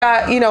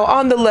sat,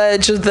 on the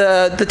ledge of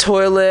the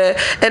toilet,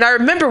 and I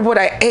remember what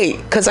I ate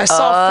because I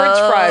saw French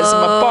fries in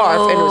my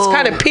barf, and it was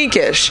kind of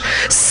pinkish.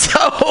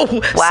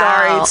 So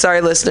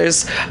sorry,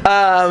 listeners.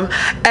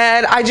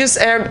 And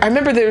I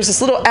remember there was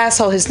this little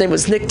asshole. His name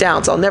was Nick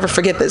Downs. I'll never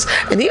forget this.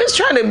 And he was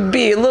trying to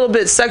be a little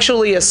bit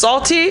sexually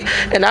assaulty,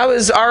 and I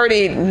was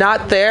already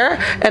not there.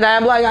 And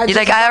I'm like,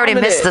 I already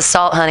missed the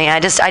salt, honey. I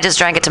just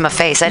drank it to my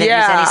face. I didn't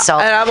use any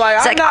salt. And I'm like,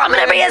 I'm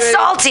gonna be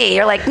salty.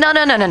 You're like, no,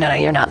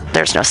 you're not.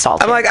 There's no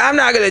salt. I'm like, I'm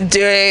not gonna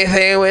do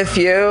anything with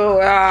you.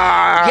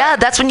 Yeah,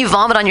 that's when you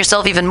vomit on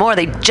yourself even more.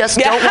 They just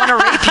don't want to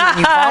rape you when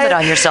you vomit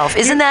on yourself.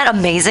 Isn't that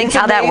amazing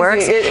how that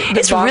works?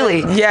 It's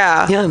really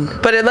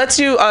But it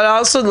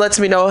also lets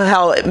me know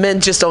how men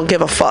just don't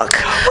give a fuck.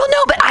 Well,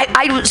 no, but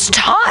I was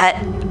taught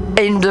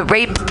in the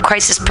rape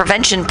crisis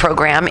prevention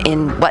program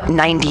in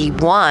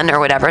 91 or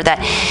whatever that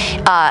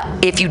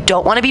if you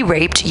don't want to be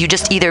raped, you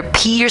just either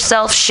pee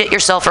yourself, shit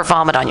yourself, or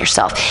vomit on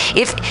yourself.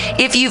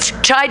 If you've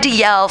tried to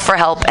yell for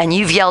help and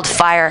you've yelled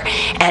fire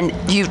and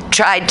you've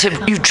tried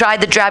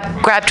the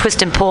grab,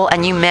 twist, and pull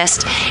and you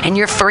missed and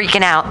you're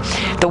freaking out,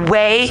 the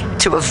way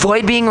to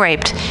avoid being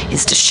raped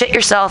is to shit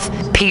yourself,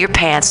 pee your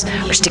pants,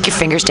 or stick your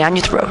fingers down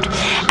your throat.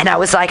 And I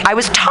was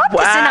taught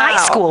this in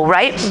high school,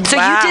 right? So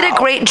you did a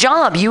great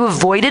job. You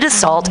avoided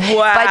assault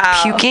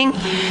by puking,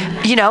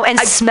 and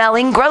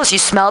smelling gross. You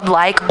smelled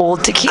like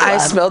old tequila. I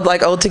smelled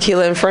like old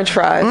tequila and French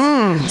fries.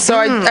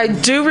 I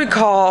do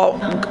recall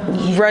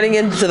running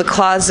into the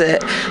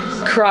closet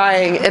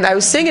crying, and I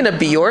was singing a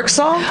Bjork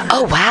song.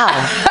 Oh, wow.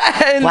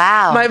 And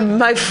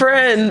my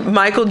friend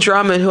Michael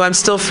Drummond, who I'm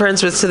still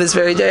friends with to this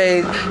very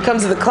day,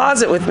 comes to the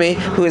closet with me,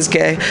 who is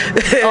gay.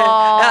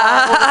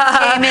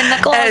 Oh, came in the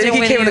closet and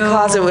he came in the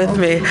closet with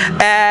me,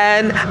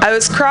 and I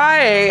was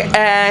crying,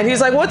 and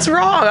he's like, "What's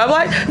wrong?" I'm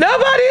like,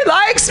 "Nobody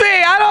likes me.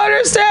 I don't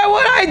understand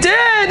what I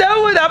did."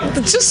 No one. I'm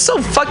just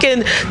so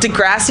fucking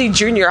Degrassi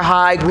Junior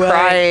High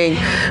crying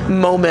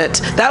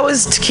moment. That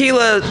was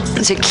Tequila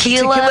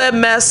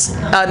Mess,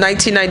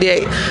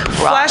 1998.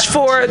 Flash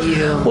forward,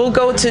 we'll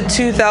go to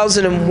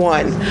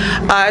 2001.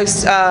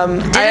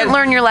 Didn't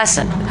learn your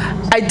lesson.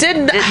 I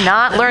did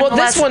not learn. Well,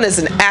 this one is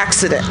an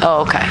accident.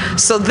 Oh, okay.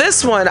 So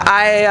this one,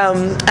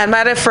 I'm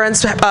at a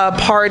friend's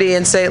party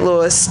in St.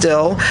 Louis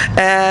still,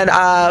 and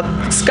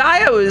this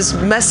guy I was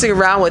messing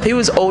around with, he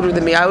was older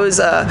than me. I was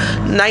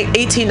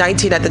 18,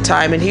 19 at the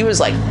time, and he was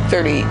like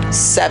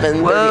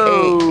 37,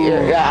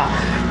 38.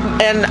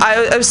 Yeah. And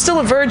I was still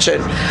a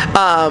virgin.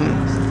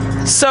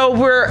 So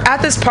we're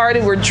at this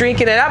party, we're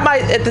drinking, and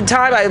at the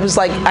time I was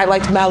like, I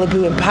liked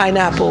Malibu and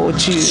pineapple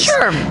juice.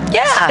 Sure,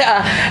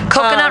 yeah.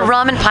 Coconut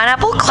rum and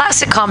pineapple,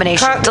 classic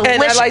combination, delicious.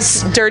 And I like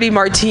dirty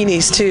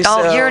martinis too.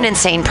 Oh, so. You're an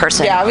insane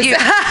person. Yeah,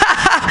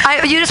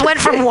 you just went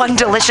from one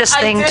delicious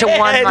thing to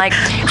one like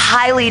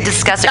highly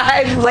disgusting,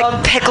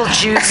 like pickle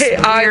juice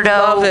weirdo. I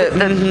love it.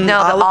 The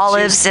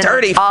olives and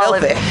dirty,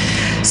 filthy.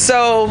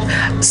 So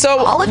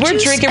we're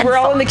drinking. We're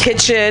all in the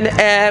kitchen,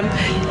 and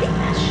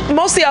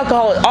most of the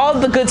alcohol, all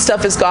the good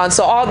stuff is gone.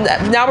 So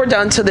now we're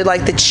down to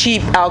the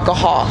cheap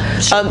alcohol,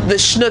 the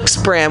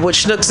Schnucks brand,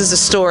 which Schnucks is a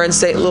store in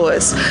St.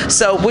 Louis,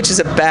 which is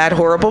a bad,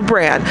 horrible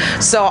brand.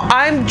 So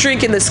I'm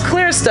drinking this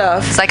clear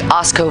stuff. It's like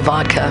Osco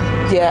vodka.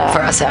 Yeah.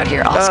 For us out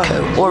here,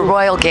 Osco or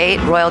Royal Gate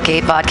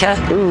vodka.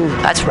 Ooh,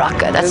 that's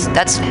rocka.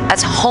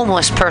 That's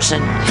homeless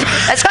person.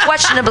 That's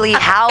questionably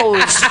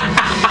housed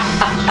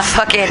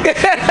fucking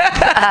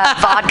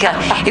vodka.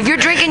 If you're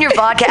drinking your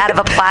vodka out of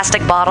a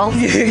plastic bottle,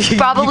 you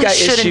probably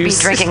shouldn't be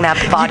drinking that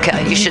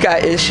vodka. You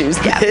got issues.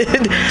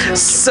 Yeah.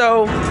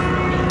 So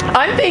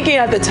I'm thinking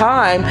at the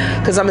time,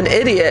 because I'm an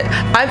idiot,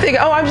 I'm thinking,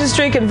 I'm just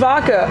drinking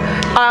vodka.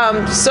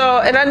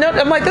 And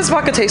I'm like, this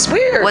vodka tastes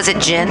weird. Was it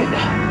gin?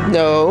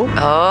 No.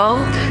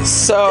 Oh.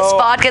 So this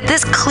vodka,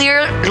 this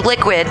clear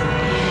liquid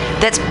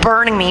that's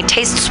burning me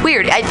tastes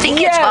weird. I think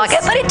it's vodka,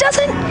 but it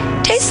doesn't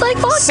taste like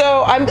vodka.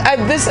 So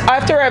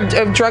after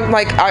I've drunk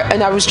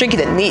and I was drinking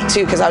it neat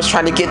too, because I was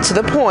trying to get to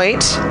the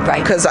point.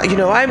 Right. Because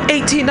I'm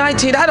 18,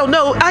 19. I don't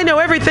know. I know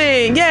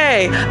everything.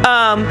 Yay.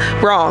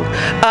 Wrong.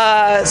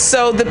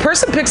 So the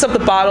person picks up the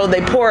bottle,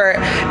 they pour it,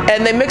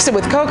 and they mix it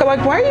with Coke. I'm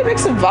like, why are you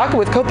mixing vodka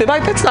with Coke? They're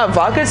like, that's not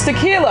vodka, it's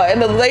tequila.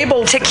 And the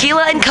label.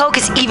 Tequila and Coke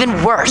is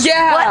even worse.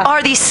 Yeah. What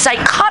are these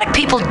psychotic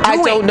people doing? I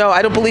don't know.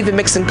 I don't believe in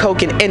mixing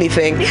Coke in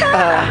anything.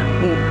 Yeah.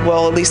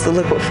 Well, at least the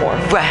liquid form.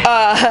 Right.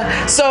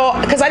 So,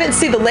 because I didn't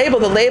see the label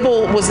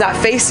was not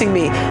facing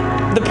me.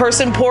 The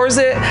person pours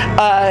it,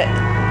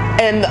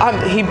 and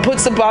he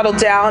puts the bottle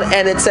down,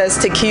 and it says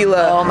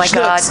tequila. Oh my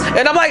God!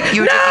 And I'm like,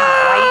 you were drinking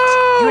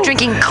white. You were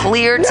drinking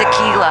clear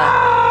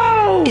tequila.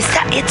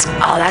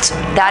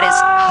 That is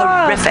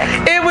horrific.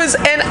 It was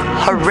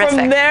horrific.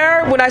 From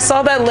there, when I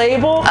saw that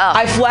label,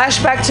 I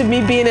flashed back to me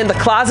being in the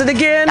closet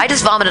again. I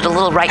just vomited a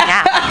little right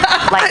now,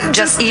 like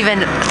just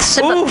even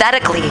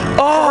sympathetically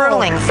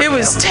hurling. It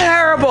was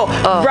terrible.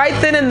 Right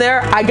then and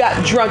there, I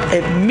got drunk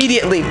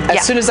immediately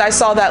as soon as I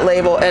saw that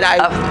label, and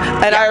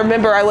I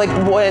remember I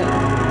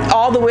went.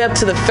 all the way up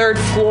to the 3rd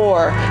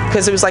floor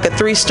because it was like a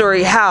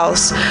 3-story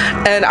house,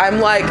 and I'm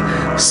like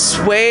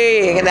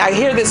swaying, and I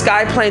hear this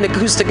guy playing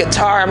acoustic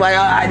guitar. I'm like,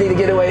 I need to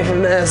get away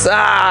from this.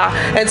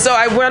 And so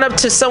I went up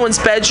to someone's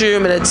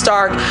bedroom, and it's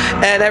dark,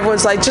 and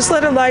everyone's like, just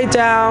let her lie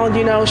down,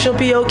 she'll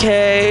be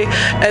okay.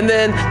 And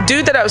then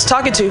dude that I was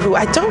talking to, who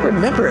I don't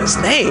remember his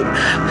name,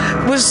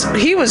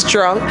 he was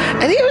drunk,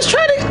 and he was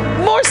trying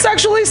to more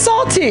sexually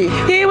salty.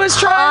 He was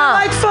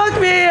trying to fuck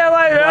me. I'm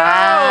like,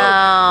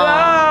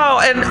 no.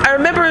 And I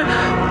remember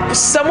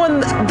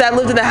someone that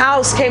lived in the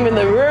house came in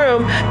the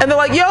room, and they're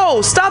like,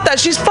 yo, stop that,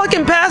 she's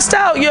fucking passed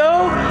out,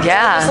 yo.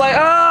 Yeah. It's like,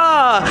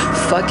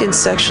 fucking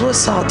sexual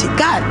assaulty.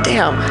 God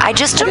damn. I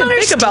just don't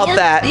understand. Think about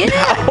that.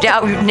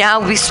 Yeah. Now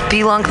we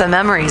spelunk the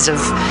memories of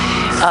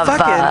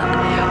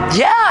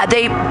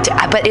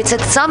but it's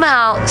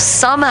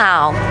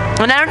somehow,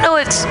 and I don't know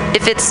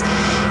if it's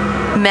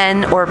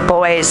men or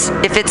boys,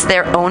 if it's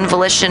their own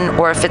volition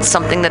or if it's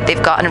something that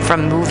they've gotten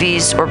from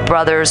movies or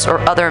brothers or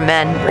other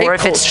men, or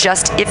if it's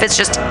just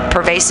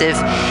pervasive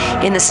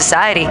in the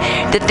society,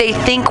 that they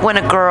think when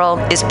a girl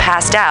is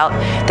passed out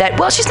that,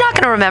 well, she's not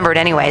going to remember it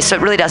anyway, so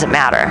it really doesn't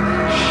matter.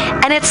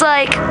 And it's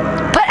like,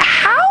 but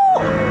how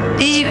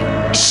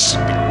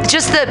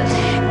just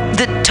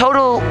the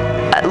total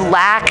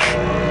lack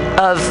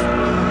of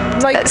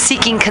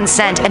seeking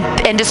consent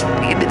and just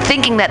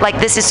thinking that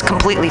this is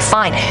completely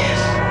fine.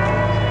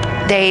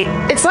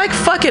 It's like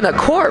fucking a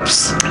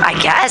corpse, I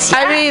guess. Yeah.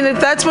 I mean, if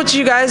that's what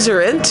you guys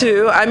are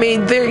into, I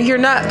mean, you're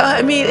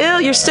not.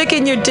 You're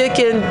sticking your dick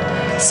in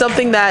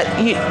something that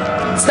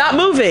it's not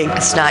moving.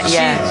 It's not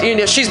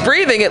yet. She's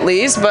breathing at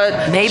least,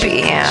 but maybe.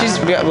 Yeah.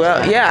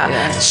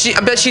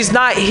 But she's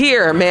not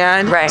here,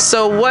 man. Right.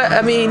 So what?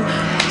 I mean,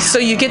 so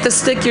you get to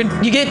stick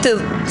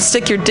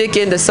your dick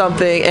into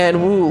something,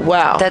 and woo,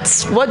 wow.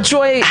 That's what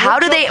joy. How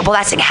do they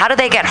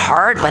get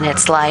hard when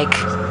it's like?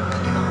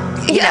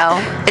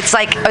 It's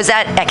like, is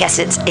that? I guess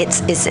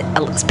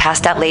it's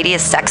passed out lady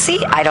is sexy.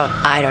 I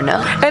don't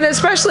know. And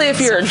especially if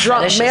you're a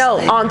drunk male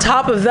on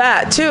top of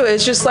that too,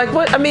 it's just like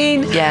what I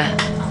mean. Yeah.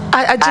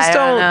 I just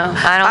don't know.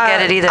 I don't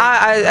get it either.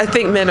 I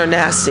think men are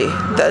nasty.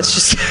 That's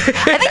just.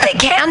 I think they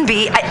can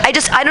be. I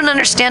don't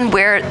understand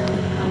where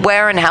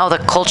and how the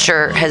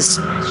culture has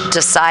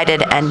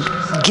decided and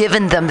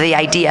given them the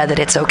idea that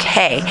it's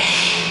okay.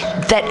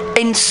 That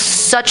in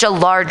such a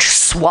large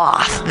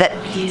swath that,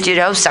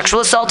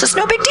 sexual assault is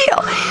no big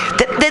deal.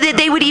 That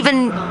they would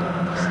even,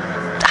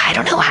 I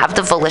don't know, have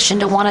the volition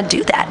to want to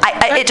do that.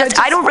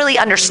 I don't really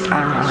understand.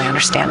 I don't really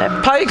understand it.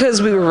 Probably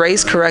because we were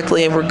raised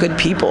correctly and we're good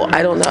people.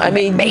 I don't know. I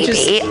mean,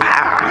 maybe.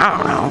 I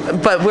don't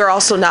know. But we're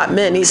also not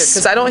men either,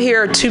 because I don't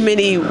hear too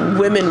many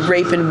women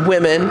raping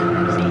women.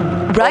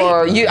 Right.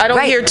 Or I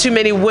don't hear too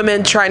many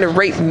women trying to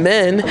rape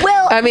men.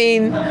 Well, I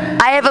mean,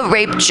 I have a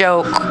rape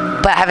joke,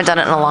 but I haven't done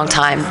it in a long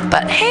time.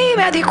 But hey,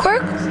 Matthew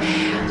Quirk,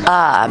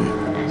 I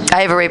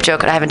have a rape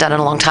joke, and I haven't done it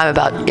in a long time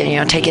about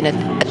taking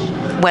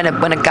when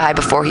a guy,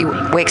 before he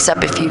wakes up,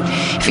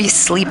 if he's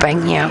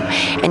sleeping,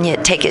 and you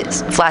take a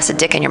flaccid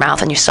dick in your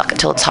mouth and you suck it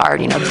till it's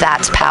hard,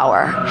 that's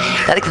power.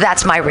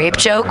 That's my rape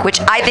joke, which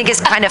I think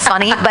is kind of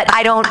funny, but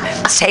I don't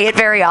say it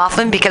very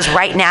often because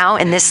right now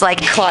in this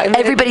climate,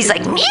 everybody's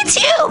like, me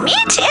too,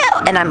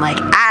 and I'm like,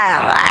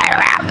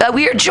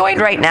 we are joined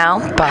right now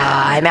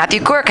by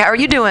Matthew Quirk. How are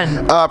you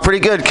doing? Pretty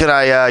good. Can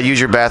I use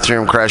your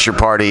bathroom, crash your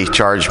party,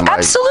 charge my...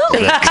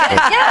 Absolutely.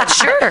 Yeah,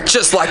 sure.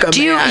 Just like a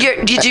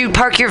man. Did you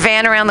park your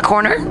van around the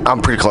corner?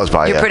 I'm pretty close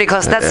by. You're pretty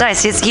close. That's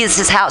nice.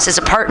 His house, his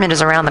apartment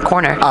is around the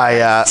corner.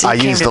 I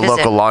use the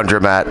local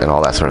laundromat and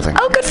all that sort of thing.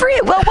 Oh, good for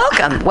you. Well,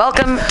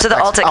 welcome to the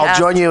Alta. I'll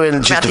join you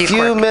in just a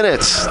few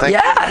minutes. Thank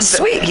you.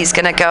 Sweet. He's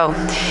gonna go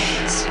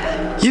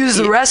use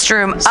the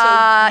restroom.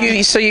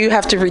 So you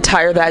have to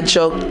retire that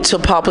joke till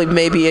probably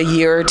maybe a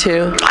year or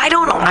two. I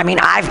don't know. I mean,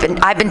 I've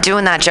been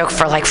doing that joke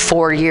for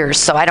 4 years,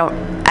 so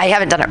I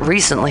haven't done it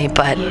recently,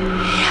 but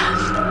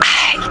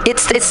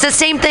it's the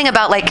same thing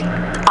about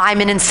I'm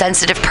an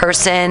insensitive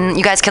person.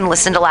 You guys can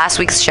listen to last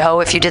week's show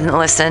if you didn't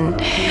listen.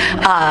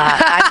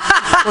 I'm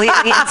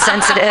completely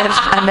insensitive.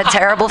 I'm a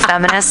terrible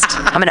feminist.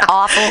 I'm an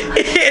awful.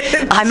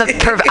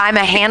 I'm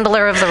a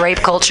handler of the rape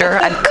culture.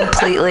 I'm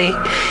completely.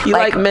 You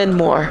like men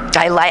more.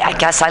 I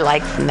guess I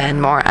like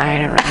men more. I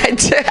don't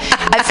know.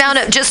 I found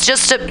it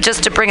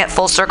just to bring it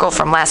full circle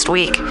from last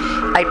week.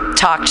 I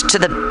talked to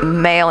the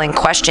male in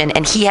question,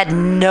 and he had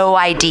no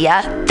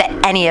idea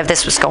that any of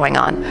this was going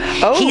on.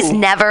 Oh. He's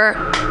never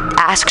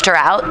asked her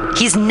out.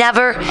 He's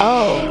never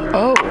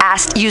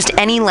used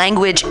any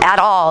language at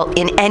all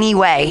in any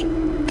way.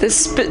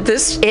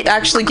 This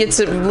actually gets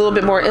it a little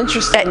bit more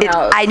interesting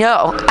now. I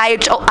know. I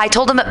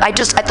told him, I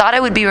thought I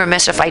would be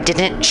remiss if I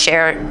didn't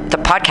share the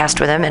podcast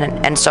with him,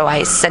 and so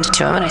I sent it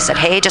to him, and I said,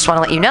 hey, just want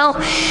to let you know,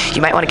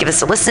 you might want to give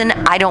this a listen.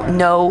 I don't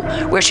know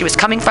where she was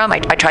coming from. I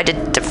tried to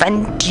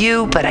defend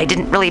you, but I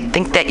didn't really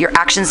think that your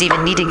actions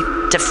even needed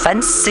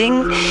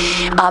defensing,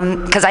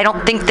 because I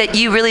don't think that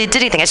you really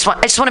did anything. I just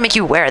want to make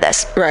you aware of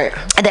this. Right.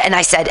 And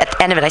I said, at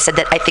the end of it, I said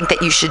that I think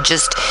that you should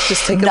just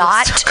take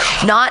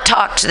not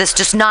talk to this,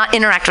 just not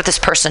interact interact with this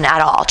person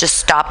at all. Just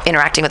stop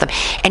interacting with them.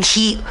 And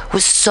he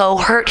was so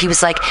hurt. He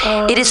was like,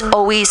 it is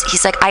always,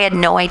 he's like, I had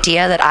no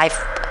idea that I've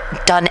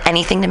done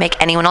anything to make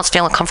anyone else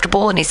feel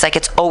uncomfortable. And he's like,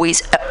 it's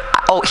always,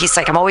 he's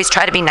like, I'm always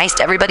trying to be nice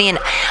to everybody, and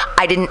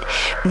I didn't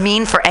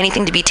mean for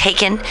anything to be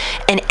taken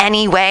in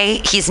any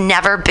way. He's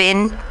never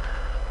been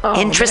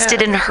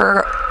interested in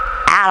her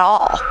at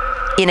all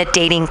in a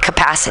dating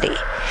capacity.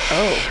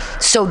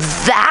 So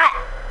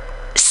that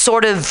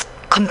sort of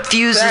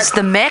confuses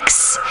the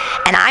mix,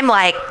 and I'm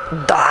like,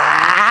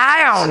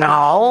 I don't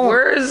know.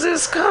 Where is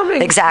this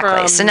coming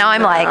from? So now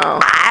I'm like, I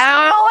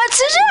don't know what to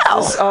do.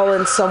 Is this all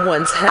in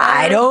someone's head?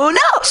 I don't know.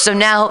 So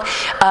now,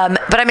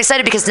 but I'm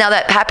excited because now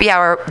that happy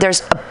hour,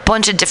 there's a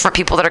bunch of different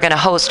people that are going to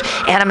host,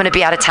 and I'm going to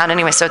be out of town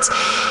anyway. So it's,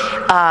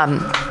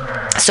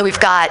 so we've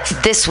got,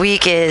 this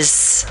week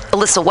is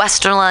Alyssa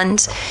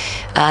Westerlund.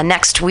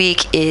 Next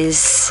week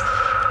is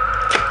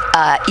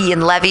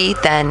Ian Levy,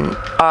 then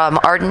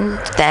Arden,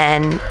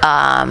 then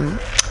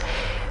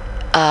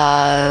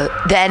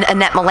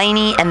Annette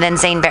Mullaney, and then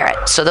Zane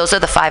Barrett. So those are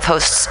the 5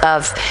 hosts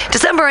of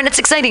December, and it's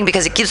exciting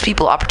because it gives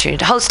people opportunity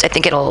to host. I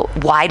think it'll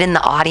widen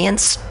the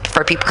audience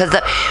for people, because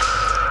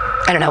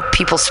I don't know,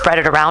 people spread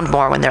it around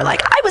more when they're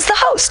like, I was the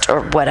host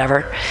or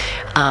whatever.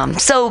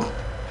 So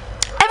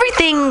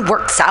everything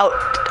works out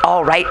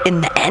all right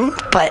in the end,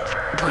 but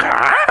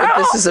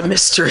this is a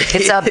mystery.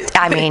 It's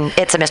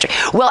a mystery.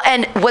 Well,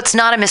 and what's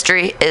not a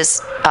mystery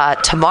is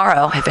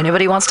tomorrow, if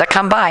anybody wants to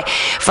come by,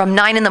 from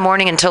 9 in the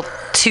morning until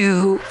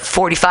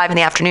 2:45 in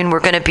the afternoon, we're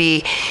going to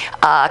be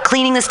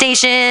cleaning the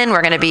station.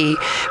 We're going to be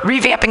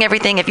revamping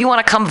everything. If you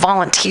want to come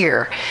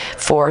volunteer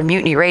for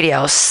Mutiny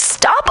Radio,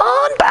 stop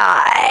on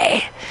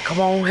by. Come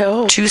on,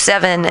 help.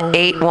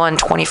 2781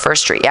 21st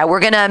Street. Yeah,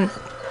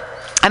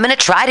 I'm going to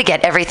try to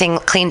get everything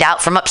cleaned out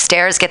from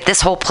upstairs, get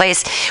this whole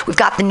place. We've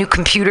got the new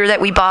computer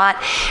that we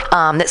bought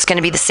that's going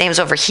to be the same as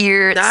over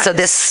here. Nice. So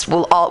this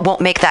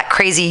won't make that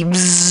crazy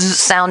bzzz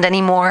sound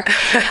anymore.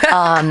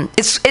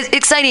 It's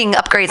exciting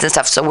upgrades and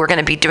stuff. So we're going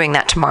to be doing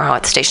that tomorrow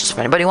at the station. So if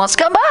anybody wants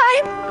to come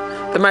by,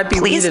 there might be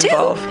weed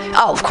involved.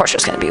 Oh, of course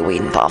there's going to be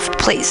weed involved.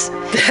 Please.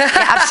 Yeah,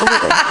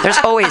 absolutely. There's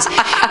always.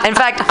 In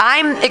fact,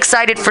 I'm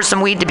excited for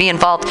some weed to be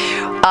involved.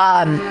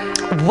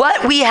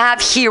 What we have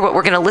here, what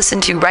we're going to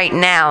listen to right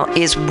now,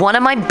 is one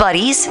of my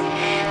buddies,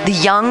 the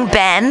young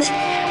Ben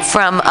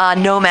from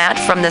Nomad,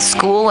 from the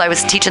school I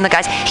was teaching the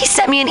guys. He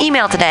sent me an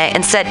email today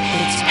and said,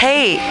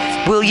 hey,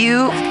 will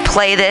you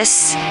play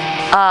this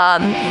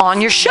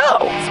on your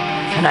show?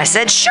 And I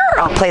said, sure,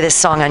 I'll play this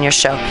song on your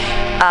show.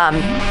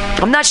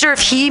 I'm not sure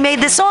if he made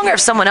this song or if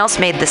someone else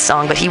made this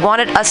song, but he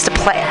wanted us to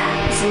play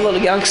it. He's a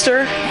little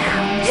youngster?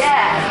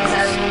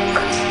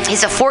 Yeah.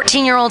 He's a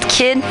 14-year-old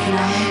kid,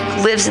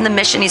 lives in the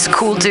Mission. He's a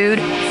cool dude,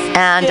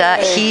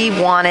 and he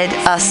wanted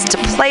us to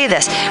play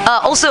this.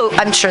 Also,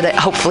 I'm sure that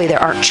hopefully there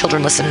aren't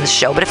children listening to this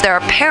show, but if there are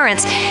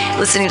parents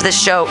listening to this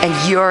show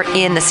and you're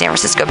in the San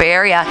Francisco Bay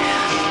Area,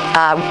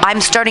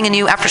 I'm starting a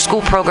new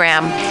after-school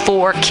program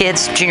for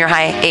kids, junior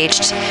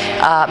high-aged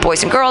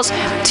boys and girls,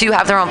 to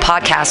have their own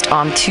podcast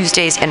on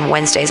Tuesdays and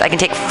Wednesdays. I can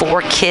take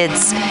 4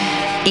 kids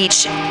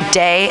each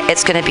day.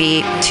 It's going to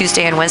be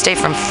Tuesday and Wednesday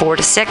from 4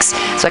 to 6,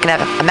 so I can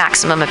have a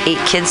maximum of 8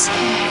 kids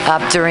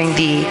during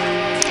the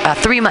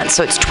 3 months.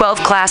 So it's 12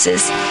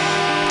 classes,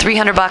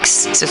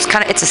 $300. So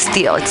it's a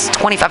steal. It's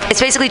 $25.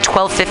 It's basically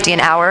 $12.50 an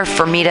hour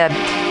for me to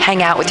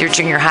hang out with your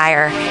junior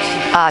higher,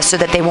 so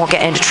that they won't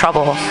get into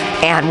trouble,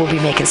 and we'll be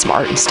making some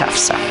art and stuff.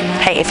 So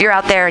hey, if you're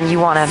out there and you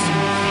want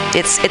to,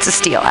 it's a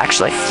steal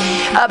actually.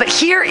 But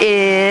here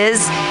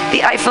is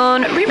the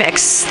iPhone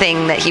remix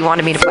thing that he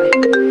wanted me to play.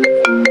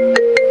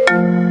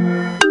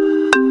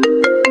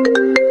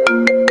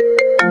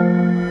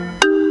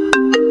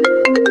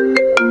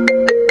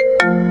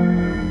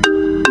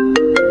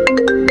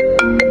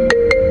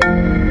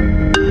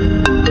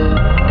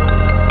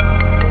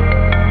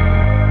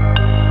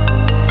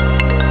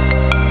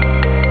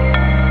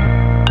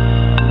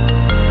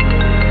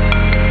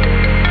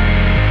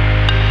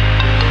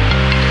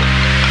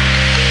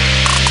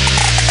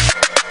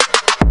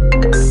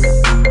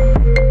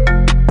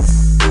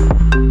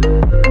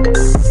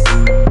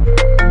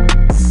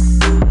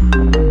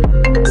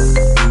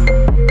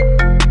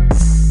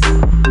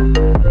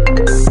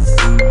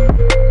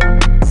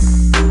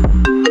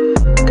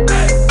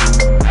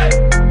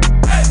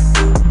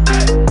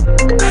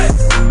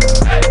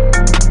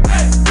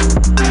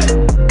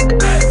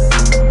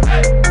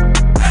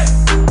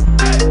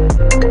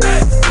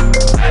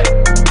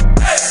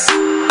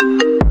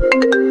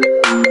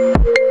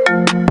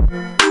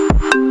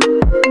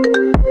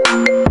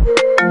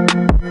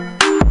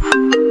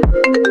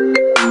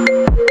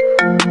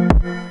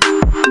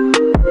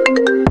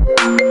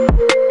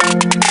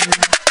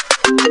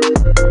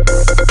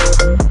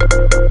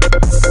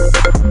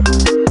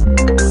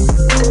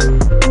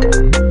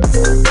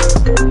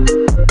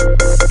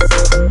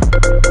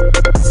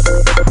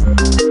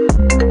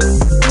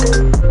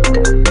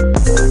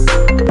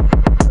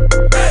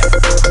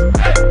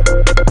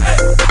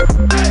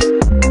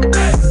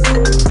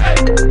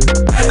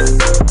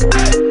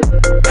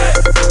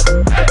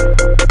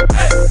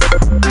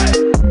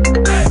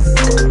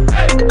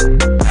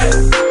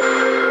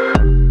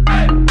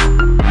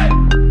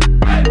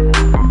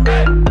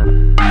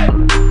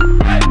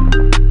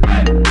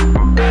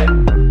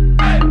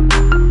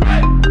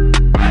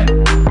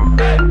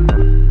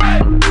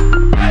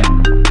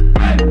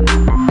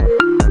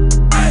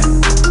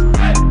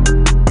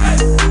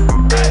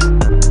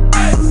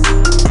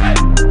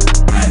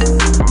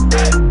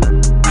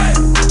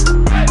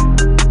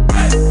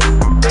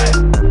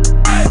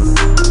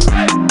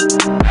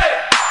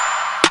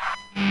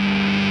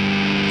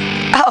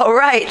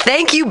 right.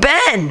 Thank you,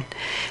 Ben.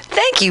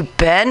 Thank you,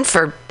 Ben,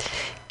 for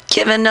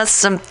giving us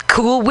some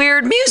cool,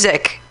 weird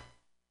music.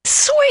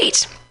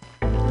 Sweet.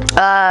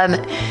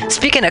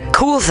 Speaking of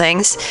cool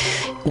things,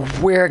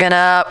 we're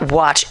gonna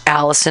watch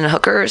Allison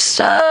Hooker's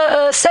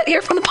set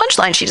here from the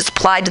Punchline. She just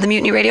applied to the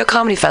Mutiny Radio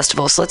Comedy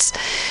Festival, so let's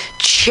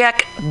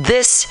check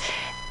this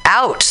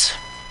out.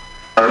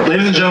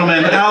 Ladies and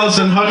gentlemen,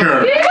 Allison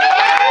Hooker.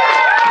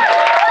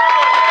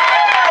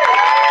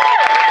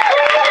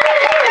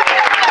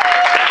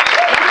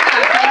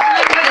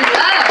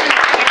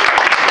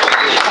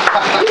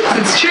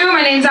 It's true,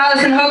 my name's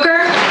Allison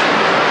Hooker.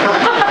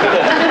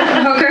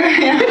 Hooker,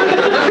 yeah.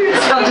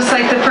 Spelled just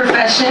like the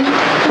profession.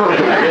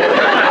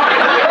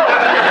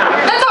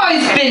 That's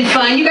always been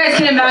fun. You guys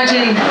can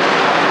imagine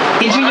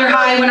in junior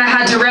high when I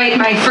had to write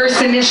my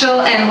first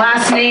initial and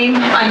last name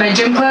on my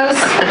gym clothes.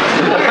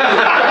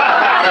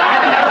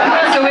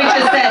 So it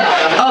just said,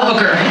 oh,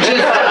 Hooker.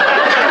 Just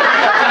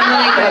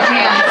underneath my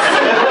pants.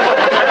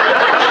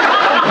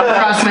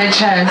 Across my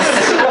chest.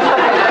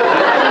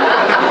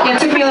 Yeah, it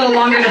took me a little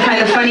longer to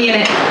find the funny in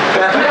it.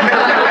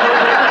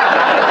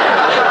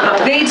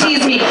 They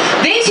teased me.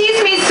 They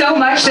teased me so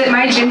much that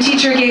my gym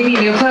teacher gave me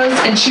new clothes,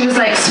 and she was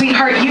like,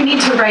 sweetheart, you need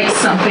to write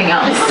something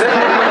else.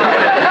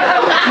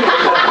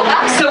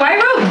 So I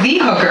wrote The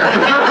Hooker.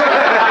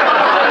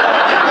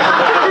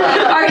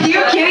 Are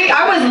you kidding?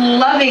 I was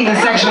loving the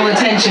sexual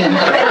attention.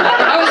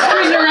 I was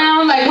cruising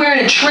around like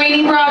wearing a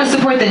training bra to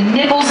support the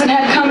nipples that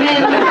had come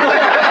in.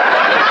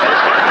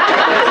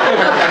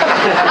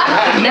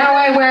 Now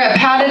I wear a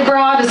padded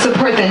bra to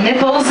support the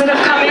nipples that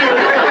have come in.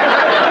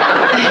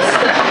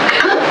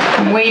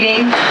 I'm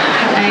waiting. I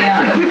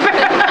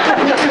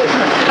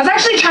was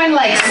actually trying to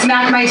like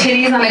smack my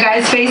titties on a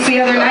guy's face the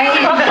other night.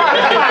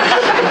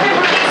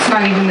 It's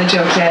not even the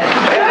joke yet.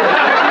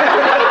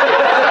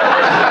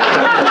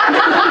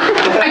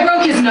 I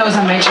broke his nose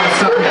on my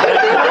chest bone.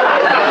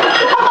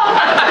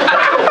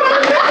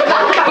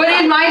 But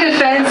in my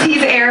defense,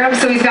 he's Arab,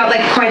 so he's got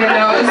like quite a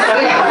nose.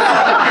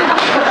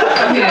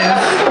 Yeah.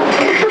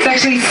 It's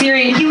actually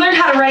Syrian. He learned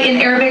how to write in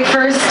Arabic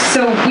first,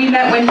 so we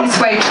met when he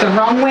swiped the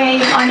wrong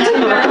way on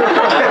Tinder.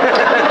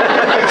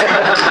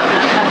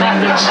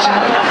 Language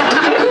joke.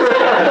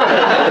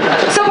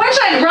 So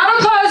Punchline, round of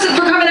applause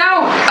for coming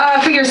out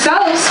for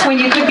yourselves when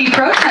you could be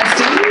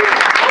protesting.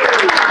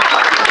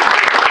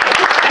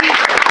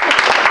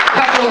 A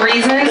couple of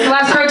reasons. The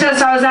last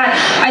protest I was at,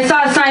 I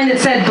saw a sign that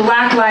said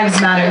Black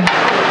Lives Matter.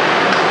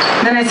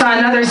 Then I saw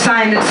another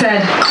sign that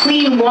said,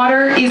 clean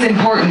water is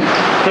important.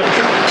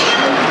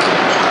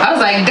 I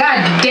was like,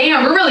 God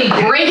damn, we're really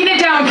breaking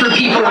it down for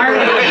people, aren't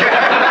we?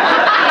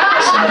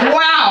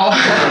 Wow.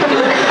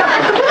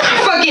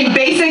 Fucking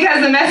basic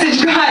has the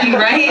message gotten,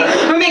 right?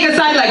 We make a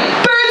sign like,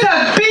 birds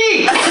have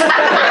beaks!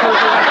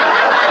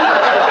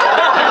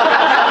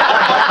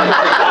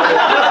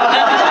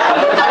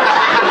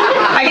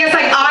 I guess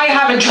like I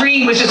have a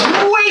dream which is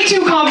way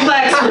too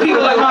complex for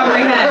people to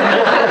comprehend.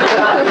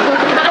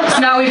 So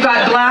now we've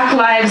got Black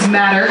Lives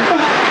Matter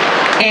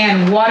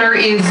and water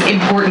is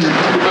important.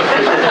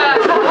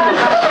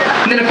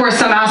 And then of course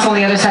some asshole on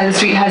the other side of the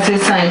street has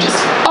his sign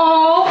just,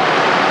 all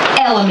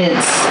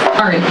elements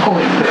are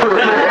important.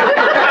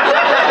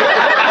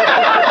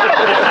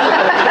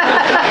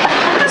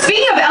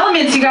 Speaking of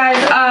elements, you guys,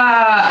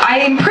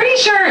 I'm pretty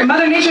sure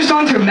Mother Nature's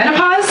going through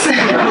menopause.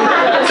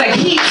 It's like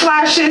heat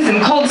flashes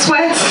and cold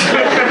sweats.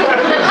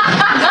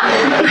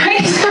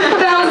 Right? What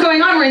the hell is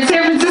going on? We're in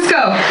San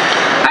Francisco.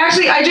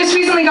 I just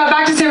recently got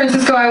back to San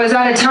Francisco. I was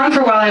out of town for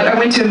a while. I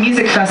went to a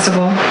music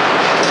festival,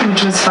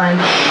 which was fun.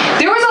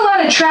 There was a lot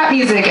of trap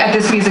music at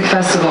this music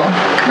festival.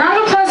 Round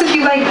of applause if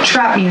you like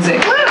trap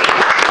music.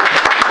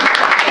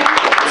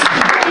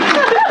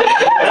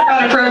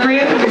 Not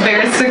appropriate.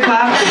 Embarrassed to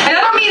clap. And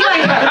I don't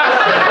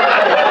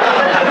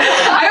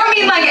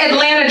mean like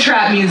Atlanta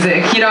trap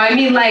music. You know, I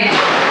mean like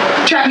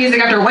trap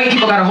music after white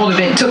people got a hold of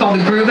it and took all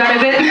the groove out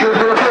of it.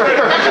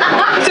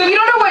 So if you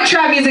don't know what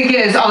trap music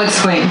is, I'll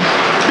explain.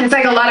 It's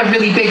like a lot of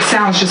really big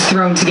sounds just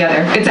thrown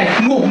together. It's like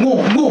whoa,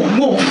 whoa, whoa,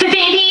 whoa.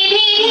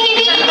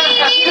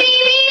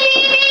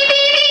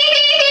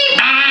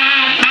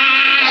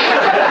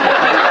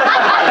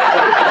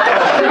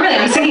 Really,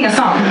 I'm singing a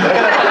song.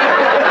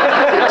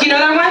 Do you know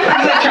that one?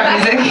 I like trap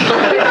music.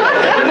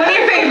 One of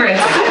your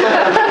favorites.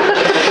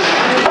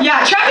 Yeah,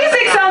 trap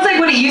music sounds like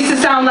what it used to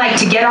sound like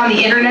to get on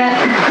the internet.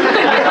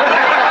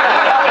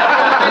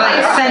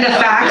 Like send a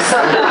fax. So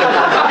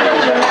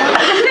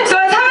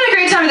I was having a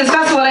great time at this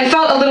festival, and I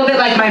felt a little bit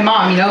like my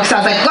mom, you know, because I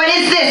was like, what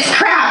is this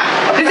crap?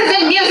 This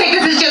isn't music,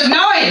 this is just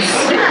noise.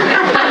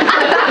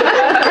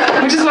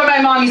 Which is what my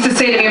mom used to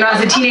say to me when I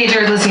was a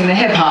teenager listening to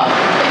hip hop,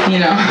 you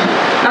know.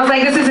 I was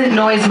like, this isn't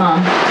noise,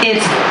 Mom.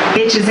 It's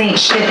bitches ain't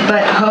shit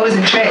but hoes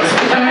and tricks.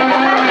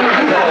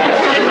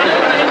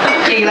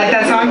 Yeah, you like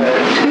that song?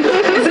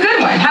 It's a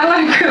good one. Had a lot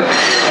of crew.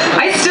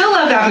 I still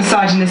love that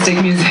misogynistic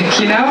music,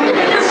 you know?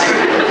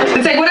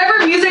 It's like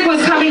whatever music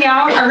was coming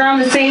out around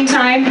the same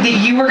time that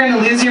you were going to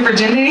lose your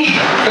virginity,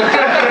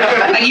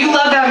 like you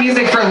love that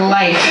music for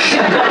life.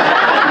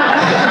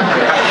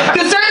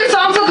 Because certain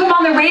songs will come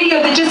on the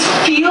radio that just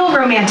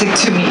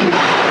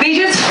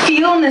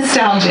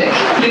nostalgic,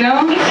 you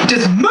know?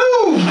 Just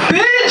move,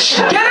 bitch!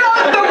 Get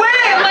out of the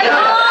way! I'm like,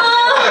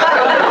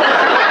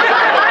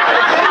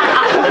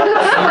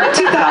 Summer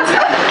 2000.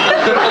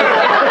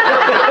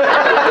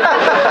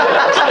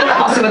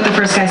 Also what the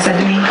first guy said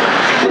to me.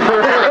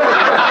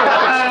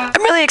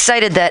 I'm really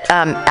excited that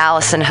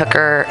Allison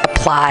Hooker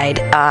applied.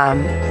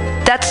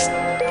 That's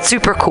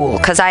super cool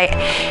because I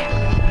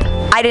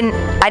didn't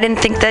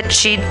think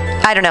that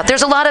I don't know.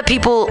 There's a lot of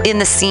people in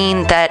the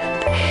scene that,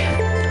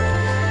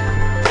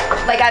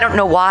 like, I don't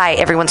know why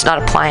everyone's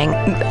not applying.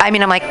 I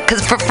mean, I'm like,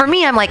 because for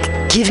me, I'm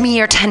like, give me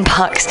your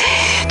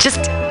 $10.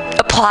 Just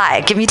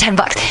apply. Give me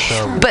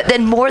 $10. But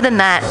then more than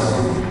that,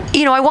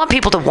 you know, I want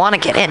people to want to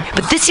get in.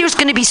 But this year's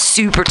going to be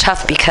super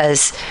tough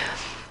because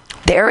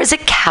there is a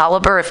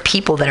caliber of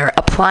people that are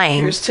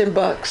applying. Here's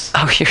 $10.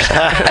 Oh, here's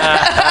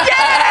yeah!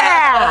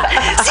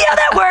 See how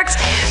that works?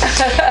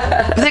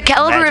 The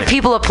caliber of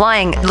people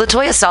applying.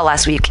 LaToya saw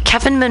last week.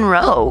 Kevin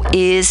Monroe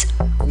is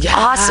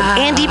awesome.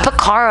 Andy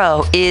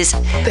Picaro is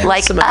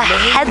like a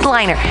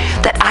headliner.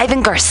 That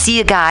Ivan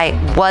Garcia guy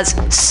was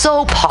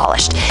so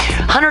polished.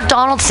 Hunter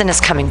Donaldson is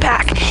coming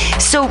back.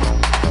 So,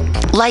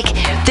 like,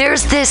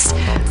 there's this.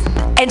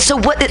 And so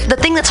the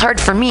thing that's hard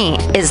for me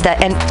is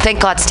that, and thank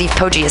God Steve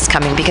Poggi is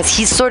coming because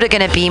he's sort of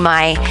going to be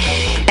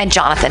and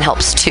Jonathan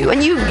helps too.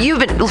 And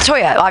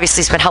LaToya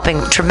obviously has been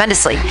helping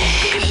tremendously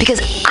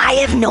because I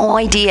have no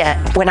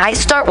idea. When I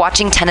start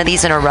watching 10 of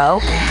these in a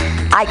row,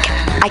 I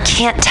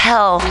can't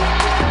tell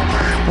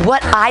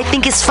what I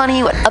think is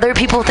funny, what other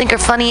people think are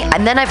funny,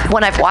 and then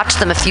when I've watched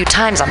them a few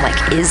times, I'm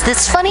like, is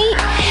this funny?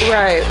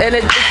 Right, and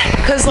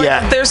because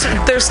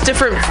there's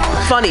different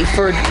funny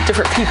for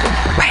different people.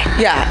 Right.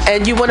 Yeah,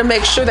 and you want to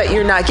make sure that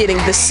you're not getting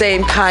the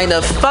same kind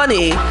of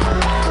funny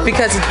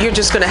because you're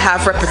just going to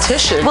have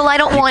repetition. Well, I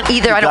don't want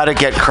either. You got to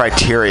get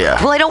criteria.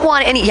 Well, I don't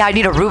want any. Yeah, I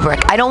need a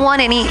rubric. I don't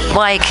want any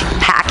like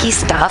hacky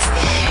stuff.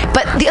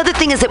 But the other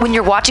thing is that when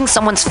you're watching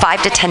someone's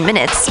 5 to 10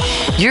 minutes,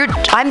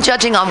 I'm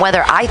judging on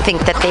whether I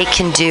think that they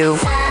can do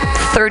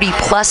 30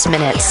 plus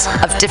minutes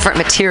of different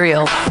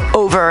material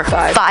over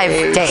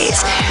 5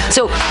 days.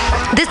 So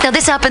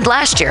this happened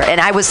last year, and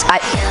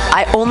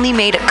I only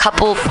made a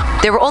couple.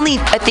 There were only,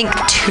 I think,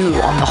 2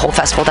 on the whole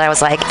festival that I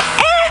was like,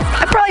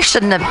 I probably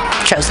shouldn't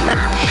have chosen them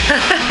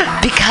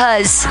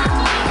because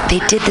they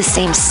did the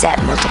same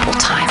set multiple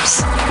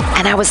times.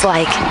 And I was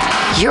like,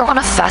 you're on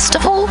a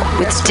festival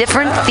with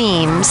different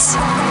themes.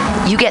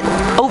 You get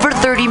over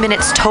 30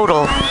 minutes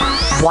total.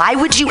 Why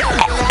would you,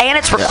 and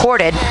it's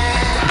recorded,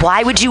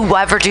 why would you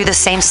ever do the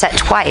same set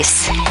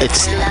twice?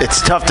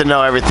 It's tough to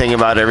know everything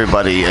about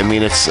everybody. I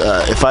mean, it's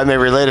if I may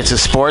relate it to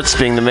sports,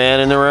 being the man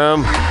in the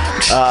room,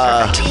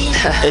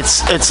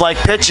 it's like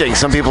pitching.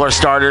 Some people are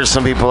starters,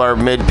 some people are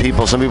mid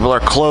people, some people are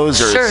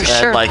closers.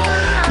 Sure. Like,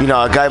 you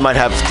know, a guy might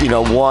have, you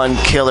know, one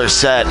killer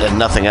set and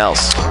nothing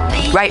else.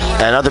 Right.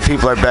 And other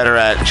people are better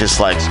at just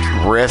like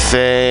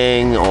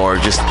riffing or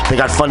just they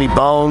got funny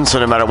bones, so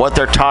no matter what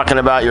they're talking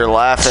about, you're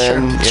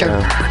laughing. Sure.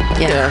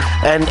 You know?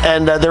 Yeah.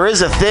 And there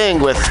is a thing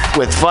with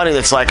funny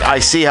that's like, I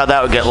see how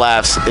that would get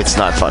laughs. It's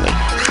not funny.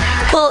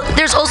 Well,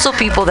 there's also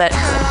people that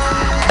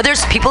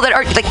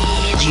are like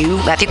you,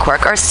 Matthew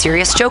Quirk, are a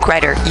serious joke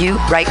writer. You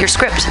write your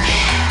script.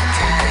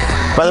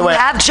 By the way,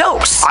 have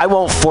jokes. I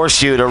won't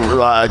force you to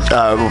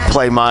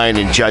play mine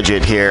and judge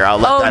it here. I'll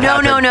let that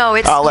happen. No.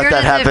 I'll let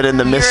that happen in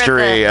the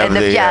mystery of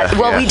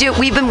the. We do.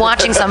 We've been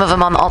watching some of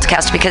them on the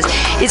Altcast because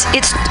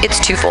it's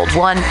twofold.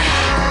 One,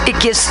 it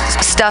gives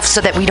stuff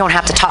so that we don't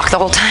have to talk the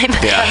whole time.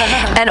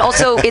 Yeah. And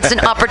also, it's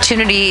an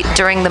opportunity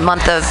during the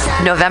month of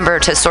November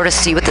to sort of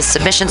see what the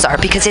submissions are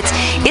because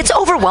it's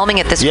overwhelming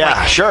at this point.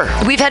 Yeah, sure.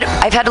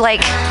 I've had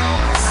like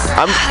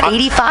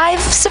 85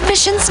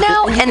 submissions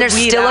now, and there's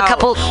still a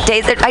couple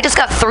days. I just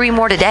got 3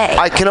 more today.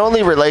 I can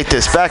only relate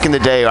this. Back in the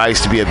day, I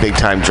used to be a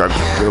big-time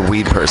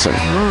weed person,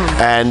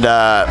 and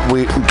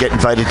we get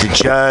invited to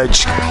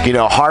judge, you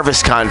know,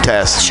 harvest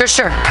contests.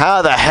 Sure.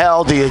 How the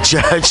hell do you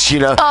judge, you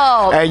know?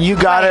 Oh, and you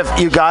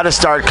gotta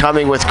start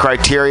coming with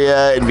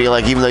criteria and be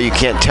like, even though you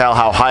can't tell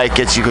how high it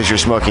gets you because you're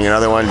smoking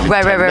another one in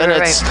 10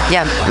 minutes,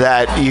 Yeah.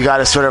 that you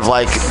gotta sort of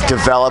like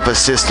develop a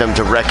system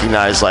to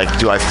recognize, like,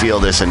 do I feel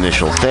this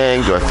initial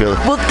thing? Do I feel?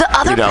 Well, the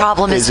other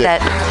problem is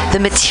that the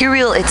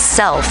material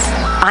itself,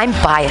 I'm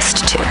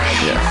biased to.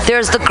 Yeah.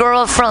 There's the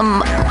girl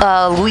from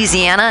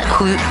Louisiana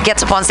who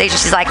gets up on stage and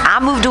she's like, I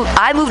moved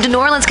to New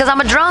Orleans because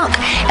I'm a drunk,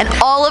 and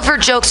all of her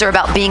jokes are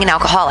about being an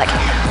alcoholic.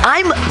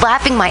 I'm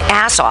laughing my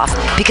ass off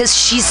because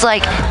she's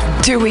like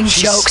doing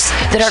jokes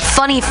that are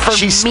funny for me.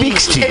 She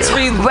speaks to you. It's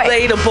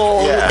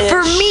relatable. Yeah.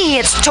 For me,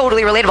 it's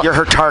totally relatable. You're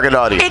her target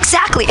audience.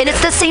 Exactly, and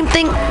it's the same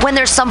thing when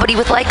there's somebody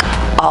with like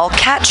all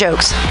cat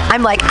jokes.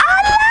 I'm like, I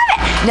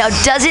love it. Now,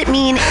 does it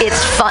mean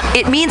it's fun?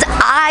 It means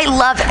I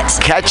love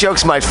it. Cat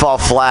jokes might fall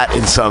flat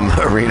in some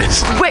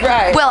arenas. Wait,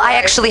 well, I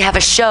actually have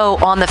a show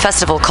on the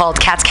festival called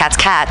Cats, Cats,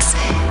 Cats,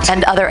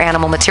 and other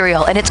animal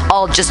material, and it's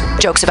all just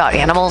jokes about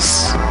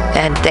animals.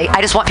 And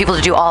I just want people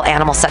to do all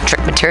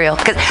animal-centric material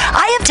because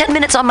I have 10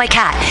 minutes on my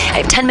cat. I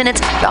have 10 minutes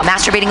about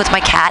masturbating with my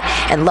cat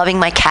and loving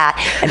my cat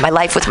and my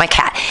life with my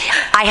cat.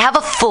 I have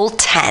a full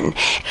 10,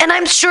 and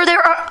I'm sure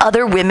there are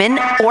other women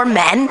or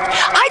men.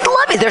 I'd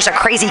love it. There's a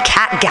crazy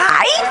cat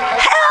guy.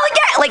 Hell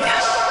yeah!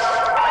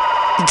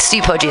 Like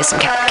Steve Poggi has some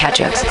cat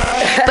jokes,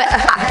 but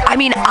I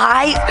mean,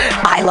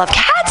 I love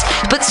cats.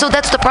 But so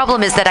that's the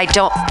problem is that I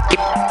don't.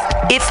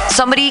 If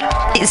somebody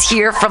is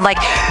here from like,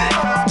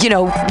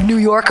 New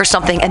York or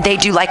something, and they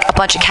do like a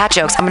bunch of cat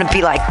jokes, I'm gonna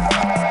be like,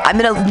 I'm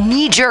gonna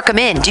knee jerk them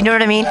in. Do you know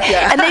what I mean?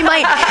 Yeah. And they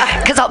might,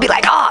 because I'll be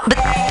like, but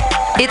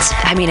it's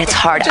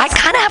hard. I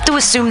kind of have to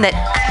assume that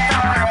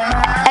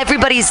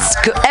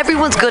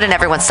everyone's good and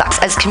everyone sucks.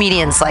 As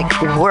comedians,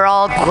 like we're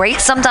all great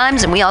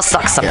sometimes and we all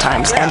suck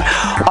sometimes. And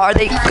are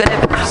they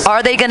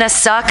gonna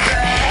suck?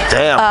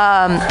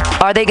 Damn.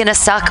 Are they gonna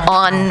suck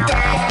on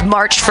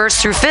March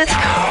 1st through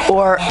 5th,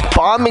 or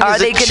bombing are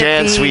is they a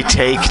chance we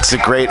take? It's a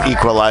great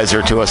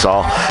equalizer to us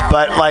all.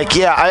 But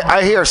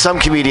I hear some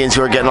comedians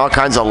who are getting all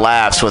kinds of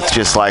laughs with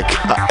just like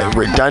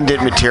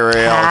redundant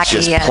material. It's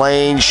just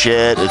plain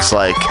shit. It's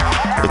like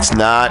it's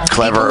not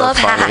clever or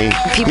funny.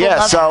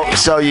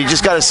 So you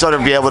just got to sort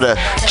of be able to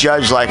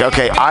judge like,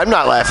 okay, I'm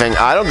not laughing.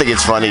 I don't think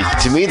it's funny.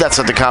 To me, that's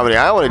not the comedy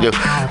I want to do.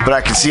 But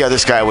I can see how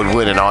this guy would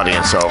win an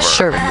audience over.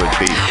 Sure. Would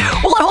be.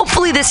 Well,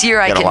 hopefully this year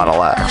I can a lot of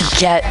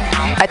laughs.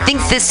 I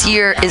think this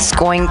year is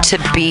going to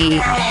be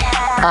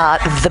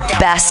the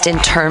best in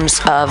terms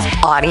of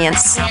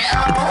audience.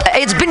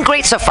 It's been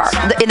great so far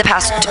in the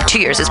past 2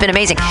 years. It's been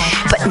amazing.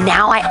 But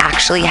now I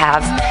actually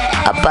have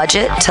a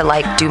budget to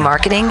like do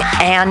marketing,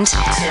 and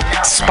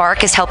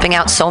Spark is helping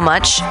out so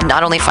much,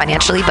 not only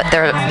financially, but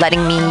they're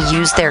letting me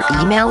use their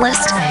email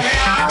list.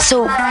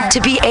 So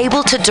to be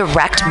able to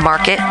direct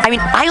market, I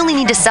mean, I only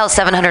need to sell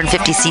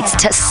 750 seats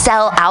to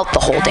sell out the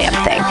whole damn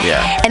thing.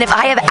 Yeah. And if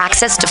I have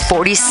access to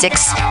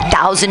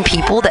 46,000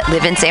 people that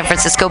live in San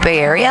Francisco Bay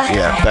Area,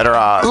 better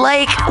odds.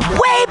 Like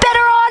way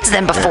better odds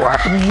than before.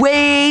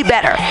 Way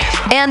better.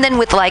 And then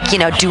with like,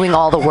 doing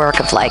all the work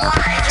of like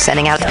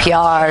sending out the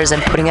PRs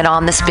and putting it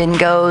on the spin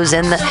goes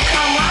and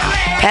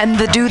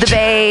the do the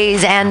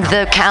bays and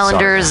the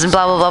calendars and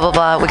blah, blah, blah, blah,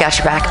 blah. We got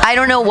your back. I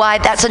don't know why.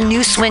 That's a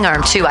new swing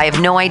arm, too. I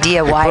have no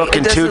idea why. Broke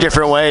in two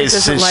different ways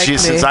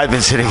since I've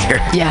been sitting here.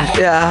 Yeah.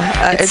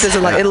 Yeah. It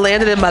doesn't like it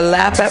landed in my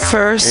lap at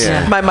first.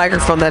 Yeah. My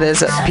microphone, that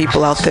is,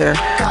 people out there.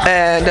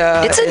 And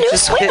it's a new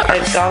swing arm.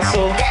 It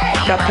also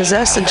got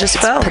possessed and just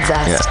fell.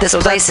 Possessed. This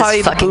place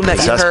is fucking that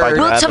you heard.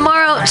 Well,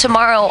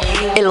 tomorrow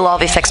it'll all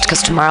be fixed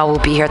because tomorrow we'll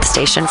be here at the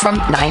station from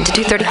 9 to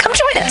 2:30. Come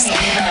join us.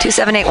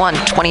 2781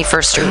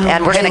 21st Street.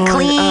 And we're going to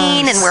clean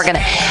and we're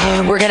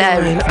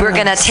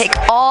gonna take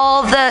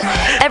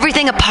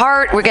everything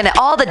apart.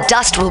 All the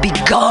dust will be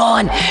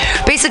gone.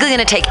 Basically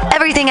gonna take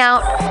everything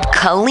out,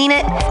 clean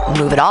it,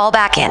 move it all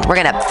back in. I'm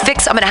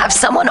gonna have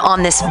someone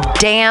on this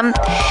damn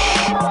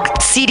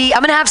CD.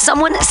 I'm gonna have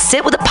someone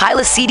sit with a pile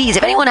of CDs.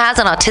 If anyone has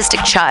an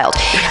autistic child,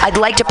 I'd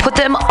like to put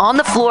them on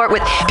the floor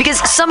because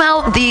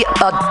somehow the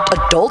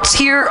adults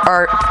here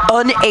are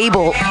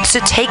unable to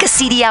take a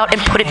CD out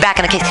and put it back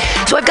in the case.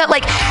 So I've got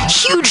like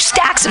huge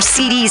stacks of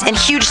CDs and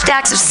huge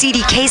stacks of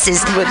CD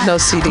cases with no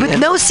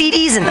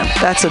CDs in them.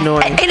 That's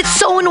annoying. And it's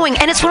so annoying.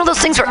 And it's one of those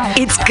things where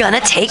it's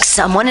gonna take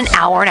someone an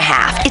hour and a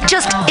half. It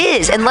just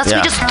is, unless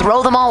we just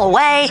throw them all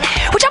away,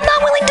 which I'm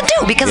not willing to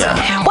do because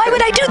why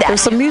would I do that?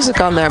 There's some music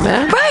on there,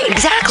 man. Right,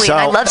 exactly. So,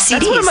 and I love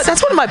CDs.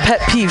 That's one of my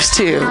pet peeves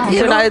too.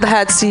 When I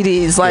had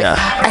CDs, like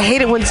I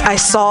hate it when I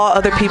saw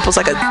other people's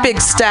like a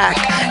big stack,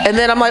 and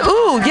then I'm like,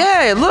 ooh,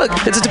 yeah, look,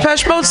 it's a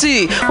Depeche Mode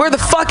CD. Where the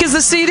fuck is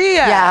the CD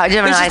at?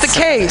 Yeah, it's just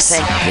the case.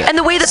 And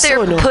the way that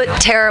they're put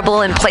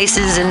terrible in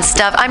places and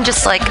stuff, I'm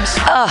just like,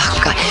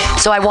 oh god.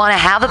 So I want to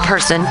have a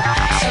person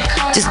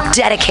just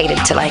dedicated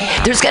to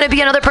there's going to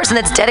be another person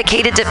that's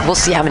dedicated to, we'll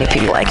see how many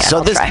people I get. So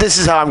this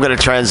is how I'm going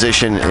to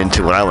transition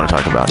into what I want to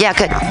talk about. Yeah,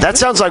 good. That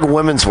sounds like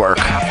women's work.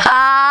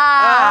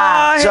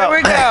 Here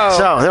we go.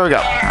 So there we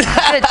go.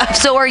 Good.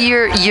 So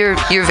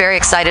you're very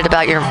excited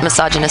about your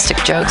misogynistic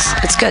jokes.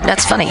 It's good.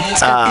 That's funny.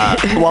 It's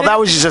good. Well, that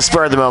was just a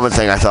spur of the moment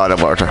thing I thought of.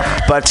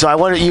 But so I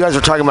wanted, you guys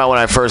were talking about when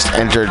I first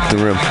entered the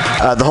room,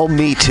 the whole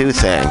Me Too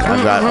thing.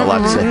 I've got a lot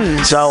to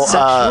say. So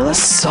sexual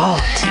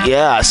assault.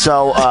 Yeah.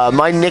 So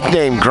my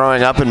nickname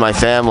growing up in my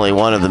family,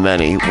 one of the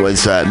many,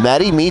 was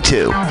Maddie Me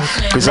Too.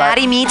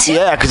 Maddie Me Too.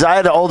 Yeah, because I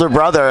had an older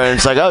brother, and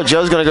it's like, oh,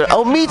 Joe's gonna go.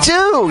 Oh, Me Too.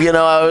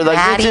 I was like,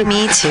 Maddie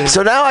Me Too.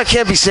 So now I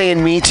can't be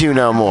saying Me Too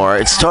no more.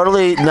 anymore. It's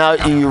totally now.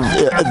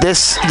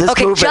 This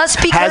movement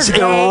has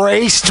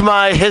erased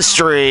my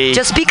history.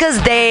 Just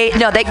because they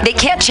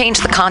can't change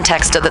the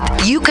context of it.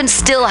 You can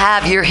still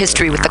have your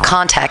history with the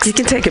context. You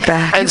can take it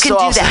back. You can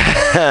do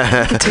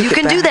that. You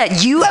can do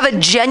that. You have a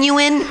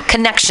genuine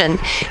connection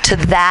to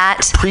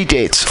that.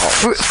 Predates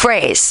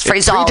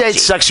phraseology. Predates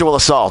sexual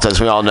assault, as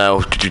we all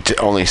know.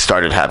 Only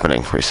started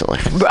happening recently.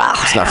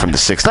 It's not from the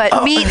 60s. But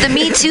the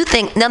Me Too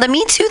thing. Now the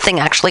Me Too thing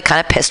actually kind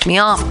of pissed me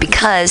off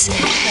because.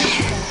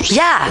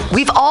 Yeah,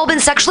 we've all been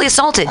sexually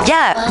assaulted.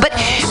 Yeah, but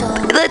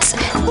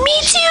Me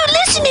Too,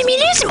 listen to me,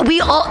 listen. We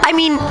all,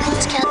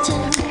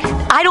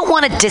 I don't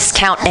want to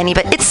discount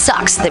anybody. It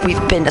sucks that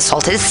we've been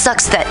assaulted. It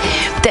sucks that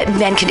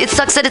men can. It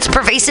sucks that it's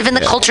pervasive in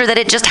the culture, that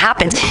it just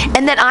happens.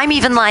 And that I'm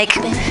even like,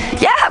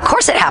 yeah, of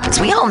course it happens.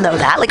 We all know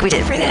that. Like we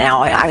did.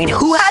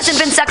 Who hasn't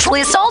been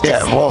sexually assaulted?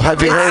 Yeah, well,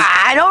 have you heard?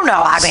 I don't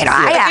know. I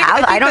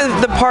have. I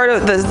think the part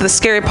of the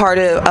scary part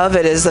of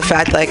it is the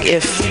fact, like,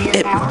 if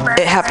it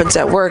happens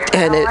at work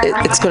and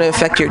it's going to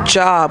affect your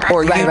job,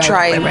 or you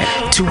trying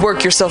to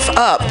work yourself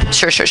up.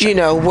 Sure.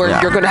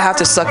 Where you're going to have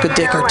to suck a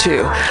dick or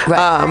two.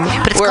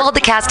 Right. But it's called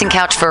the casting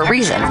couch for a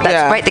reason.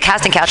 That's right, the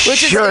casting couch.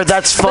 Sure,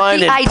 that's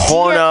fun in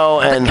porno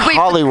and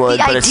Hollywood,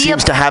 but it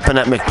seems to happen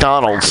at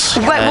McDonald's.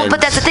 Right,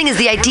 but that's the thing, is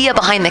the idea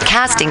behind the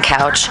casting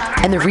couch,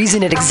 and the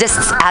reason it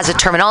exists as a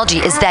terminology,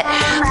 is that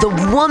the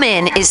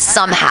woman is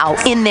somehow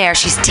in there.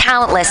 She's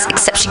talentless,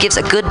 except she gives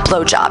a good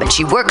blowjob, and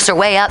she works her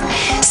way up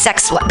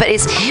sex. But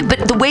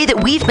the way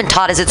that we've been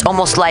taught is it's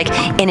almost like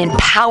an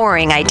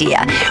empowering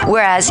idea,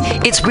 whereas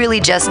it's really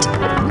just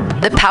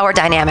the power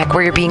dynamic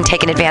where you're being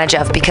taken advantage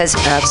of because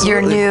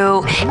you're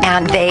new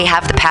and they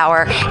have the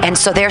power, and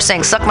so they're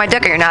saying, suck my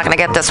dick or you're not going to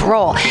get this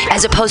role,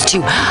 as opposed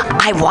to,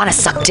 I want to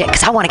suck dick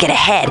because I want to get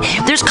ahead.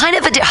 There's kind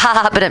of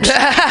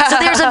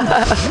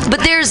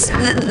there's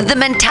the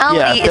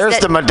mentality. Yeah, there's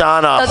the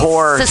Madonna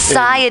whore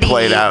society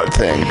played out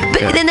thing.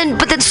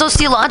 But then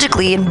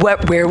sociologically, and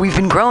where we've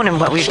been grown and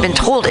what we've been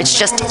told, it's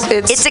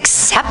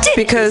accepted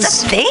because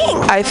it's a thing.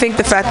 I think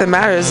the fact that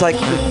matters, like,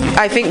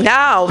 I think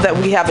now that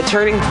we have a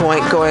turning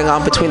point going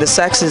on between the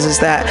sexes, is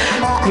that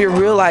we're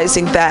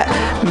realizing that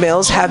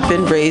males have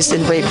been raised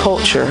in rape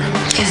culture.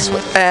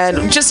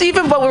 And just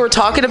even what we were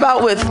talking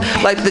about with,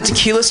 like, the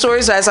tequila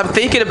stories, as I'm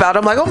thinking about it,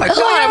 I'm like, oh my God,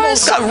 I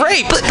almost got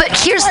raped. But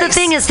here's the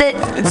thing, is that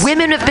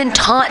women have been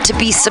taught to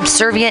be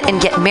subservient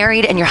and get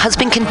married, and your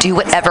husband can do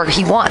whatever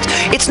he wants.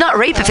 It's not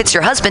rape if it's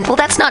your husband. Well,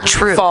 that's not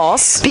true.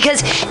 False.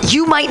 Because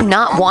you might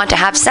not want to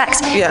have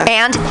sex,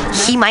 and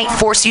he might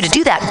force you to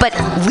do that. But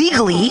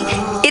legally,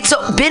 it's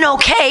been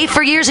okay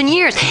for years and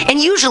years. And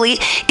usually,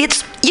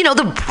 it's,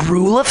 the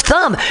rule of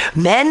thumb.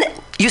 Men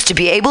used to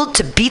be able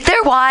to beat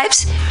their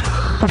wives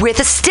with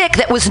a stick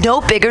that was no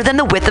bigger than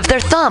the width of their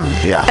thumb.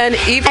 Yeah.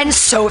 And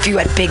so if you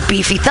had big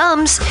beefy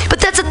thumbs, but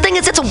that's the thing,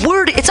 it's a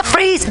word, it's a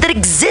phrase that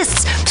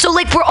exists. So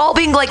like we're all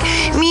being like,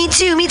 me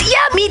too, me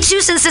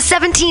too since the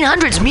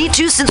 1700s, me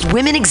too since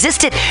women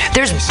existed.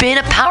 There's been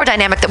a power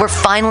dynamic that we're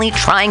finally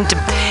trying to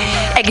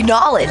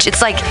acknowledge.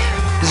 It's like,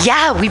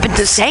 yeah, we've been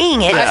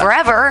saying it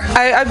forever.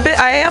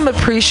 I am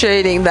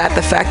appreciating that,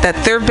 the fact that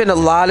there have been a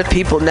lot of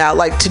people now,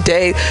 like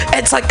today,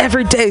 it's like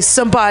every day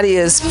somebody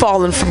is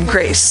fallen from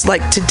grace.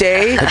 Like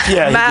today, you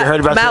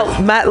heard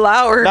about Matt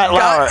Lauer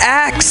got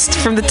axed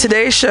from the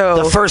Today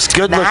Show. The first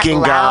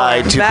good-looking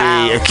guy to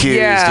be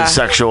accused of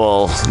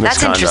sexual misconduct.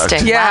 That's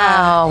interesting.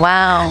 Yeah.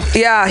 Wow.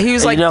 Yeah, he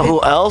was like... You know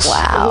who else?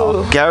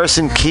 Wow.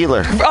 Garrison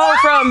Keillor. Oh,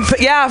 from...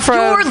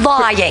 You're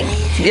lying.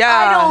 Yeah.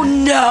 I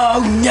don't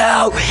know.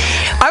 No.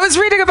 I was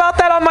reading about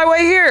that on my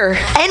way here.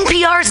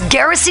 NPR's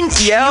Garrison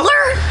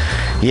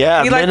Keillor?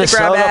 Yeah,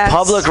 Minnesota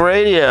Public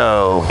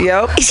Radio.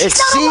 Yep. Is he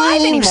not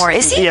alive anymore,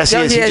 is he? Yes, he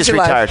is. He just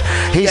retired.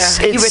 He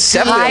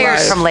retired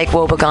from Lake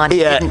Wobegon. He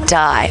didn't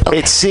die. Okay.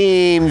 It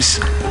seems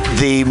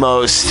the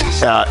most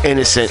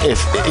innocent,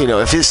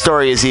 if his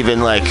story is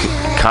even like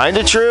kind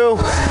of true,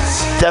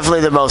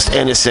 definitely the most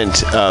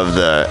innocent of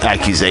the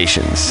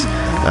accusations.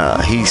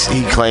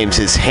 He claims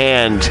his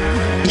hand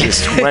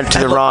just went to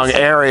the wrong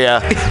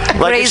area.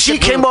 Like if she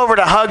came over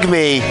to hug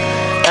me,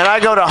 and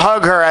I go to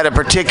hug her at a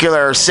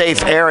particular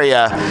safe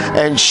area,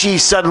 and she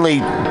suddenly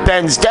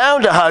bends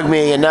down to hug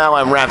me, and now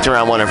I'm wrapped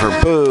around one of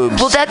her boobs.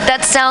 Well,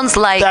 that sounds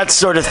like that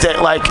sort of thing.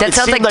 Like that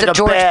sounds like the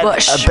George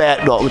Bush.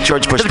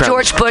 George Bush. The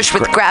George Bush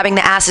with grabbing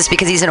the asses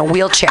because he's in a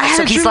wheelchair.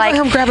 So he's like,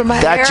 him grabbing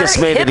my that just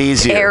made it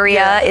easier.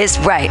 Area is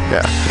right.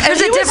 Yeah.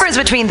 There's a difference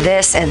between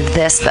this and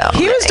this, though.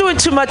 He was doing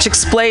too much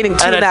explaining in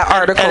that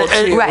article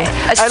too. Right.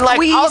 And like,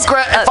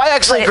 if I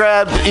actually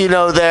grab,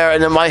 there,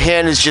 and then my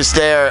hand is just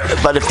there,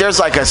 but if there's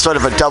like a sort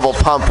of a double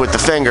pump with the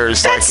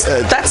fingers, that's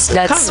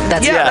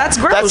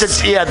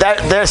gross.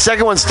 Their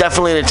second one's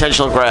definitely an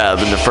intentional grab,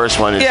 and the first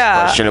one is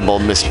questionable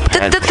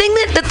mishandling.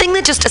 The thing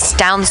that just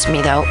astounds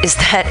me, though, is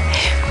that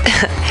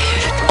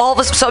all of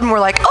a sudden we're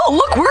like, oh,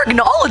 look, we're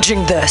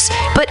acknowledging this,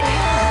 but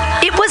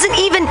it wasn't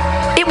even.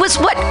 It was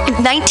what,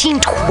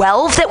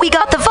 1912 that we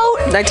got the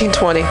vote?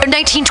 1920. Or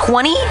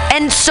 1920,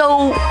 and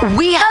so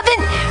we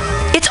haven't.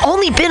 It's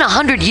only been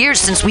 100 years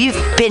since we've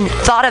been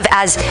thought of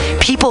as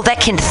people that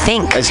can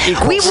think. As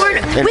equals.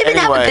 Women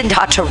haven't been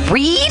taught to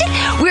read.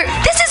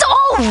 This is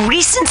all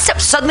recent stuff.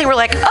 Suddenly we're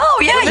like,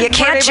 oh yeah, Women you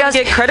can't just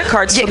get credit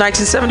cards till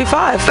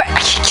 1975.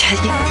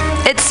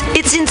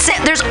 It's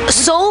insane. There's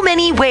so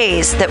many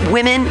ways that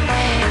women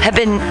have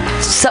been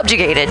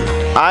subjugated.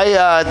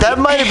 That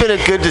might have been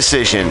a good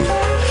decision.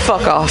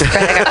 Fuck off.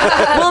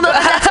 Well, no,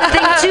 that's the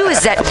thing too,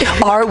 is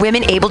that are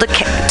women able to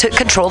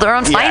control their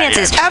own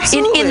finances? Yeah.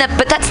 Absolutely.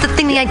 But that's the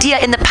thing. The idea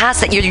in the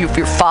past that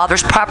your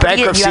father's property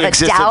Bankruptcy and you have a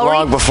existed dowry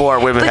long before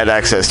women had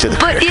access to the.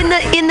 But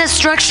in the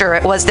structure,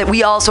 it was that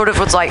we all sort of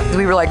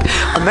we were like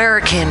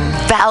American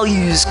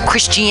values,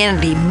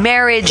 Christianity,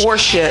 marriage,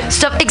 horseshit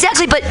stuff.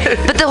 Exactly. But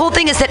the whole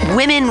thing is that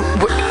women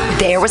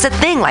there was a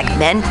thing, like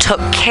men took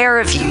care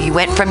of you. You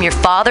went from your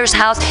father's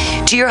house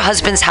to your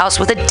husband's house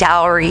with a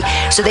dowry,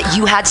 so that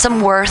you had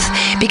some worth,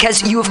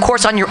 because you, of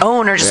course, on your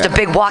own are just a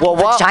big walking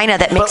vagina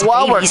that makes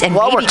babies, and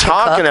while baby we're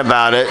talking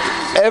about it,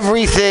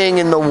 everything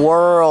in the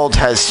world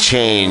has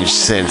changed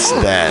since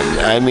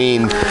then. I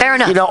mean, fair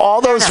enough. All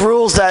those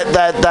rules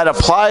that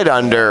applied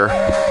under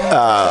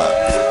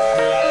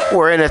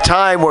were in a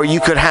time where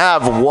you could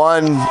have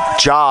one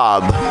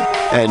job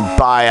and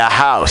buy a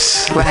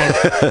house. Right.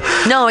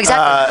 No,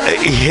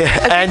 exactly.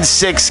 And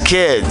 6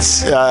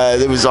 kids.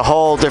 There was a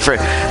whole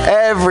different.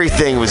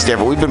 Everything was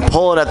different. We've been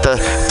pulling at the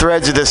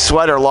threads of this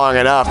sweater long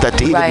enough that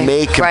to even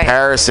make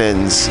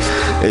comparisons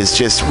is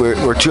just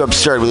we're too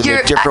absurd. We live in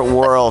a different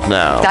world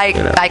now.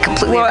 I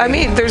completely. Well, agree. I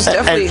mean, there's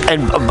definitely.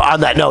 And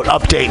on that note,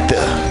 update the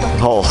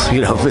whole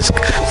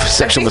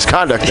sexual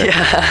misconduct thing.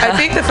 I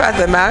think the fact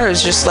of the matter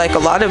is just like a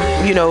lot of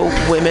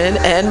women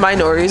and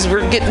minorities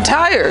were getting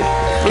tired.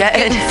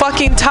 Getting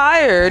fucking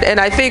tired. And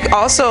I think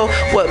also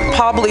what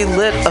probably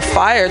lit a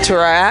fire to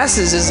our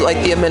asses is like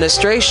the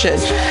administration,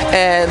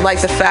 and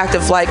like the fact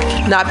of like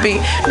not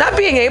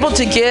being able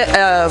to get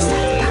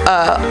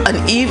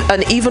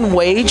an even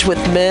wage with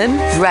men.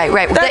 Right.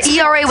 The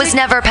ERA was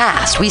never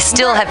passed. We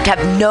still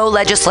have no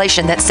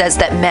legislation that says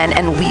that men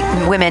and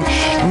women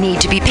need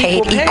to be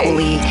paid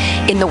equally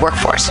in the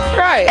workforce.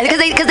 Right.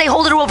 Because they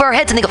hold it over our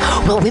heads and they go,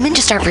 well, women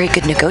just aren't very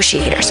good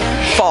negotiators.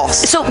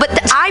 False. So, but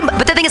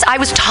the thing is, I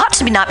was taught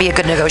to not be a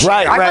good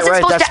negotiator. I wasn't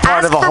supposed That's to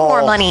ask for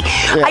more money.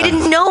 Yeah. I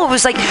didn't know. It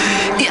was like,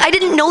 I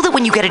didn't know that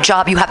when you get a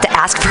job, you have to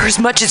ask for as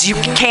much as you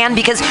can,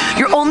 because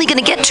you're only going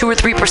to get 2 or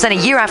 3% a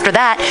year after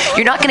that.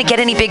 You're not going to get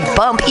any big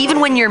bump, even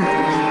when you're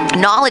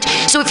knowledge.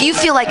 So if you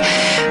feel like,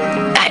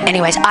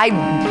 anyways,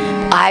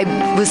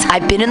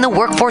 I've been in the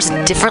workforce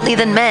differently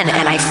than men,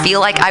 and I feel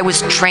like I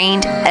was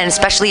trained, and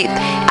especially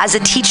as a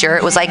teacher,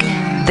 it was like,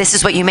 this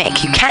is what you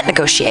make. You can't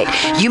negotiate.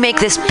 You make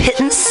this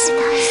pittance,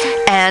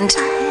 and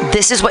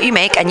this is what you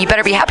make, and you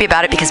better be happy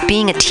about it, because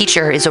being a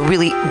teacher is a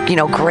really,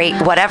 great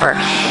whatever.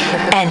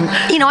 And,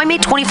 I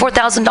made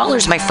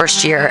 $24,000 my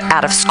first year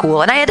out of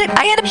school, and I had a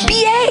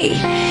BA,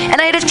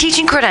 and I had a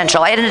teaching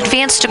credential. I had an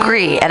advanced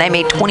degree, and I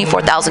made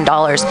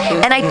 $24,000,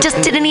 and I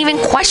just didn't even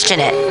question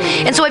it.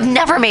 And so I've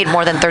never made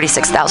more than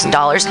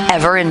 $36,000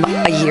 ever in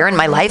a year in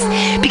my life,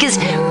 because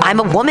I'm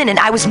a woman, and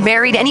I was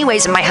married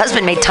anyways, and my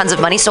husband made tons of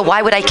money, so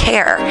why would I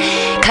care?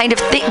 Kind of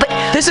thing. But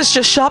this is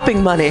just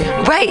shopping money.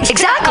 Right,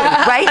 exactly,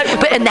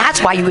 right? And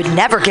that's why you would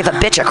never give a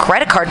bitch a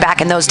credit card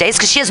back in those days,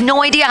 because she has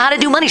no idea how to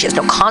do money. She has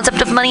no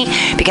concept of money,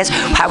 because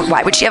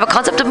why would she have a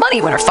concept of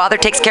money when her father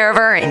takes care of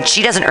her and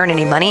she doesn't earn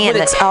any money?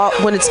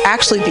 When it's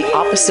actually the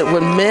opposite,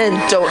 when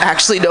men don't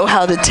actually know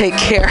how to take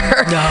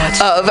care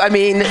of. I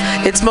mean,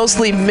 it's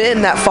mostly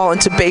men that fall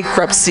into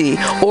bankruptcy,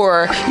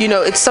 or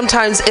it's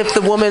sometimes if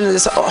the woman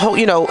is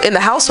in the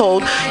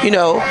household,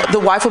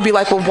 the wife will be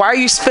like, well, why are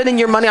you spending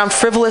your money on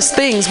frivolous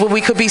things when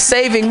we could be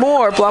saving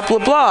more, blah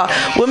blah blah.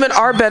 Women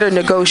are better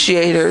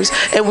negotiators,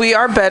 and we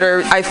are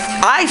better,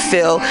 I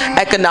feel,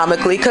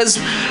 economically, because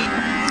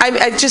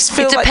I just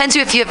feel it depends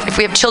if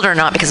we have children or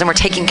not, because then we're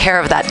taking care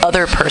of that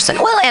other person,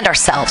 and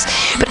ourselves.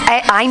 But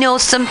I know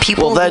some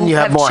people. Well, then who you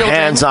have more children.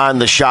 hands on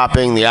the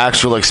shopping, the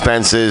actual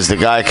expenses, the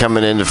guy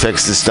coming in to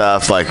fix the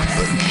stuff, like.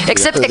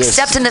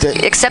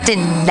 Except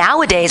in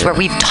nowadays, where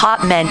we've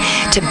taught men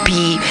to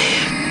be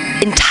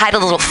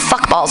entitled little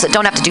fuckballs that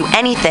don't have to do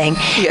anything.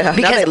 Yeah,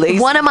 because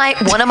one of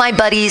my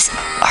buddies,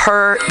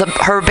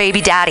 her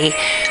baby daddy,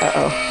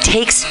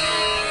 takes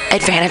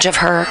advantage of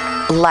her.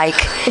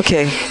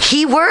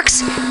 He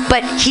works,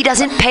 but he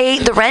doesn't pay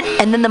the rent,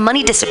 and then the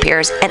money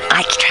disappears. And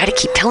I try to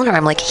keep telling her,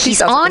 I'm like,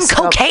 he's on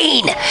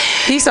cocaine.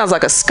 He sounds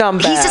like a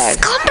scumbag. He's a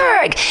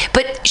scumbag.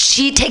 But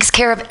she takes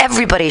care of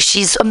everybody.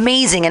 She's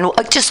amazing, and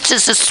just the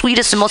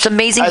sweetest and most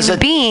amazing human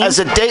being. As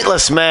a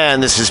dateless man,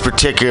 this is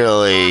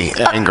particularly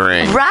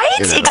angering. Right?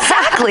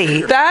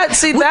 Exactly.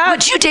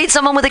 Would you date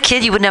someone with a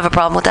kid? You wouldn't have a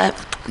problem with that?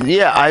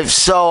 Yeah,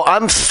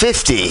 I'm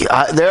 50.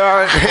 There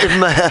are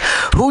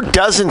who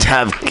doesn't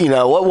have,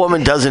 what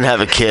woman doesn't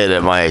have a kid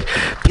at my age?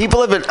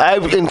 People have been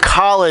in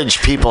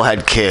college. People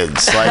had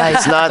kids. Like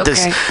it's not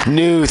this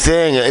new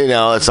thing.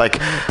 It's like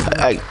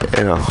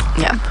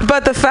Yeah.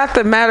 But the fact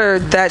of the matter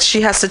that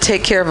she has to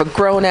take care of a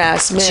grown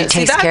ass man. She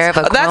takes care of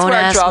a grown ass man.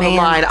 That's where I draw the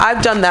line.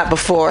 I've done that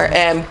before,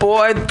 and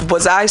boy,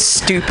 was I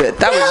stupid.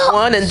 That was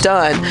one and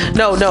done.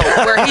 No,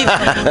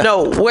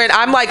 when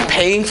I'm like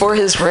paying for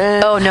his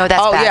rent. Oh no,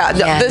 that's bad.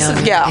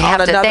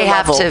 They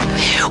have to.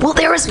 Well,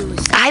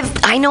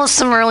 I know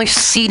some really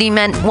seedy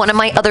men. One of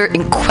my other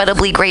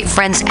incredibly great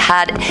friends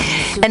had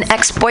an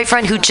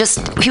ex-boyfriend who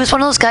he was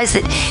one of those guys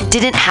that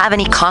didn't have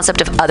any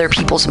concept of other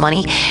people's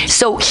money.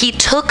 So he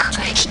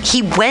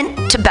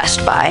went to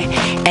Best Buy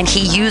and he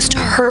used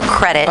her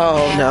credit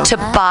to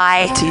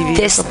buy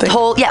this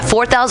whole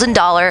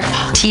 $4,000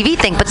 TV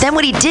thing. But then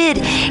what he did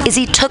is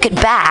he took it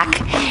back,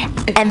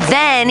 and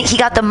then he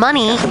got the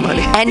money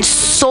and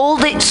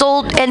sold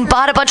and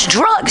bought a bunch of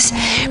drugs.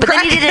 But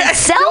then he didn't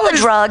sell the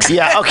drugs.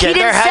 Yeah, okay. He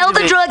didn't sell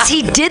the drugs.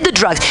 He did the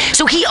drugs.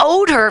 So he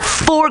owed her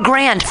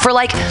 $4,000 for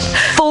like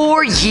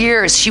 4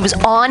 years. She was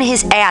on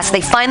his ass.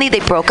 They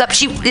broke up.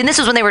 And this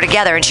was when they were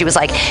together. And she was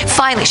like,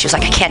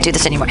 I can't do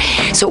this anymore.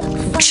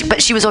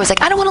 But she was always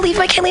like, I don't want to leave.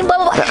 I can't leave. Blah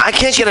blah blah. I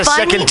can't get a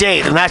second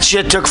date, and that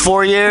shit took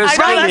 4 years.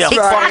 Give me a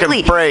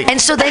fucking break.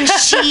 And so then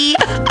she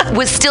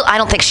was still. I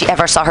don't think she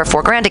ever saw her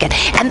 $4,000 again.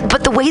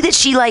 But the way that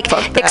she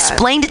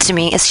explained it to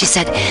me is she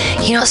said,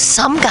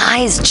 some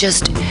guys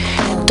just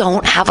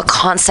don't have a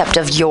concept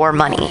of your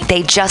money.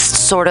 They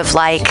just sort of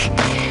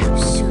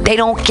they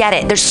don't get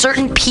it. There's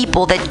certain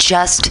people that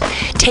just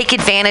take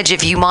advantage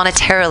of you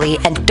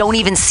monetarily and don't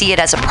even see it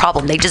as a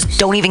problem. They just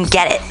don't even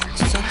get it.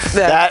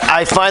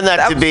 I find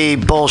that to be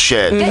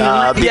bullshit.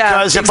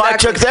 Because if I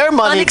took their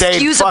money,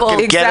 they'd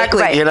fucking get it.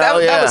 Right.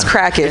 That was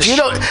cracking. If you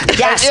don't,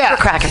 super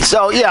cracking.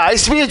 So I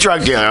used to be a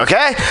drug dealer.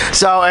 Okay,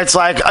 so it's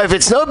like if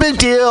it's no big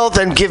deal,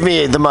 then give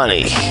me the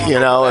money.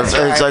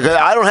 It's like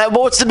I don't have.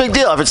 Well, what's the big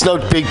deal? If it's no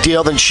big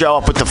deal, then show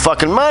up with the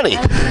fucking money.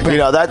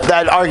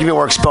 That argument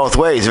works both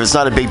ways. If it's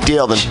not a big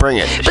deal, then bring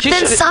it. But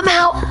then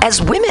somehow,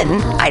 as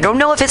women, I don't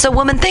know if it's a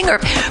woman thing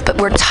but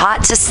we're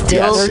taught to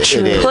still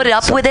put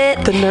up with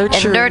it and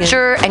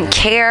nurture and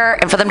care,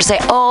 and for them to say,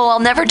 "Oh, I'll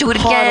never do it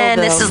again.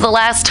 This is the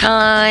last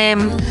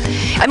time."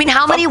 I mean,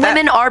 how many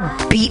women are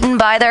beaten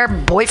by their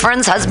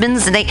boyfriends,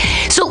 husbands, and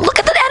so look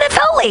at the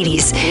NFL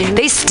ladies.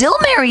 They still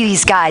marry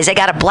these guys. They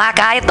got a black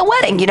eye at the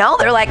wedding.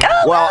 They're like,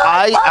 "Oh." Well,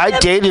 I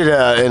dated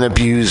an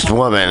abused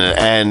woman,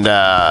 and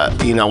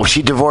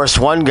she divorced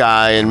one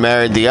guy and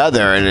married the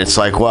other, and it's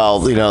like, well,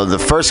 the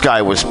first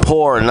guy was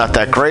poor and not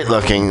that great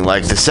looking.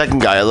 Like the second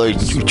guy, although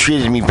he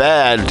treated me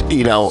bad,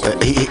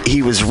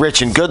 he was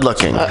rich and good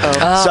looking.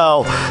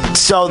 So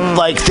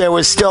there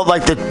was still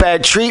the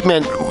bad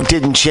treatment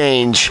didn't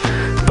change,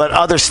 but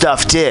other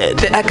stuff did.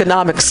 The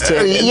economics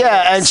did.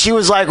 Yeah, and she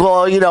was like,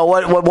 well,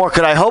 what more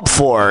could I hope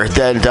for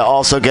than to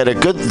also get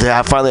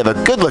finally have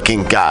a good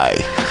looking guy?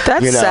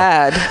 That's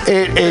sad.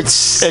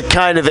 It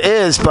kind of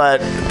is,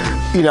 but.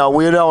 We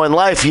know in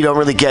life you don't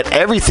really get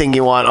everything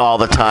you want all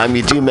the time.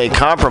 You do make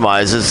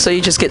compromises. So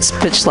you just get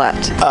bitch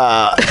slapped.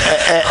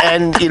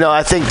 And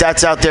I think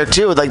that's out there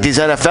too. Like these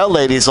NFL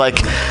ladies,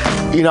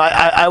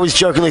 I was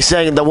jokingly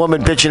saying the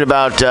woman bitching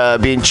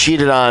about being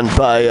cheated on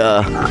by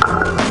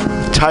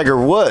Tiger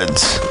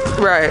Woods.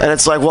 Right. And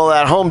it's like, well,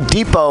 that Home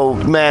Depot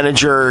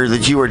manager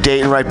that you were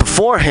dating right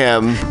before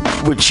him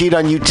would cheat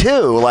on you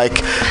too.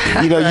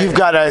 You've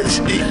got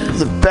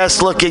the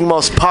best looking,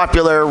 most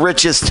popular,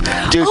 richest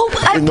dude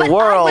in the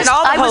world.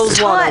 I was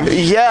taught.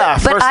 Yeah,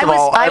 first of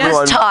all,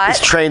 everyone is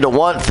trained to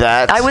want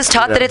that. I was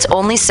taught that it's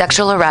only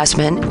sexual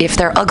harassment if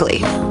they're ugly.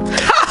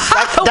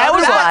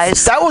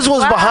 That was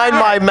behind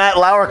my Matt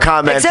Lauer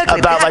comment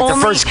about the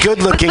first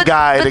good-looking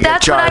guy to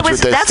get charged with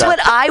this. That's what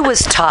I was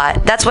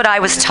taught. That's what I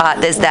was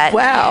taught is that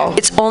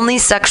it's only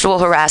sexual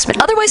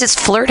harassment. Otherwise, it's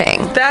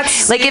flirting.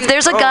 That's if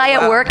there's a guy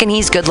at work and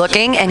he's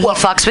good-looking and he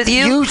fucks with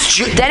you,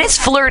 then it's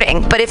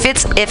flirting. But if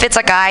it's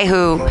a guy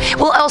who,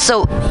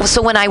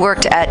 so when I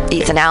worked at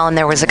Ethan Allen,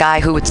 there was a guy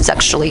who would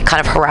sexually kind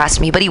of harass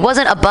me, but he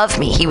wasn't above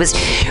me.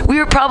 We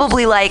were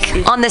probably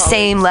on the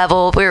same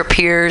level. We were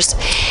peers,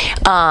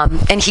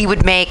 and he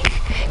would make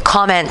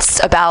comments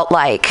about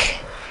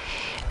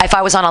if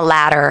I was on a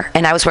ladder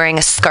and I was wearing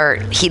a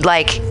skirt,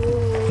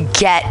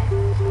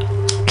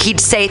 he'd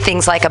say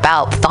things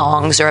about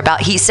thongs or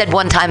he said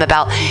one time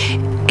about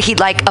he'd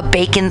like a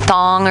bacon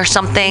thong or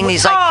something.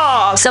 He's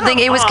like something.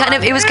 It was kind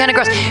of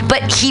gross,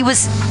 but he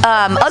was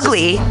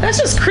ugly. That's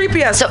just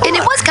creepy as and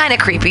it was kind of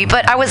creepy.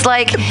 But I was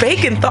like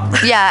bacon thong.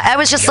 Yeah, I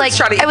was just how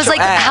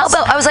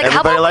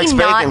about we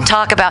not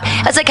talk about?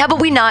 I was like, how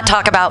about we not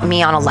talk about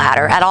me on a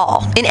ladder at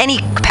all in any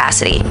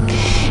capacity?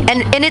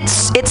 And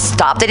it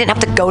stopped. I didn't have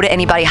to go to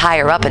anybody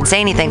higher up and say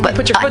anything. But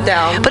put your foot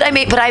down. But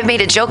I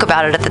made a joke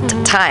about it at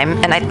the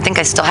time, and I think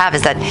I still have.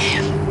 Is that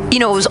you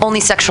know, it was only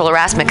sexual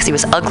harassment because he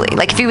was ugly.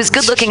 Like, if he was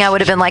good looking, I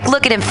would have been like,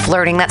 look at him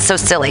flirting. That's so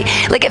silly.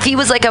 Like, if he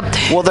was like a...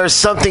 Well, there's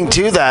something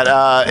to that.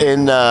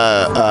 In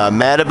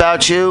Mad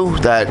About You,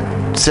 that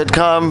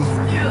sitcom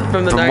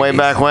from way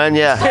back when,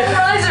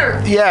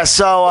 yeah. Yeah,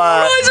 so...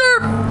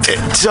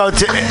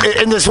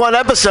 in this one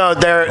episode,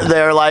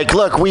 they're like,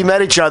 look, we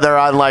met each other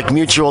on like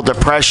mutual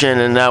depression,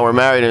 and now we're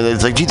married. And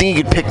it's like, do you think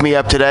you could pick me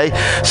up today?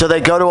 So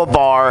they go to a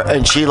bar,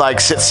 and she like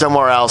sits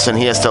somewhere else, and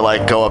he has to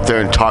like go up there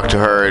and talk to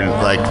her and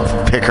like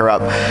pick her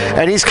up.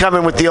 And he's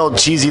coming with the old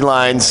cheesy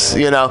lines,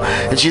 you know.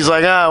 And she's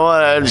like, oh,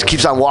 well, and just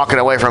keeps on walking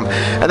away from him.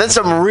 And then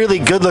some really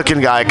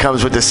good-looking guy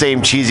comes with the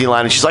same cheesy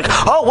line, and she's like,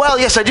 oh, well,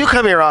 yes, I do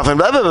come here often.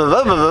 Blah, blah,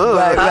 blah, blah,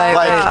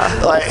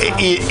 blah.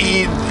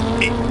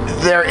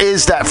 There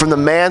is that from the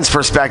man's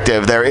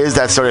perspective. There is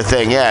that sort of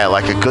thing. Yeah,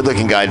 like a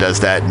good-looking guy does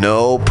that,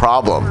 no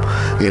problem.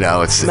 You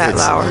know, it's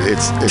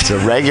a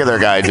regular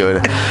guy doing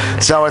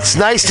it. So it's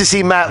nice to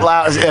see Matt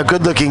Lauer, a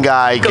good-looking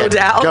guy, go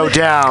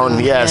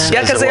down. Yes.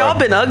 Yeah, because they all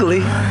been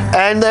ugly.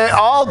 And they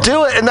all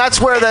do it, and that's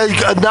where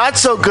the not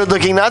so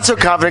good-looking, not so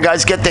confident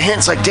guys get the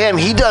hints. Like, damn,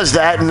 he does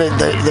that, and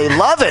they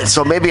love it.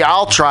 So maybe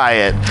I'll try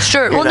it.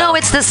 Sure. Well, no,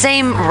 it's the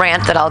same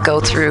rant that I'll go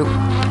through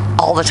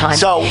all the time.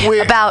 So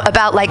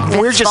about like Vince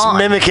we're just Vaughn.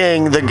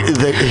 mimicking the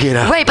you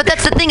know. Right, but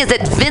that's the thing is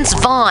that Vince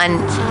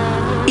Vaughn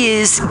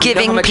is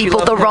giving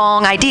people the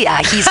wrong idea.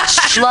 He's a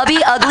schlubby,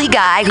 ugly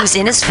guy who's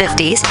in his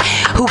 50s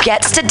who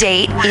gets to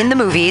date in the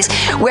movies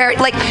where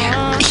like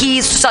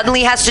he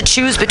suddenly has to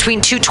choose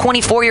between two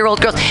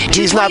 24-year-old girls.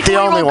 He's not the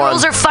only one.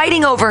 Girls are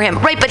fighting over him.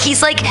 Right, but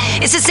he's like,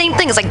 it's the same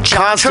thing. It's like John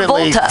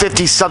constantly Travolta.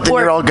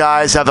 50-something-year-old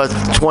guys have a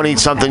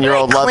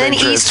 20-something-year-old love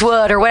interest. Clint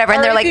Eastwood or whatever.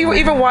 And they're like... If you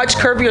even watch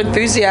Curb Your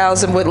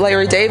Enthusiasm with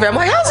Larry David, I'm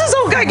like, how's this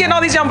old guy getting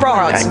all these young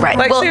broads? Right.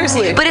 Like,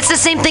 seriously. But it's the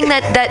same thing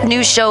that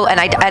new show, and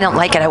I don't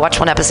like it. I watched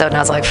one episode and I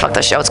was like, fuck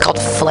the show. It's called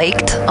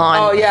Flaked on.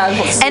 Oh, yeah.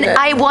 And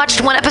I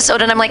watched one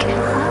episode and I'm like,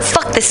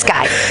 fuck this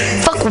guy.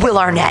 Fuck Will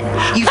Arnett.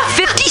 You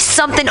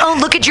 50-something. Oh,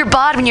 look at your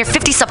body when you're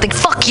 50-something.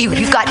 Fuck you.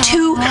 You've got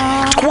you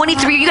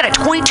got a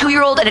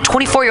 22-year-old and a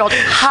 24-year-old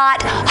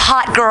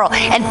hot girl.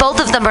 And both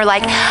of them are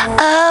like,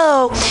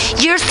 oh,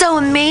 you're so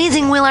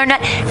amazing, Will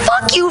Arnett.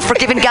 Fuck you for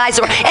giving guys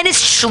and his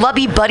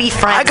schlubby buddy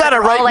friends. I gotta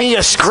write me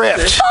a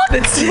script. Fuck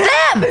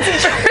them.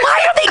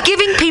 Why are they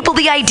giving people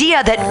the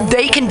idea that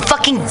they can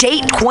fucking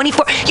date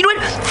 24? You know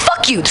what?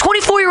 Fuck you.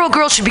 24-year-old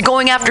girls should be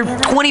going after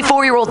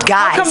 24-year-old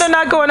guys. How come they're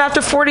not going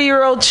after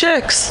 40-year-old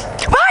chicks?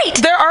 Right.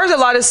 There are a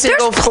lot of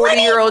single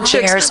 40-year-old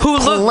chicks who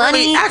look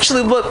really,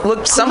 actually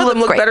look some of them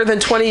look great. Better than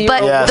 20-year-old.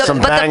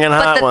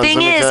 But the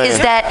thing is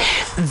that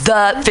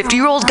the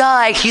 50-year-old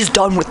guy, he's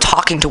done with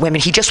talking to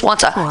women. He just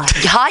wants a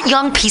hot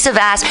young piece of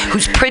ass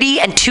who's pretty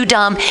and too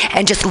dumb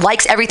and just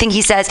likes everything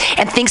he says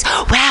and thinks,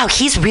 wow,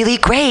 he's really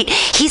great.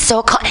 He's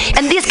so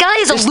and this guy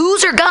is a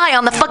loser guy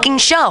on the fucking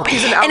show.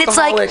 He's an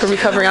alcoholic, a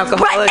recovering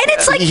alcoholic. Right, and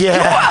it's like, you're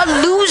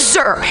a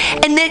loser.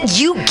 And then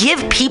you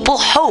give people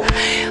hope.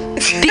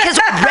 Because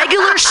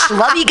regular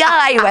schlubby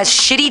guy who has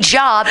shitty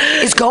job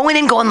is going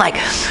like,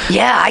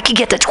 yeah, I could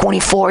get the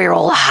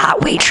 24-year-old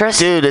hot waitress.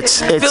 Dude, it's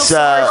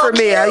for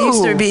me. I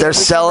used to be they're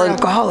selling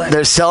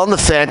the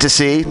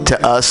fantasy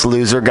to us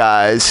loser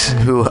guys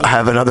who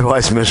have an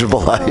otherwise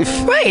miserable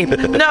life. Right.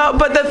 No,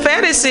 but the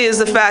fantasy is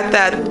the fact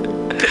that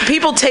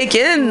people take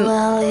in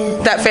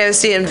that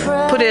fantasy and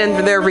put it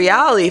in their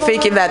reality,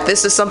 thinking that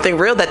this is something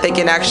real that they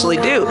can actually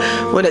do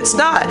when it's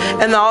not.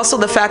 And also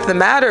the fact of the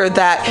matter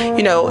that,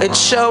 you know, it's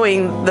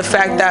showing the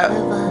fact that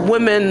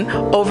women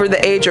over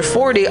the age of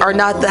 40 are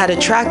not that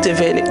attractive.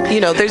 And,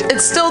 you know,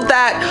 it's still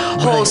that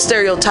whole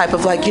stereotype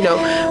of like, you know,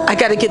 I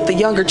got to get the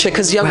younger chick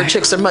because younger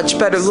chicks are much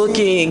better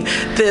looking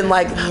than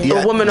like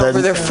the woman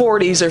over their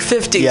 40s or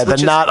 50s. Yeah, the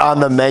not on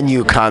the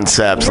menu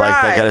concepts.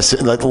 Like, they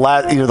gotta, like the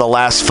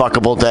last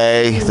fuckable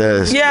day.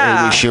 The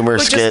Amy Schumer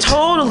which skit. Is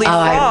totally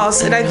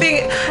false. And I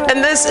think,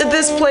 and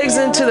this plays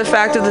into the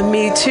fact of the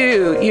Me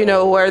Too, you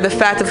know, where the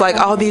fact of like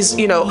all these,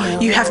 you know,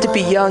 you have to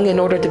be young in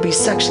order to be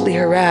sexually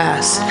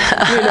harassed.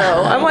 You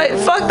know, I'm like,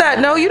 fuck that.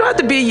 No, you don't have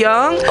to be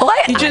young. Well,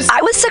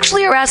 I was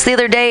sexually harassed the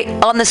other day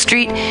on the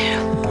street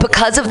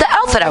because of the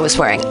outfit I was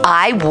wearing.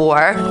 I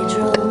wore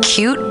a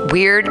cute,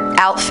 weird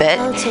outfit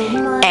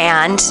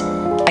and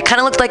I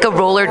kind of looked like a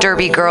roller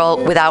derby girl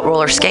without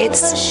roller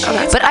skates,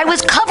 but I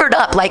was covered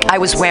up like I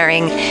was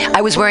wearing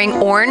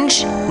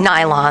orange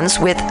nylons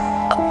with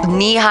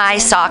knee-high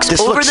socks this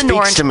over the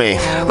orange. To me.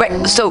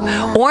 Right. So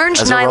orange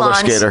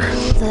nylons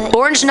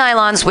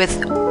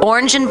with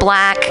orange and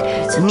black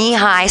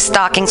knee-high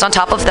stockings on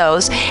top of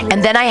those,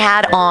 and then I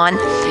had on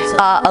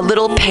a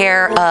little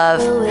pair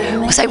of,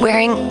 was I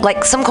wearing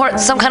like some kind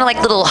of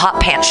like little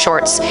hot pants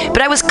shorts,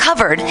 but I was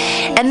covered,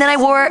 and then I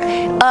wore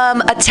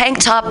a tank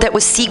top that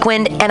was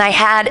sequined, and I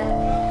had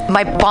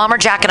my bomber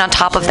jacket on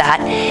top of that,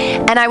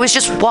 and I was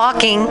just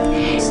walking,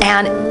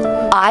 and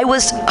I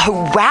was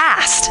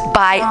harassed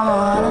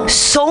by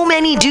so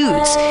many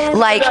dudes.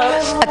 Like,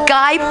 a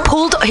guy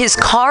pulled his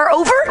car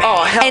over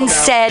and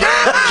said,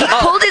 he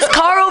pulled his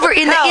car over over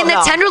in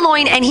the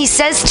Tenderloin, and he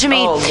says to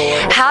me,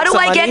 how do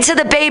I get to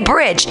the Bay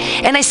Bridge?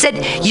 And I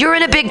said, you're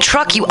in a big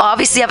truck. You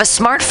obviously have a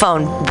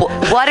smartphone.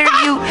 What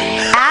are you?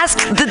 Ask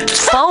the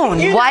phone.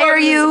 Why are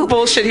you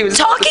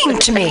talking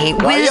to me?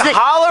 Why are you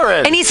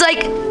hollering? And he's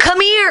like,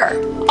 come here.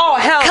 Oh,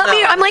 hell Come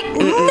here. I'm like,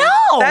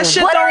 no. That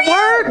shit don't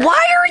work.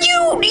 Why are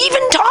you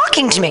even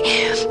talking to me?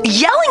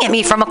 Yelling at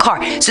me from a car.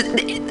 So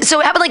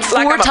it happened like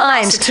 4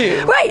 times.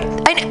 Right.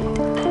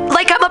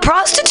 Like I'm a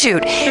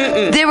prostitute.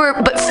 There were,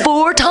 but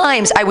 4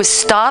 times I was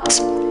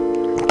stopped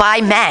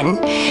by men,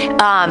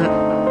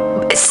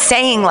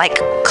 saying, like,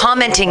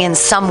 commenting in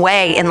some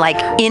way, and like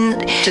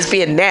just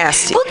being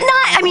nasty. Well,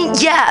 not. I mean,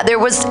 yeah, it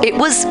was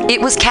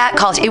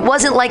catcalls. It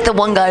wasn't like the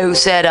one guy who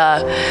said,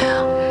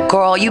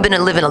 girl, you've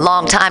been living a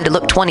long time to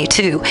look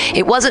 22.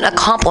 It wasn't a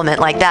compliment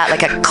like that,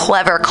 like a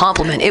clever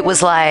compliment. It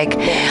was like,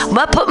 I'm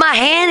gonna put my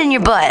hand in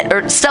your butt,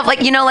 or stuff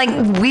like, like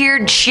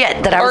weird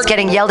shit that I was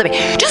getting yelled at me.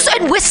 Just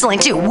whistling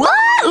too. What?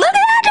 Look at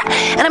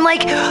that. And I'm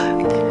like,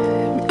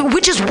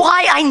 which is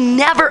why I'm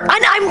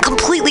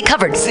completely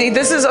covered.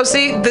 This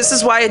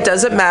is why it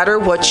doesn't matter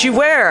what you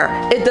wear.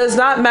 It does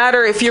not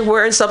matter if you're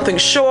wearing something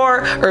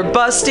short or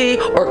busty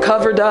or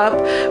covered up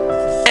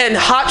and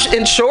hot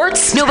in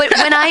shorts. No, but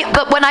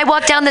when I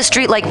walk down the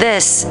street like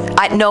this,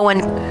 no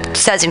one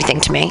says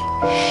anything to me.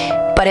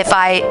 But if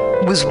I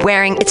was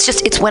wearing,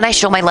 it's when I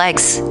show my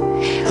legs.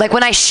 Like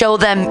when I show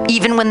them,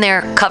 even when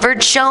they're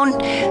covered shown,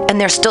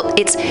 and they're still,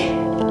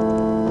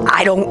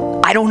 I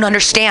don't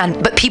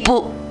understand. But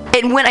people.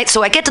 And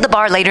so I get to the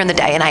bar later in the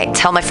day, and I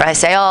tell my friend, I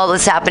say, oh,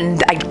 this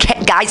happened.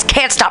 Guys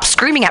can't stop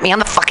screaming at me on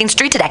the fucking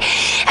street today.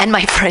 And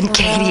my friend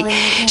Katie,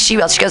 she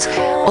goes,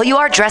 well, you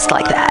are dressed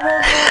like that.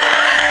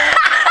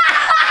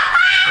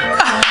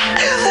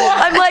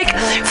 I'm like,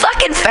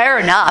 fucking fair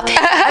enough.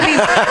 I mean,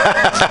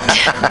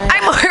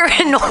 I'm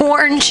wearing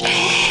orange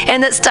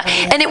and that stuff.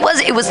 And it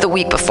was the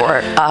week before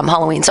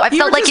Halloween, so I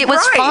felt like it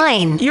was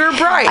fine. You were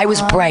bright. I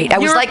was bright. I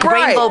was like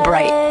rainbow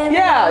bright.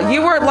 Yeah,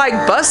 you weren't like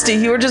busty.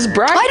 You were just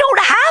bright. I don't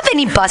have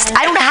any bust.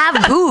 I don't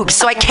have boobs,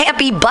 so I can't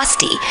be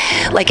busty.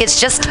 Like, it's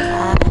just.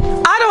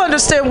 I don't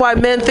understand why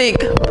men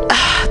think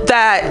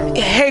that,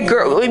 hey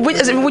girl,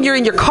 when you're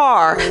in your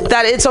car,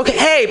 that it's okay.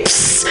 Hey,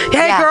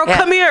 girl,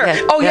 come here.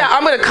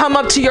 I'm gonna come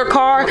up to your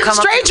car.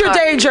 Stranger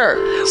danger.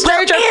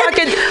 Stranger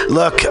fucking.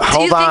 Look, hold on.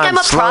 Do you think I'm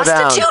a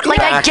prostitute? Like,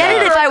 I get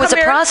it if I was a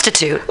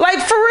prostitute. Like,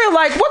 for real,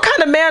 like, what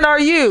kind of man are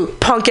you,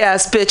 punk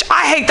ass bitch?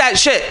 I hate that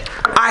shit.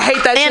 I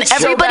hate that shit. And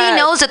everybody so bad.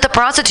 knows that the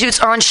prostitutes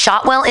are on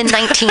Shotwell in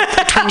 19th,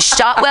 between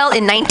Shotwell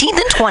in 19th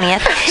and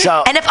 20th.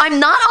 And if I'm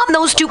not on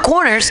those 2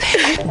 corners,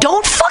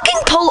 don't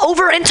fucking pull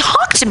over and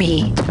talk to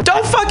me.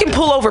 Don't fucking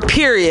pull over,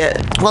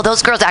 period. Well,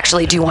 those girls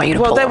actually do want you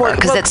to pull over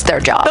because it's their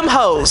job. Them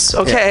hoes,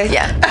 okay?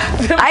 Yeah.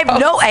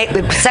 I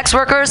have sex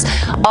workers.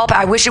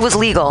 I wish it was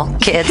legal,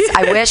 kids.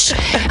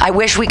 I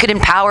wish we could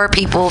empower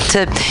people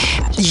to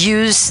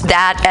use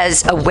that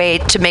as a way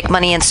to make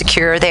money and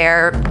secure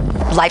their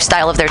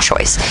lifestyle of their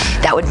choice.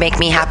 That would make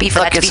me happy for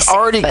that to be safe. It's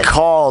already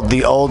called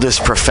the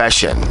oldest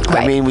profession.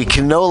 Right. I mean, we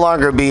can no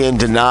longer be in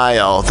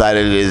denial that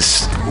it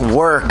is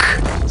work.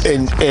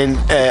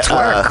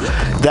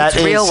 That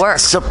it's real work.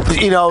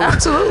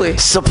 Absolutely.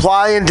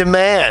 Supply and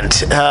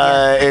demand.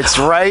 It's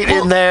right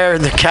in there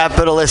in the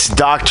capitalist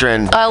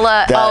doctrine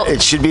that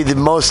it should be the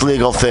most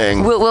legal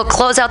thing. We'll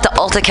close out the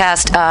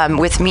AltaCast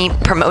with me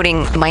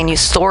promoting my new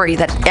story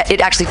that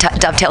it actually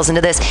dovetails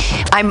into this.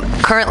 I'm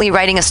currently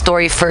writing a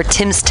story for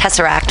Tim's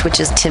Tesseract, which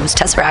is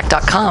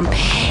timstesseract.com,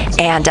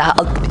 and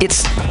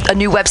it's a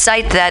new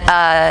website that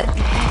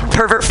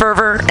Pervert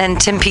Fervor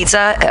and Tim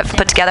Pizza have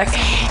put together.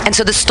 And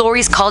so the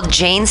story's called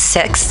Jane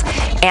 6,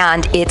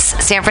 and it's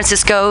San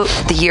Francisco,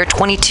 the year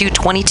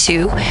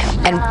 2222,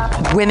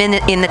 and women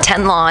in the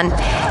 10 lawn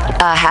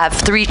have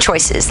 3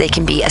 choices. They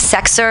can be a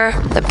sexer,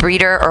 a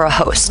breeder, or a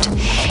host,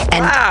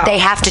 and they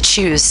have to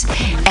choose.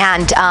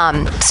 And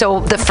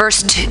so the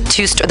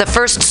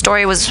first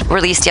story was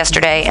released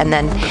yesterday, and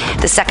then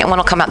the second one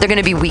will come out. They're going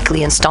to be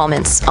weekly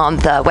installments on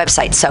the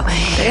website. So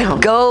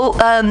go.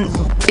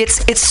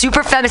 It's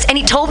super feminist. And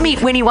he told me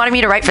when he wanted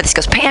me to write for this, he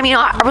goes, Pam,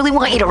 I really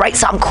want you to write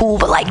something cool,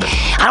 but like,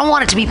 I don't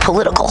want it to be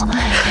political.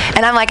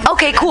 And I'm like,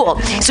 okay, cool.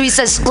 So he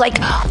says, like,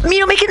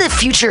 make it in the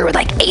future with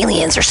like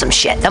aliens or some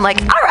shit. I'm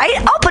like, all right,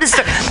 I'll put a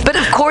story. But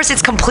of course,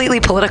 it's completely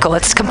political.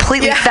 It's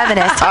completely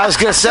feminist. I was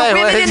going to say, so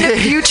women in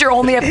the future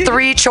only have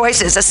 3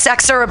 choices: a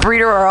sexer, a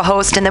breeder, or a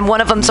host. And then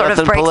one of them sort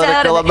of breaks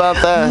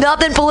out.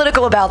 Nothing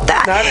political about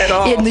that. Not at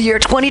all. In the year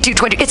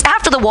 2220, it's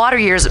after the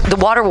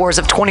water wars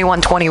of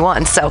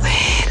 2121. So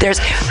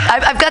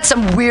I've got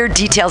some weird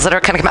details that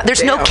are kind of come out.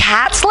 There's no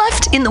cats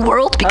left in the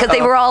world because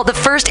they were all the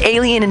first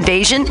alien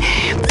invasion.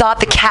 Thought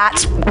the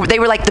cats, they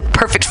were like the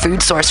perfect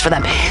food source for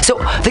them. So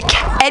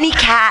any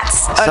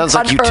cats sounds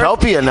like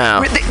utopia Earth,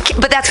 now.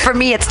 But that's, for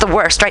me, it's the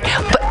worst, right?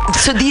 But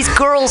so these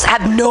girls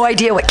have no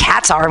idea what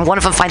cats are, and one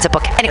of them finds a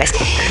book. Anyways,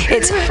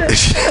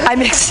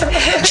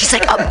 she's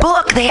like, a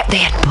book? They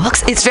had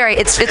books? It's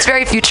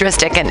very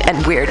futuristic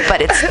and weird,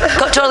 but it's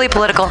totally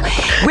political.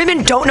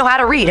 Women don't know how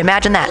to read.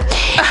 Imagine that.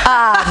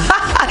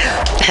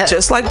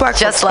 Just like black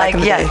folks back in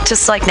the day.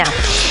 Just like now.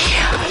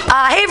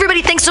 Hey,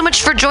 everybody, thanks so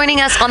much for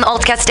joining us on the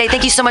AltCast today.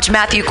 Thank you so much,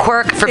 Matthew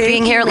Quirk, for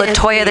being here.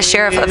 Latoya, the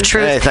Sheriff of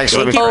Truth. Hey, thanks for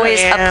having me.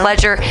 Always a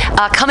pleasure.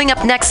 Coming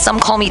up next, Some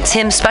Call Me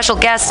Tim. Special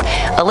guest,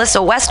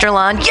 Alyssa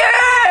Westerlund.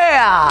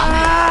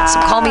 Yeah!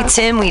 Some Call Me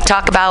Tim. We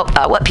talk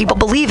about what people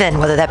believe in,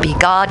 whether that be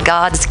God,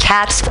 gods,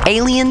 cats,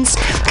 aliens,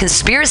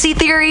 conspiracy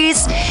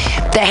theories,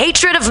 the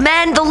hatred of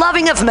men, the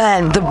loving of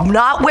men, the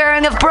not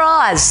wearing of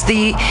bras,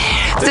 the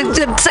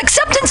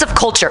acceptance of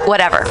culture,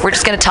 whatever. We're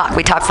just going to talk.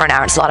 We talk for an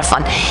hour. It's a lot of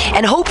fun.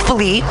 And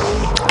hopefully,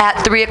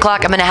 at 3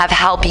 o'clock, I'm going to have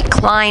Halpy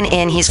Klein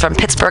in. He's from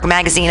Pittsburgh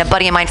Magazine, a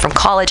buddy of mine from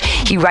college.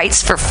 He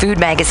writes for Food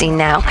Magazine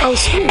now. Oh,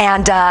 sweet.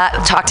 And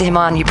talk to him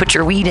on, you put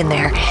your weed in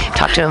there.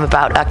 Talk to him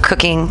about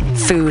cooking,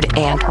 food,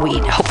 and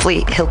weed.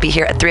 Hopefully, he'll be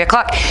here at 3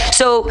 o'clock.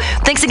 So,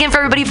 thanks again for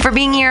everybody for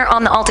being here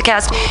on the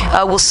AltCast.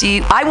 We'll see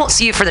you. I won't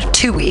see you for the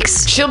 2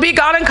 weeks. She'll be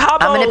gone in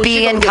Cabo. I'm going to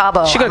be in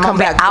Cabo. She's going to come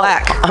back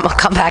black. I'm going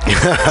to come back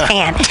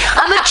tan.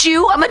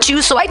 I'm a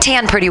Jew, so I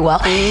tan pretty well.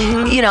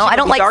 Mm-hmm. You know, I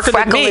don't like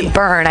freckle and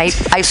burn. I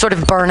sort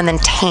of burn and then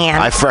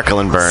tan. I freckle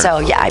and burn. So,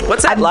 yeah.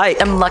 What's that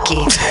like? I'm lucky.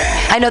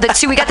 I know that,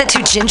 too. We got the 2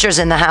 gingers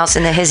in the house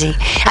in the hizzy.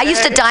 I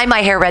used to dye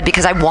my hair red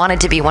because I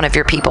wanted to be one of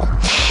your people.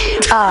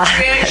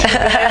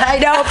 I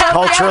know.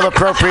 Cultural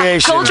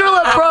appropriation. Cultural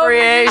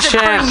appropriation.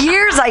 For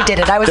years I did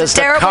it. I was a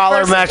terrible person. Does the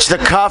collar match the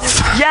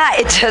cuff? Yeah,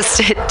 it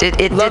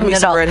didn't Love me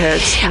at some all.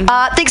 redheads.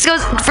 Thanks,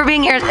 guys, for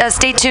being here.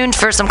 Stay tuned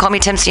for Some Call Me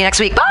Tim. See you next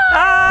week.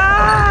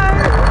 Bye.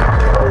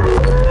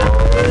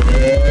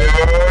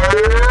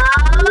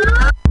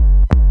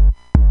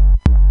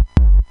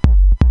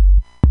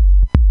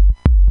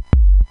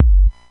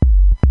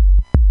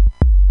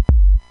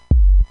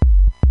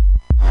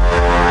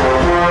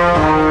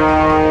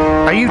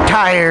 Are you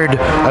tired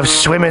of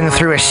swimming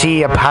through a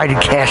sea of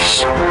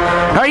podcasts?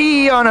 Are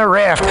ye on a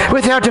raft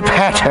without a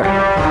paddle?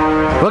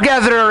 Well,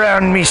 gather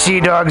around me, sea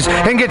dogs,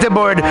 and get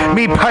aboard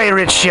me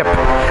pirate ship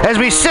as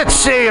we set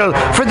sail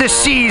for the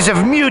seas of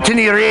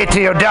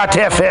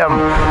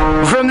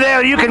MutinyRadio.fm. From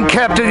there, you can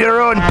captain your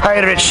own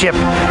pirate ship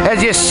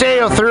as you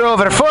sail through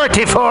over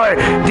 44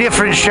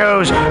 different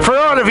shows for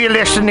all of your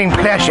listening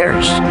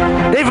pleasures.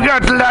 They've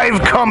got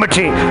live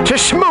comedy to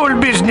small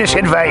business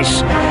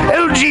advice,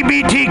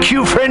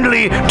 LGBTQ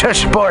friendly to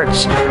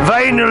sports,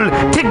 vinyl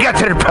to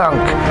gutter punk.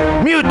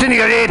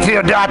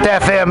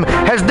 MutinyRadio.fm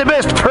has the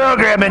best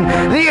programming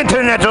the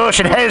internet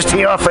ocean has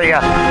to offer you.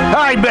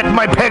 I bet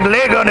my peg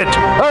leg on it,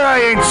 or I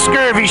ain't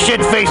scurvy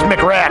shit-faced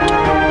McRat.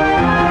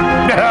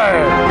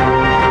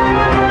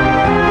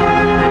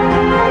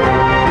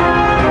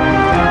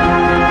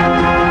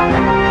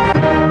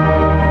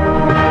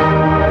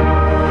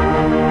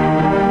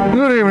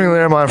 Good evening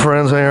there, my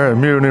friends here at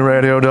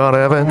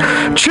MutinyRadio.fm.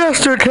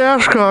 Chester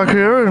Cashcock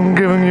here, and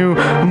giving you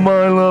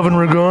my love and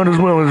regard as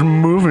well as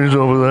movies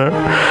over there.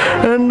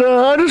 And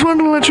I just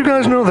wanted to let you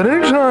guys know that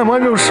anytime I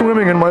go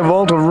swimming in my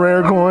vault of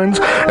rare coins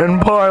and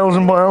piles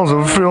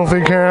of filthy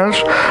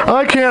cash,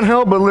 I can't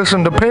help but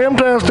listen to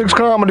Pamtastic's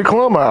Comedy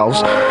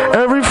Clubhouse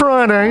every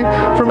Friday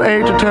from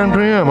 8 to 10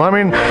 p.m. I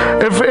mean,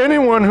 if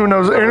anyone who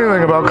knows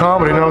anything about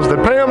comedy knows that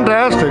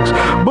Pamtastics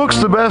books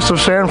the best of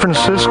San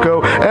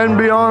Francisco and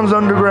beyond's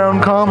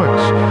underground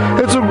comics.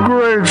 It's a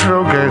great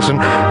showcase,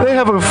 and they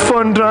have a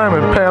fun time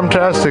at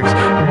Pamtastics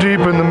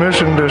deep in the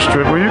Mission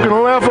District, where you can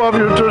laugh off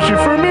your tushy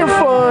for a mere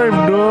 $5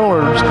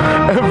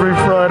 every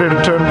Friday to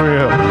 10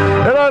 p.m.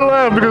 And I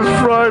laugh because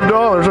 $5,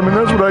 I mean,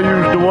 that's what I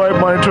use to wipe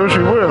my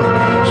tushy with.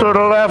 So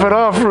to laugh it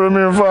off for a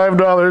mere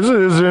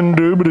 $5 is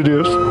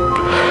indubitious.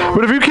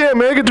 But if you can't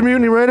make it to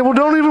Mutiny Radio, well,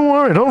 don't even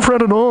worry. Don't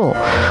fret at all.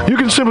 You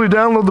can simply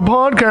download the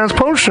podcast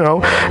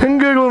post-show and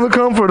giggle in the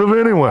comfort of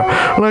anywhere,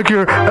 like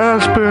your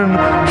Aspen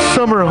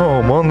summer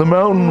home on the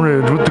mountain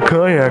ridge with the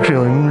kayak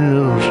feeling.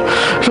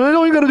 So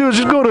all you got to do is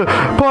just go to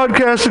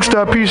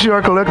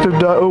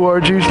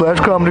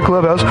podcastics.pcrcollective.org/comedy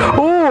clubhouse,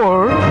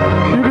 or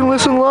you can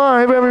listen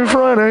live every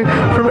Friday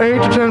from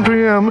 8 to 10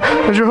 p.m.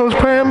 as your host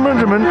Pam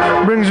Benjamin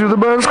brings you the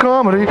best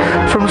comedy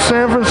from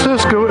San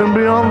Francisco and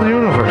beyond the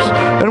universe.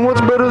 And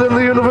what's better than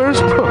the universe?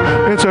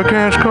 It's a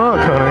cash cock,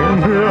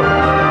 honey. Yeah.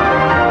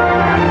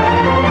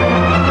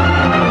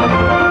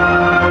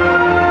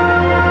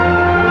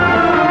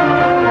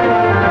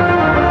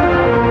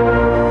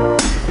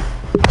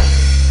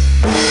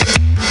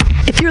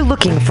 If you're looking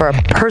looking for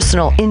a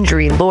personal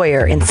injury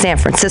lawyer in San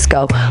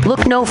Francisco,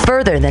 look no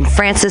further than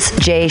Francis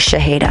J.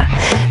 Shaheda.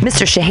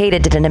 Mr. Shaheda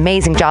did an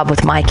amazing job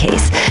with my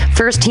case.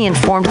 First, he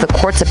informed the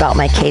courts about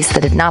my case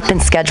that had not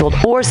been scheduled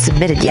or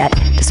submitted yet,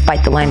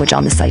 despite the language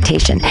on the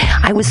citation.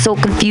 I was so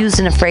confused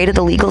and afraid of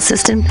the legal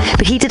system,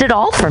 but he did it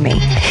all for me.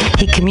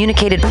 He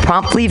communicated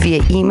promptly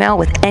via email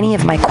with any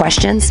of my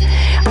questions.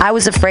 I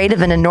was afraid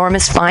of an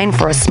enormous fine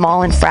for a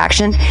small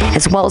infraction,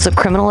 as well as a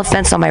criminal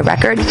offense on my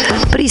record,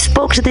 but he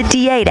spoke to the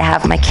DA to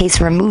have my case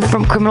removed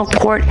from criminal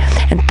court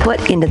and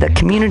put into the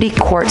community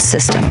court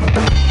system.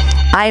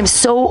 I am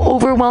so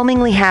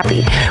overwhelmingly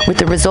happy with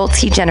the results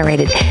he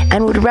generated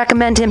and would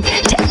recommend him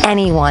to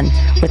anyone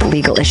with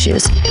legal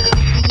issues.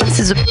 This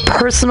is a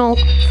personal,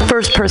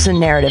 first-person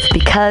narrative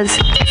because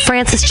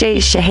Francis J.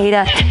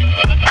 Shaheda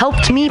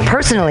helped me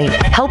personally,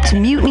 helped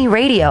Mutiny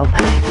Radio.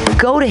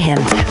 Go to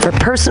him for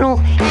personal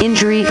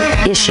injury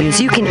issues.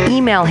 You can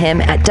email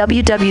him at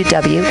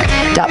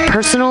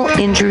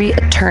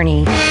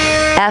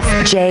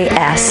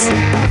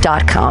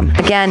www.personalinjuryattorneyfjs.com.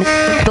 Again,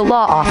 the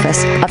law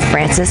office of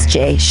Francis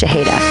J.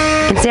 Shaheda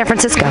in San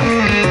Francisco.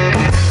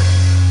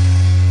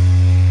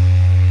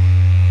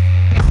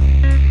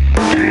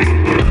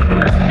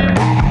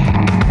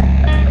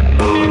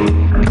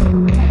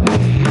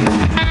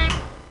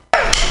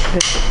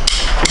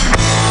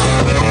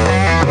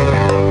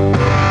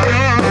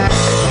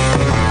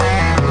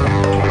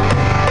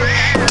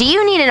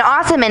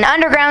 An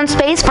underground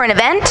space for an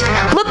event?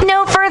 Look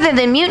no further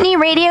than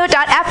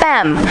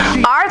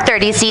MutinyRadio.fm. Our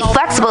 30-seat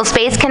flexible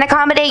space can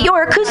accommodate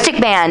your acoustic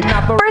band,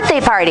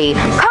 birthday party,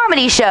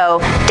 comedy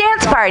show,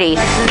 dance party,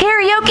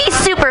 karaoke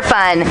super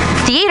fun,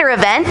 theater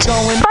event,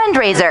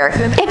 fundraiser.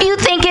 If you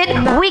think it,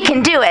 we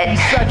can do it.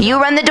 You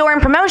run the door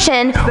and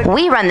promotion,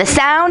 we run the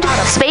sound,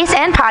 space,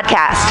 and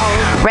podcast.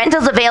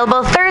 Rentals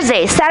available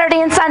Thursday,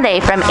 Saturday, and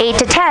Sunday from 8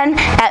 to 10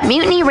 at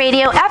Mutiny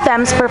Radio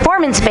FM's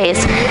performance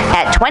space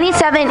at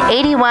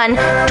 2781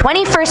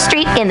 21st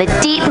Street in the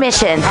Deep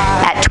Mission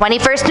at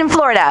 21st in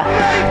Florida.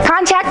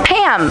 Contact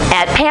Pam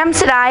at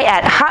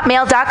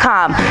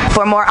pamsadai@hotmail.com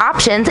for more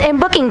options and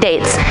booking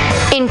dates.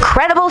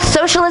 Incredible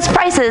socialist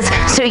prices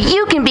so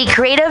you can be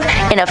creative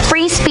in a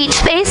free speech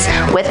space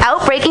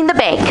without breaking the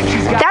bank.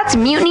 That's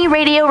Mutiny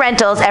Radio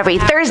Rentals every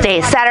Thursday,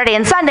 Saturday,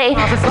 and Sunday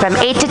from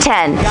 8 to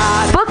 10.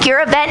 Book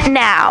your event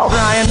now.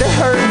 Trying to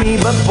hurt me,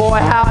 but boy,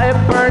 how it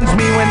burns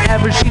me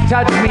whenever she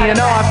touches me, and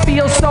oh, I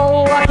feel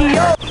so lucky.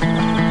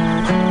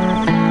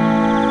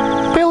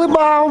 Billy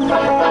Bob,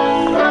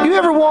 you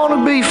ever want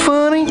to be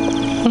funny?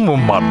 Well,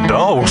 my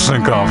dogs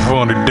think I'm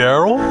funny,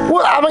 Daryl.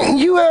 Well, I mean,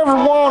 you ever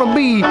want to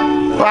be,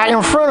 like,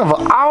 in front of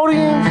an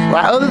audience?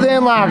 Like, other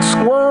than, like,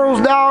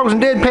 squirrels, dogs,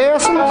 and dead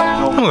peasants?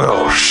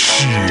 Well,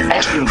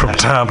 shit. From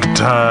time to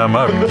time,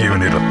 I've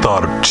given it a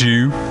thought or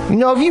two. You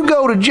know, if you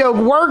go to Joke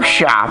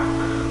Workshop,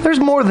 there's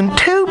more than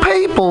 2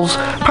 peoples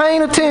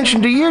paying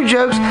attention to your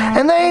jokes,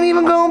 and they ain't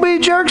even gonna be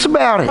jerks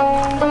about it.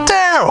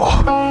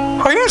 Daryl,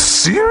 are you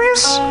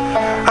serious?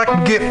 I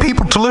can get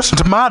people to listen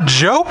to my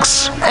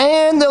jokes?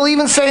 And they'll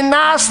even say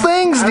nice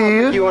things,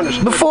 dude,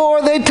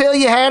 before they tell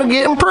you how to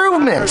get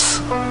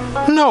improvements.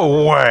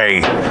 No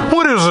way.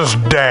 What is this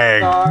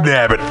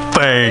dag-nabbit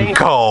thing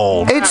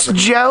called? It's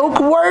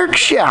Joke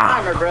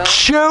Workshop.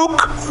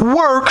 Joke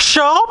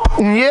Workshop?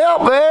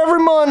 Yep, every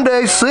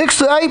Monday, 6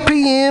 to 8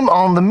 p.m.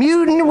 on the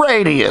Mutiny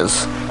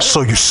Radios.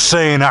 So you're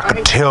saying I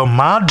could tell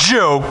my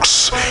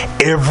jokes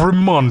every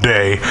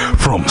Monday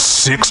from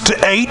 6 to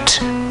 8?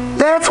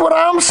 That's what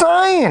I'm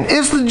saying.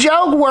 It's the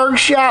Joke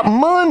Workshop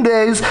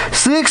Mondays,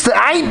 6 to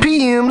 8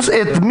 p.m.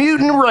 at the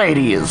Mutiny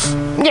Radios.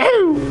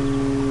 Yahoo!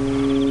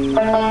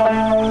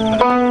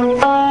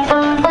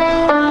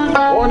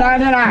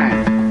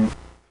 $4.99.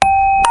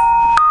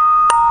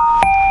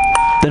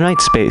 The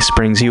Night Space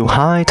brings you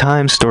High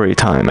Time Story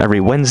Time every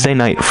Wednesday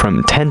night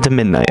from 10 to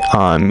midnight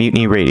on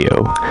Mutiny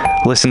Radio.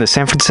 Listen to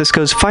San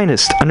Francisco's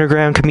finest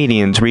underground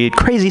comedians read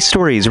crazy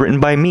stories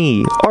written by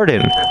me,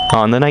 Arden,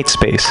 on The Night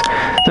Space.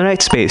 The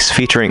Night Space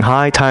featuring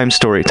High Time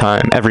Story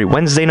Time every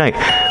Wednesday night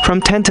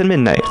from 10 to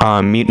midnight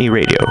on Mutiny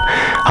Radio.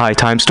 High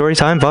Time Story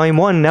Time Volume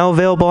 1 now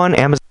available on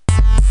Amazon.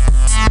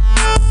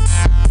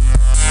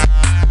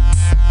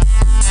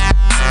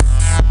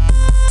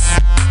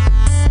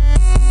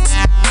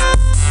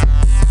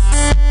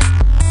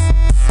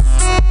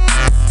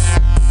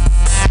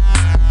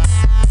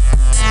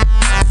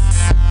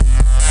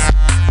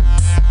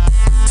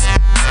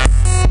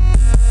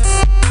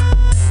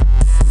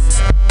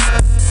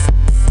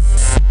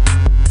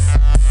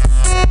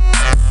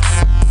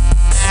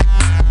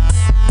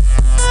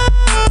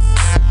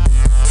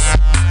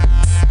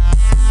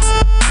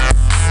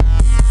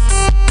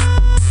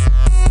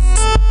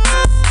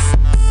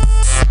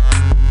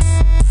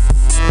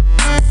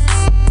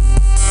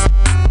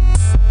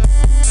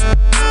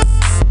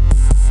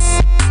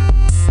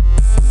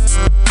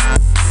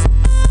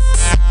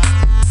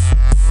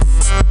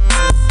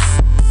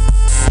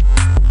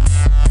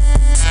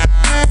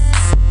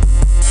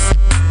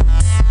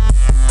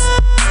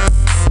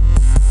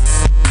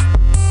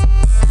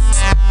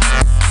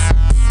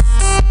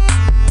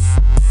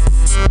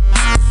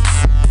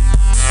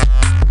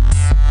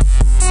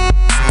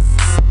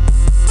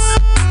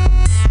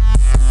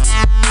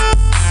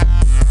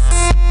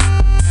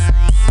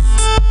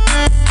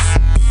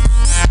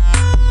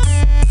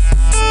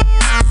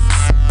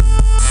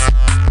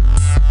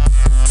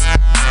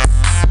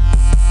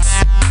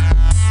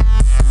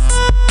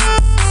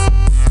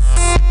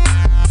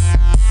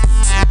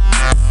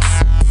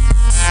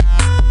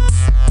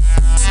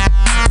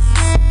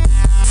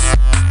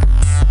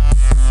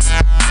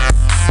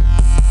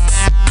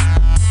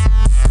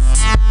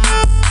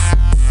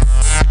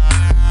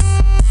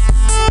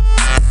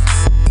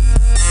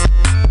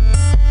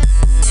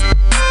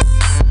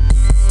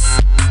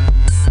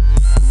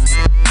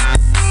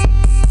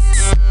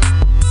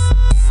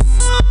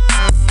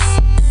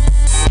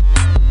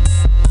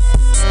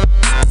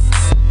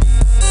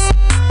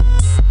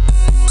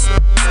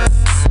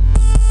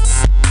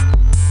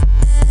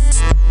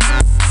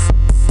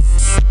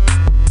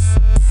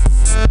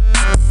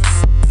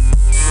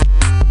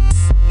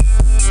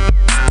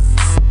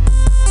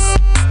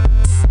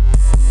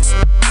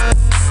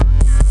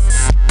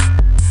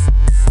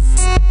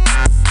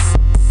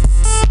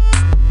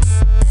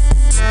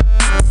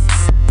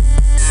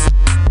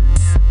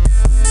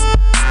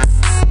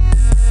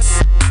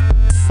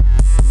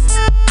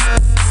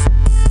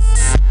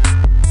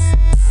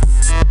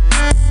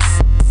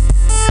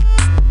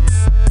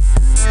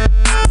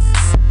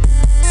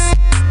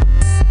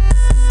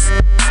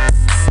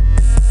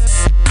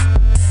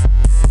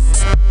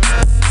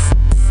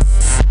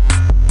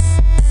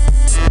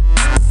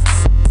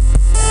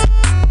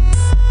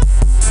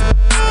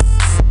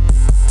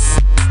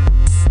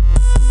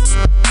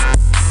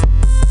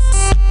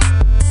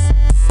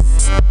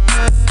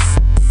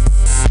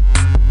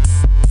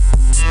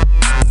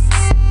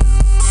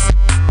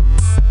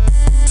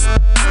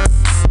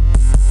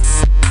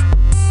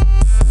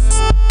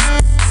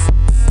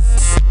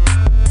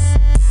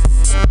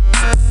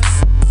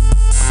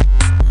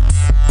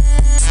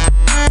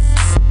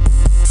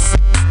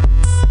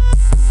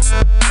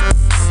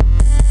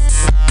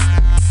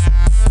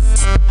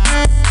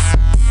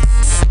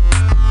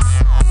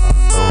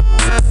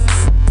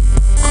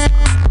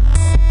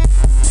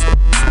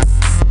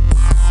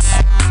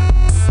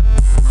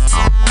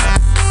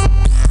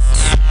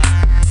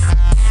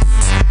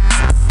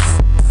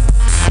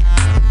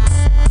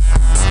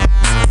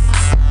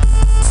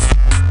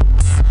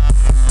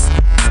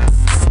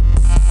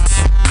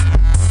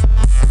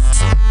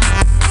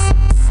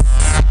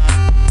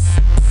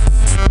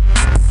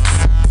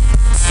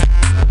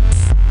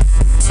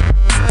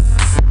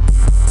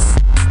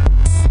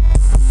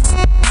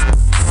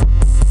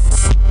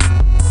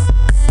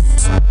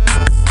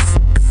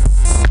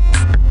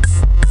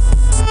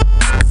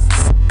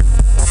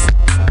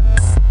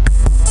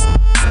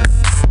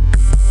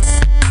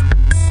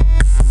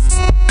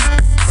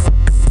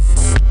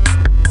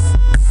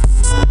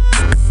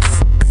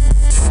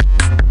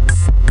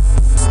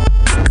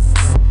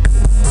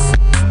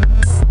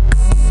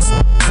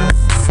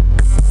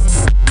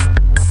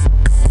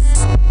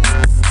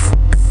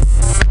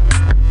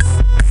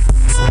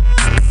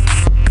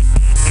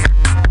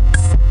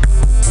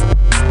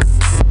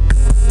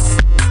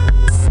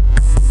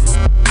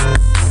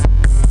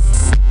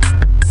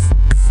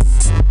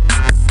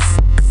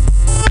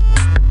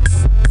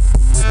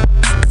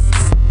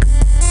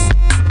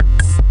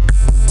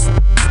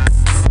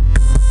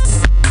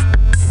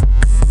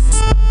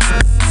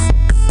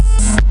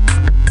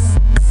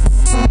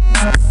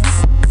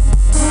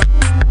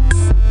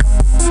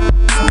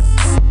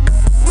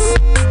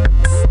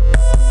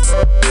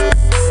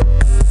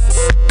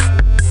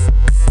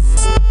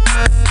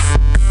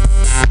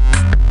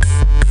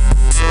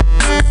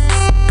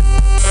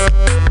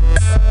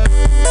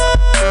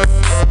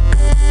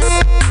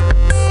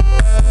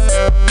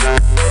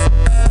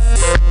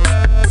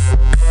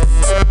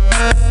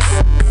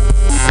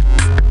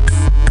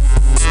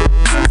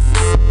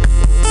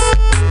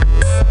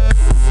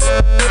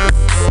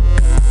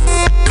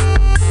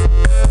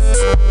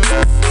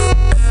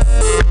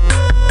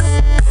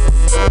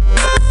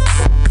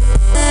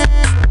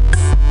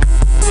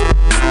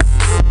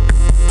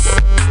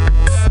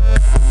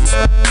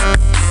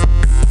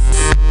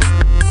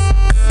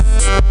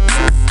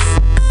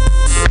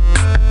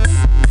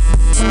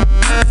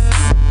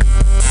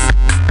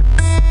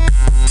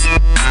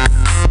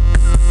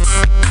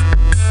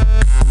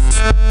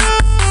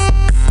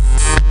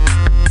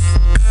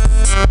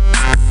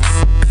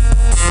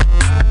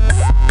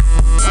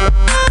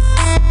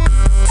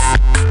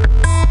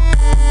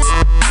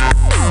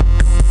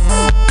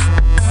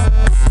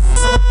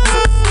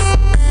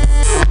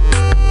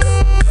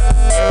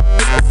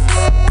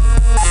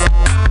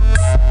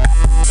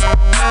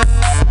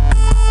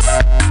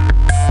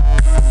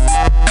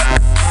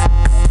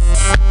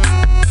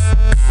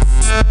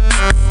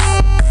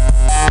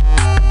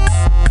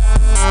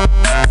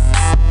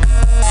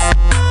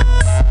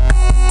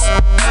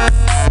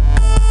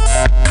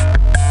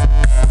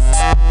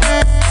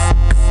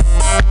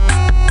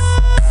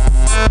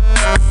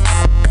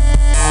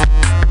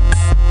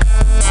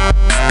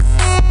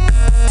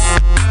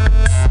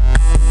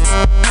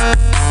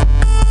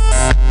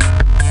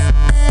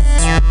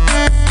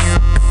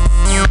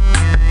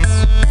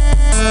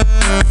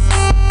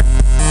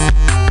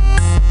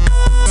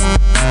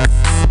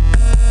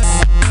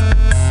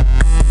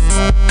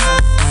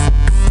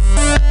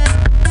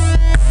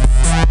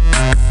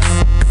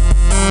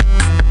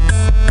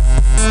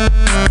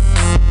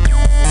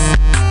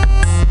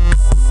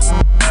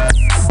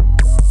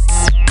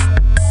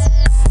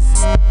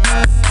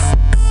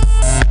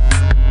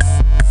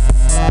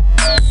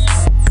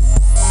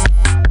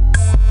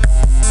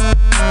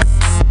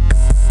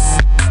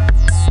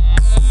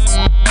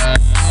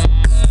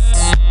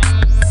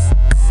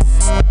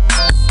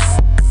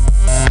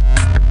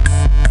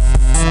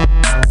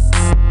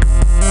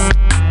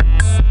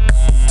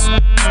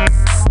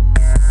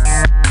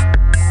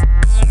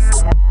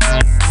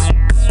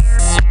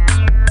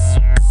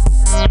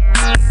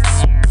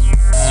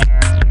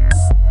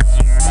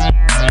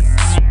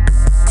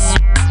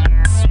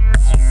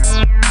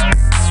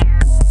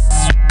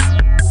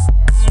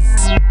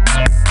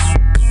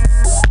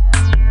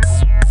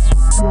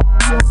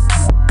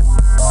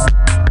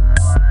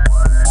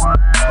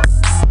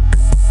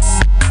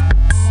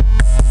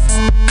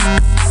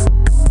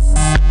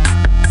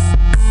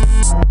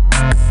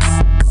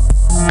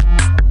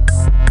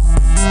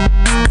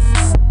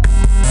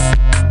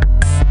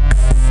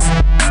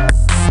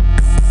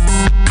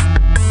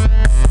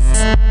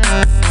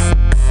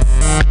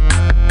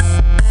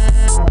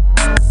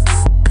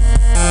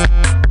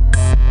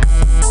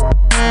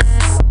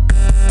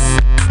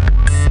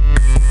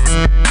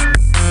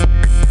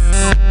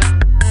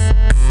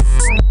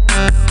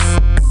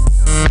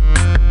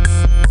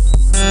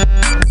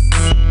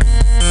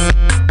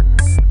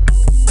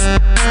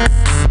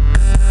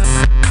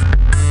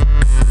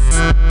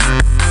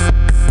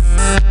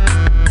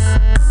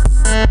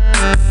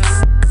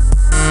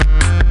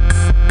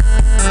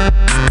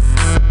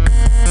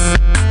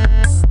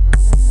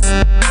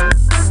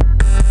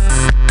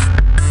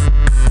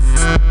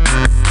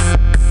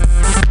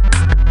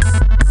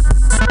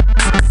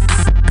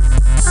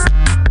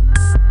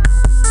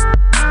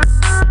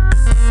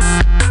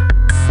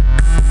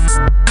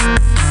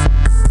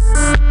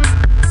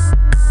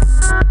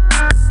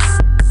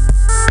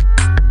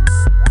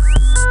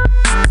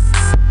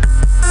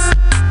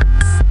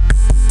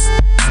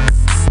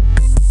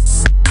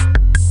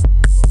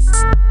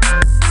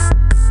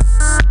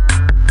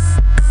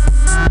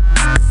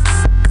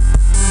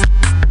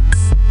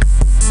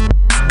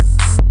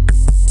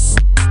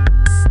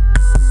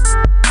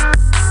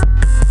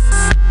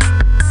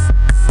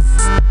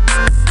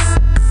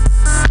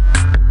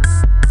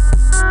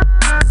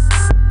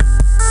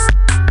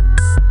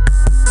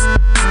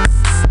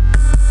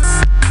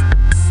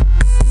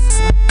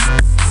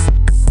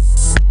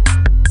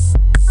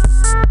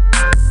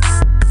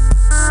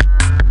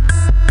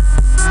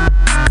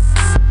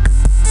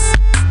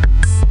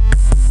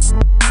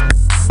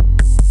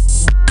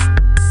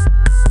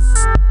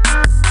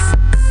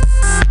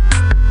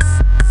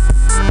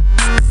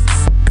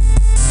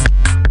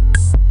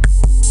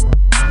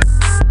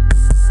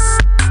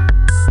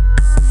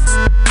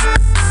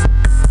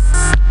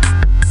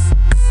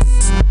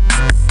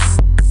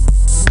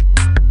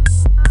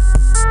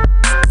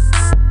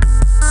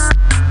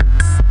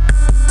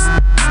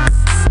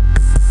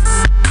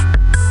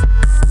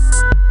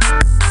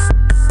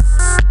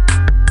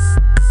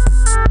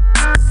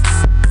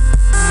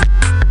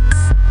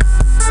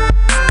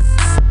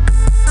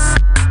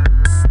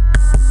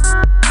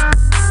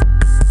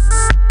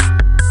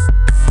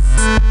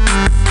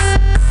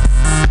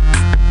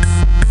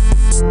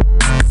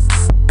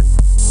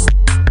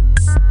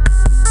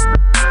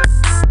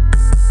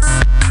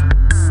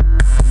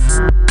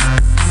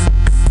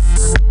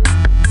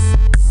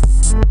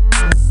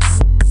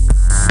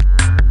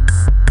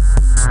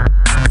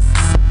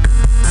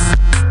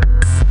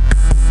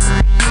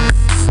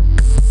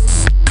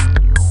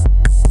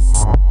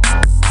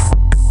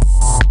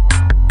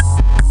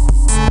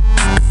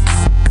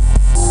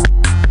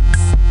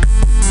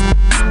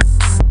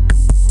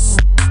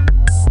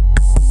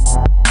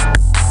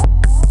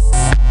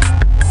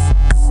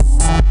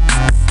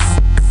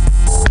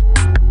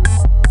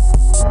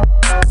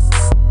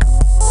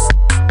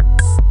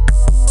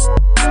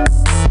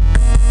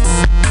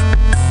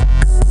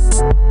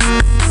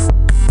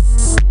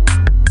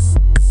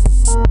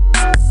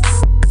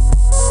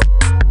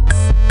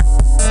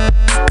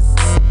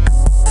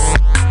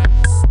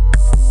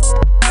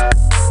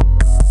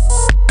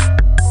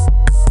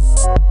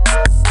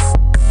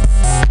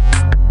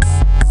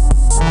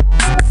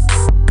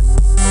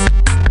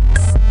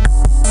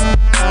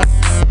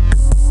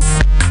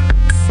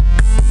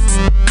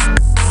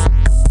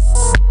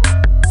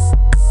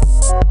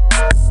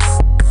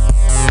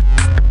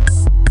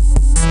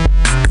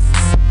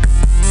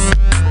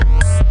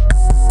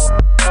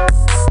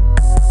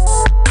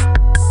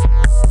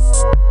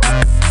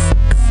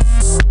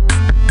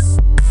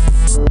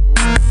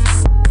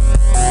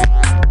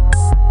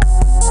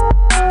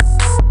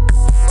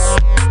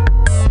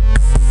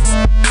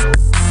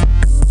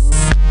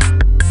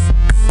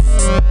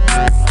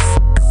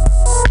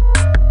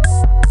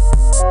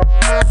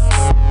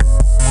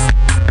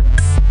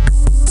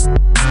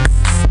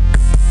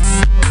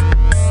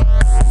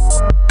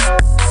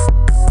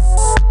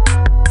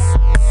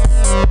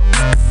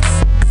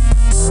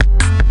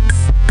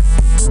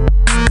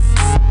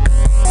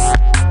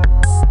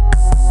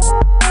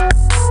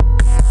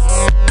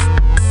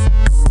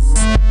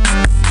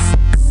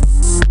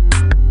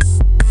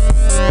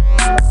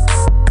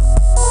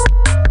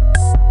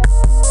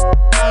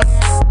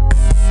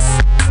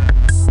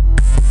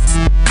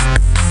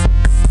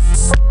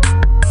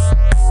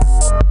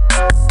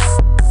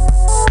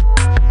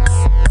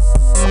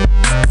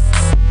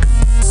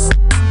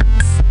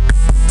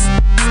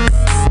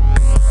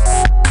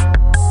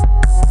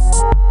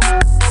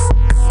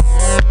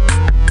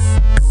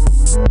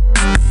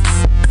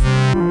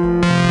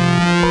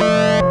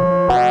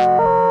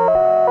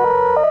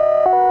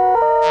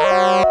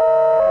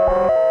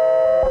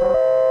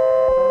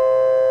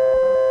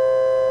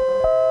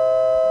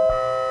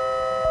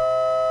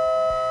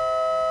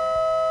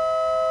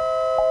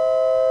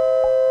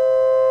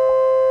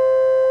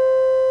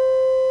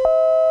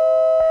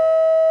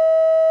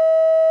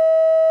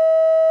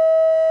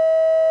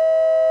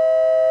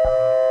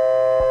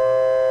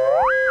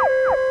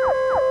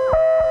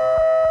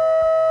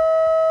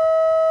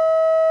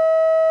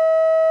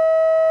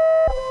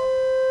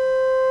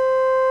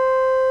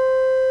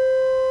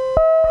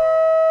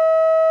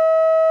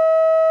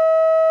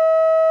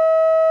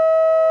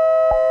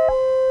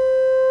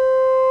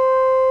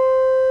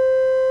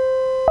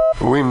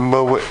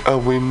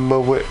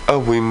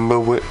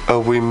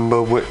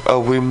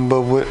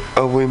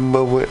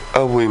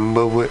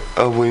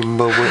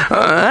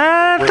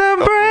 the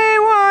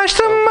brainwash,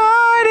 the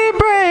mighty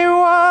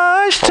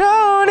brainwash,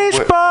 Tony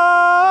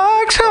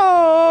Sparks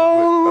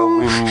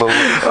home.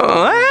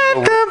 Let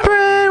the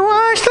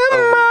brainwash, the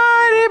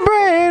mighty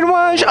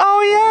brainwash.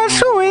 Oh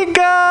yes, we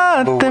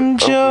got them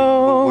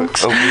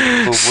jokes.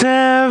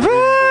 7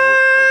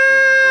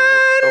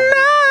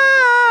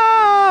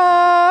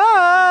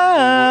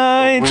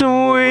 nights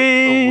a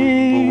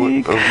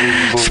week.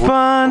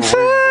 Sponsored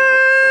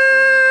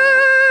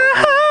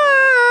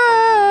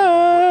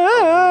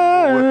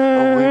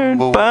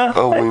by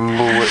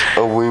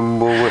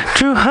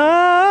True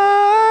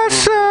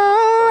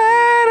Hustle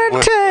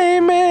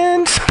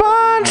Entertainment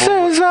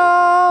sponsors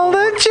all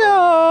the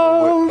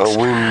jokes.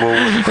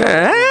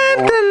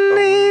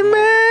 Anthony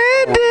Medina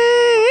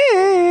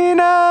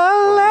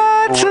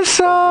lets us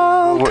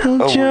all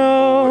tell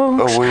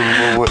jokes.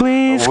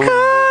 Please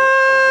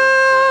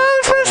call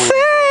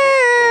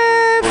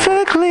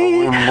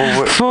specifically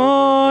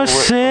for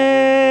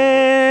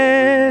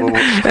Sid.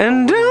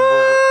 And don't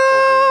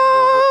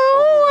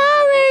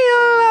worry,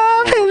 you'll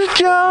love his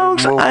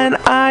jokes, and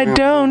I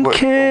don't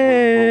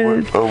care.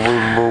 And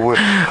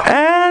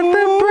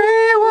the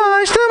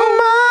brainwash, the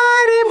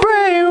mighty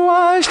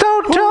brainwash,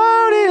 though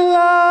Tony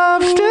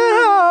loves to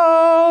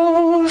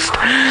host.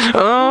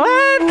 Oh,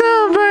 and the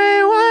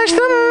brainwash,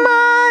 the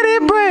mighty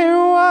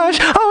brainwash,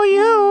 oh,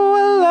 you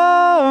will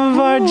love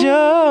our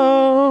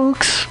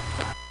jokes.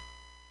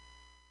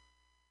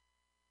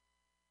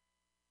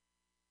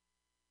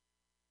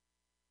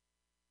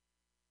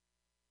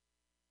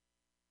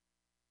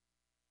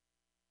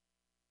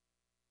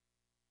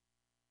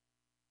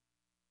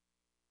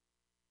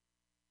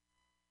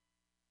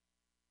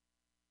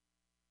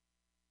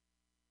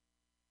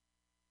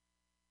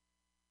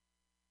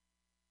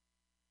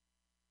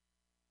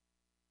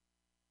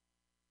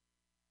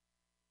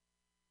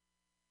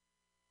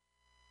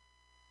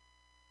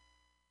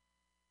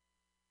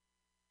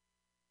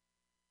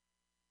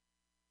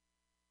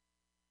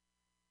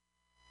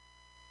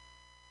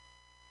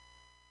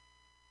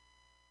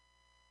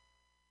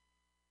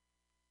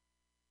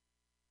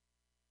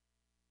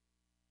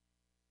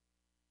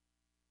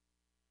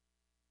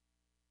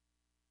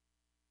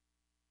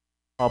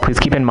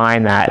 Please keep in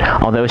mind that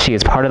although she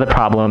is part of the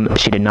problem,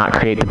 she did not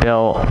create the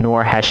bill,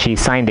 nor has she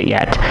signed it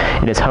yet.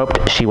 It is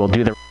hoped she will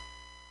do the...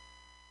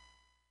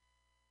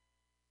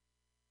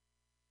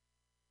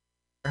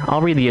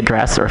 I'll read the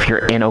address, or if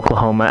you're in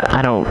Oklahoma,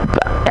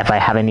 if I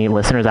have any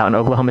listeners out in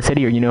Oklahoma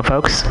City or you know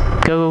folks,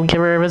 go give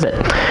her a visit.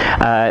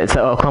 It's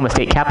the Oklahoma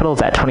State Capitol.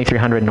 It's at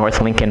 2300 North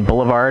Lincoln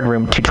Boulevard,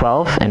 room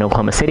 212 in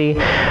Oklahoma City.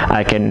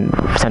 I can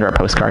send her a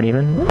postcard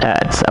even.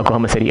 It's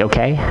Oklahoma City,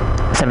 OK,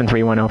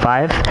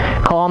 73105.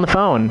 Call on the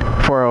phone,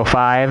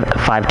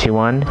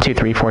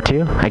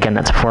 405-521-2342. Again,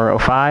 that's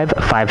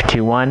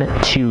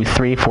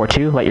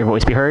 405-521-2342. Let your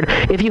voice be heard.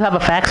 If you have a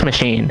fax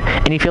machine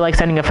and you feel like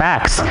sending a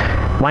fax,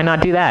 why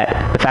not do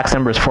that? The fax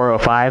number is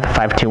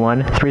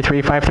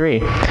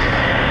 405-521-3353.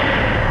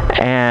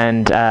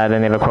 And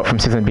then they have a quote from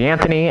Susan B.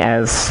 Anthony,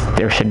 as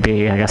there should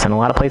be, I guess, in a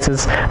lot of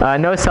places.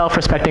 No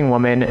self-respecting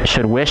woman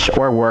should wish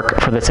or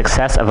work for the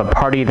success of a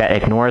party that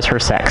ignores her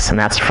sex. And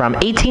that's from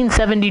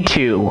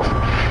 1872,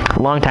 a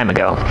long time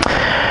ago.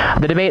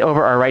 The debate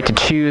over our right to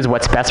choose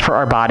what's best for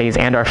our bodies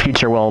and our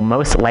future will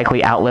most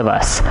likely outlive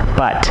us.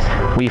 But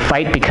we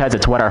fight because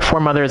it's what our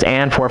foremothers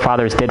and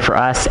forefathers did for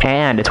us,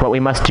 and it's what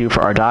we must do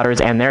for our daughters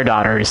and their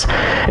daughters.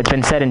 It's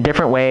been said in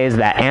different ways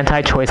that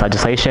anti-choice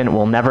legislation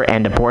will never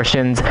end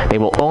abortions. They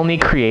will only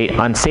create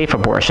unsafe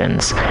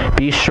abortions.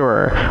 Be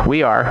sure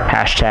we are,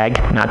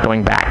 #, not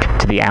going back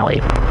to the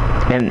alley.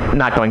 And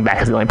not going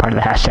back is the only part of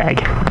the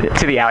hashtag.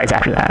 To the alleys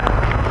after that.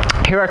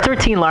 Here are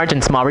 13 large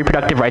and small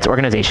reproductive rights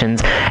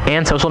organizations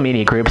and social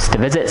media groups to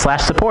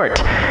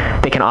visit/support.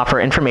 They can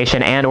offer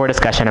information and or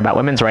discussion about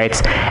women's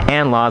rights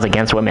and laws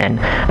against women.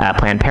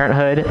 Planned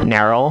Parenthood,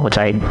 NARAL, which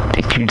I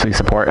hugely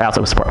support. I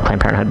also support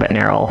Planned Parenthood, but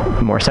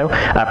NARAL more so.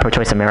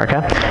 Pro-Choice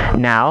America.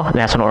 NOW, the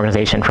National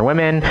Organization for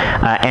Women.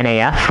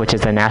 NAF, which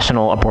is the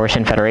National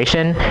Abortion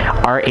Federation.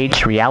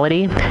 RH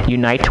Reality.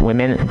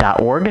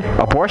 UniteWomen.org.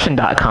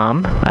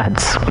 Abortion.com. I'm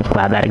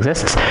glad that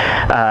exists.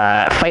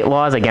 Fight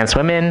Laws Against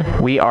Women.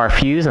 We Are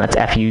Fuse, and that's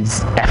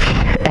F-U-S-E.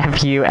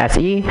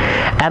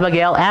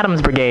 Abigail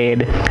Adams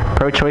Brigade.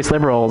 Pro-Choice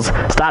Liberals.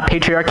 Stop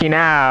Patriarchy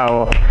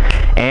Now.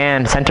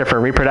 And Center for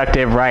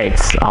Reproductive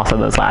Rights. Also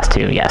those last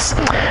two, yes.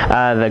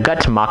 The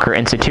Guttmacher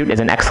Institute is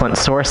an excellent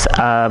source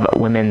of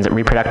women's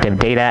reproductive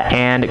data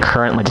and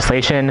current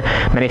legislation.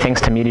 Many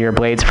thanks to Meteor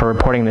Blades for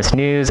reporting this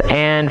news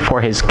and for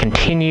his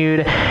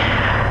continued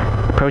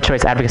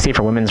pro-choice advocacy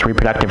for women's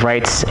reproductive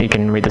rights. You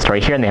can read the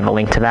story here, and they have a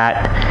link to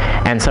that.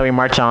 And so we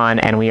march on,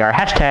 and we are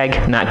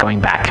 # not going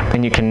back.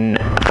 And you can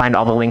find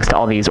all the links to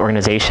all these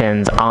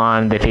organizations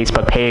on the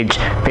Facebook page,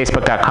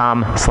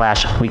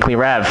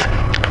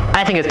 facebook.com/weeklyrev.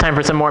 I think it's time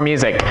for some more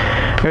music.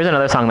 Here's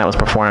another song that was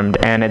performed,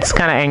 and it's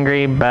kind of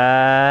angry,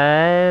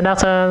 but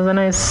also has a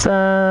nice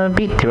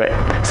beat to it.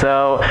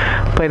 So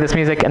play this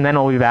music, and then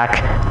we'll be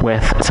back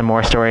with some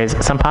more stories,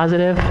 some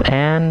positive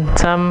and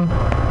some.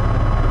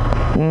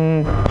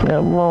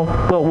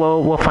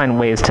 We'll find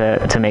ways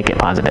to make it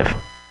positive.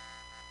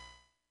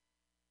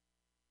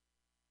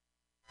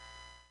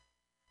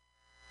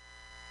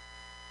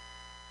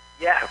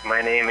 Yeah,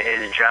 my name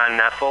is John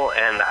Neffel,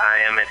 and I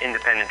am an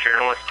independent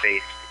journalist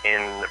based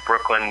in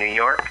Brooklyn, New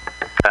York.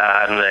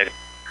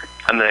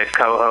 I'm the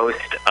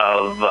co-host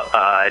of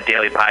a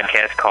daily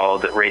podcast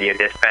called Radio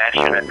Dispatch,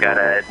 and I've got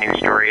a new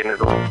story in the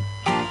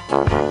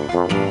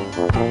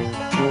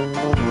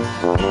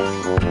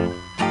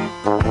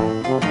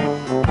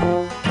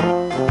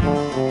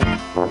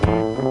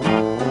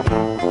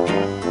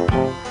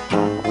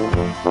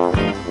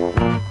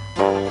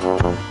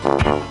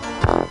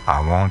I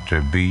want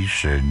to be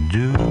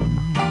seduced.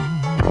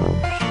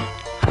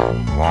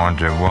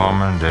 Want a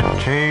woman to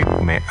take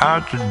me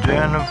out to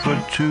dinner for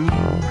two.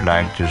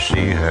 Like to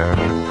see her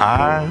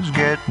eyes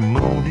get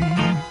moody,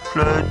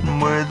 flirting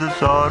with the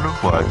thought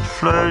of what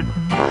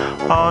flirting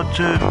ought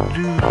to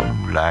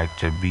do. Like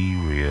to be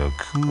real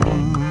cool.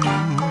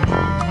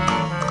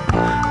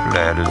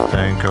 Let us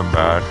think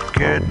about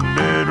getting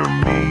little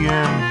me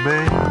in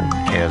bed.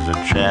 Here's a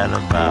chat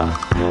about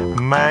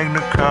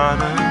Magna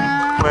Carta,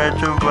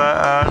 Puerto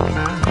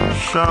Vallarta,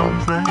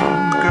 something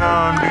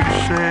Gandhi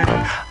said.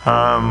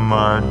 I'm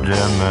a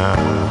dimmer,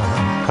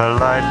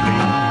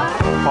 politely,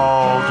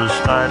 falters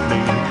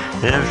slightly,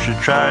 if she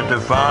tried to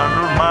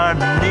fondle my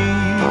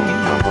knee.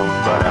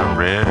 But I'm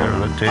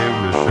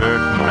relatively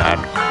certain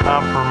I'd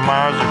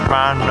compromise if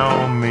I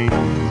know me.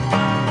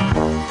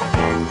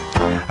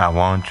 I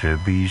want to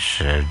be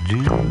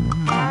seduced.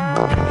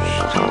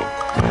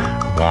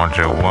 Want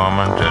a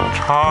woman to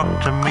talk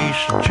to me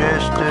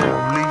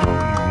suggestively.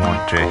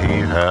 Want to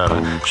hear her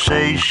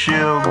say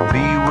she'll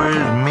be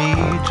with me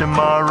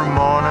tomorrow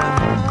morning,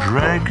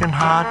 drinking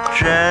hot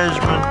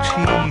jasmine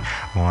tea.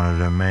 Wanted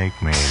to make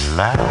me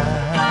laugh,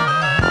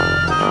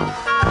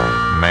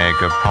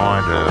 make a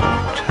point of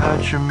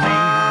touching me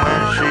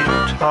when she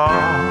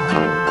talks,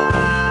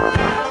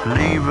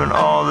 leaving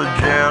all the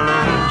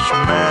jealous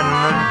men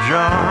in the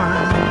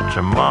joint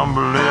to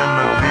mumble in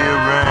the beer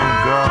and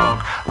gawk.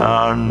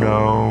 I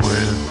know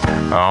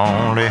it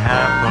only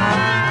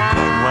happens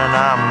when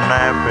I'm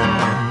napping,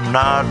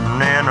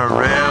 nodding in a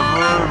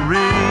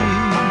reverie.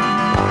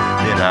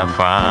 Did I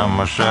find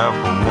myself a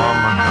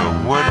woman who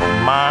wouldn't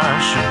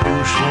mind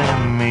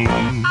seducing me?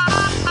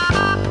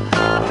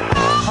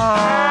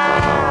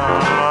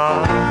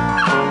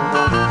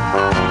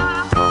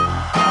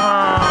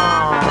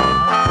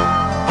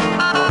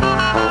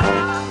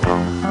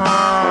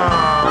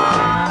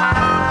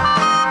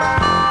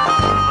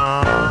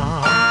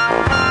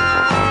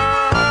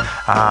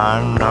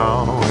 I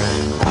know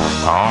it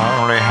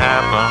only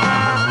happens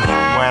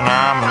when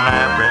I'm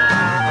napping,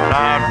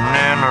 nodding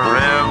in a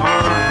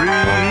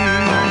reverie.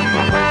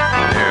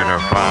 Did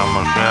I find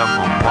myself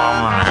a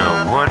woman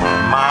who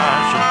wouldn't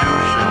mind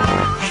seducing?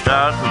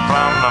 Starting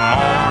from the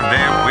moment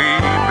that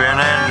we've been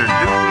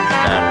introduced,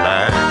 I'd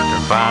like to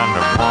find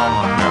a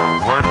woman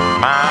who wouldn't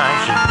mind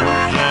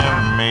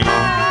seducing me.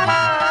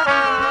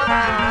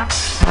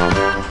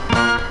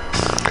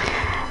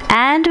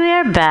 And we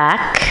are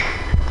back.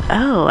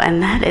 Oh,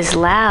 and that is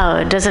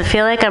loud. Does it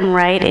feel like I'm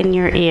right in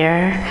your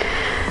ear?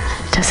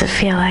 Does it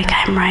feel like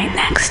I'm right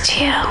next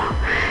to you?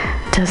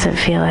 Does it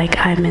feel like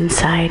I'm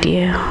inside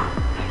you?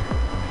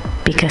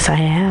 Because I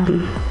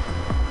am.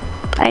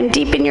 I'm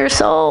deep in your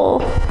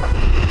soul.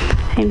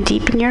 I'm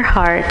deep in your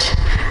heart.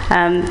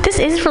 This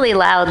is really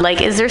loud.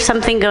 Like, is there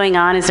something going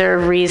on? Is there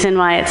a reason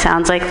why it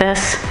sounds like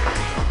this?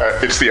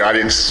 It's the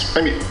audience.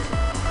 I mean,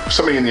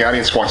 somebody in the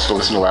audience wants to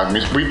listen to loud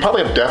music. We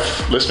probably have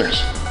deaf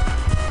listeners.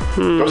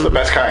 Those are the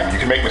best kind. You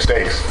can make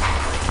mistakes.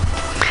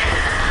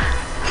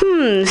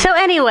 So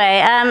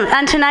anyway,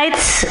 on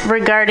tonight's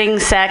Regarding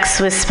Sex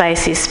with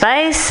Spicy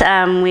Spice,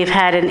 we've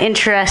had an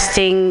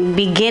interesting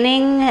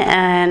beginning,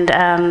 and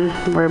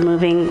we're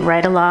moving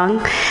right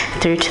along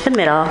through to the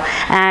middle.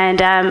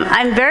 And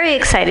I'm very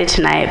excited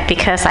tonight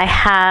because I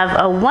have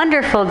a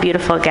wonderful,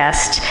 beautiful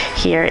guest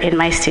here in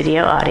my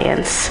studio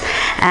audience.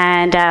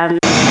 And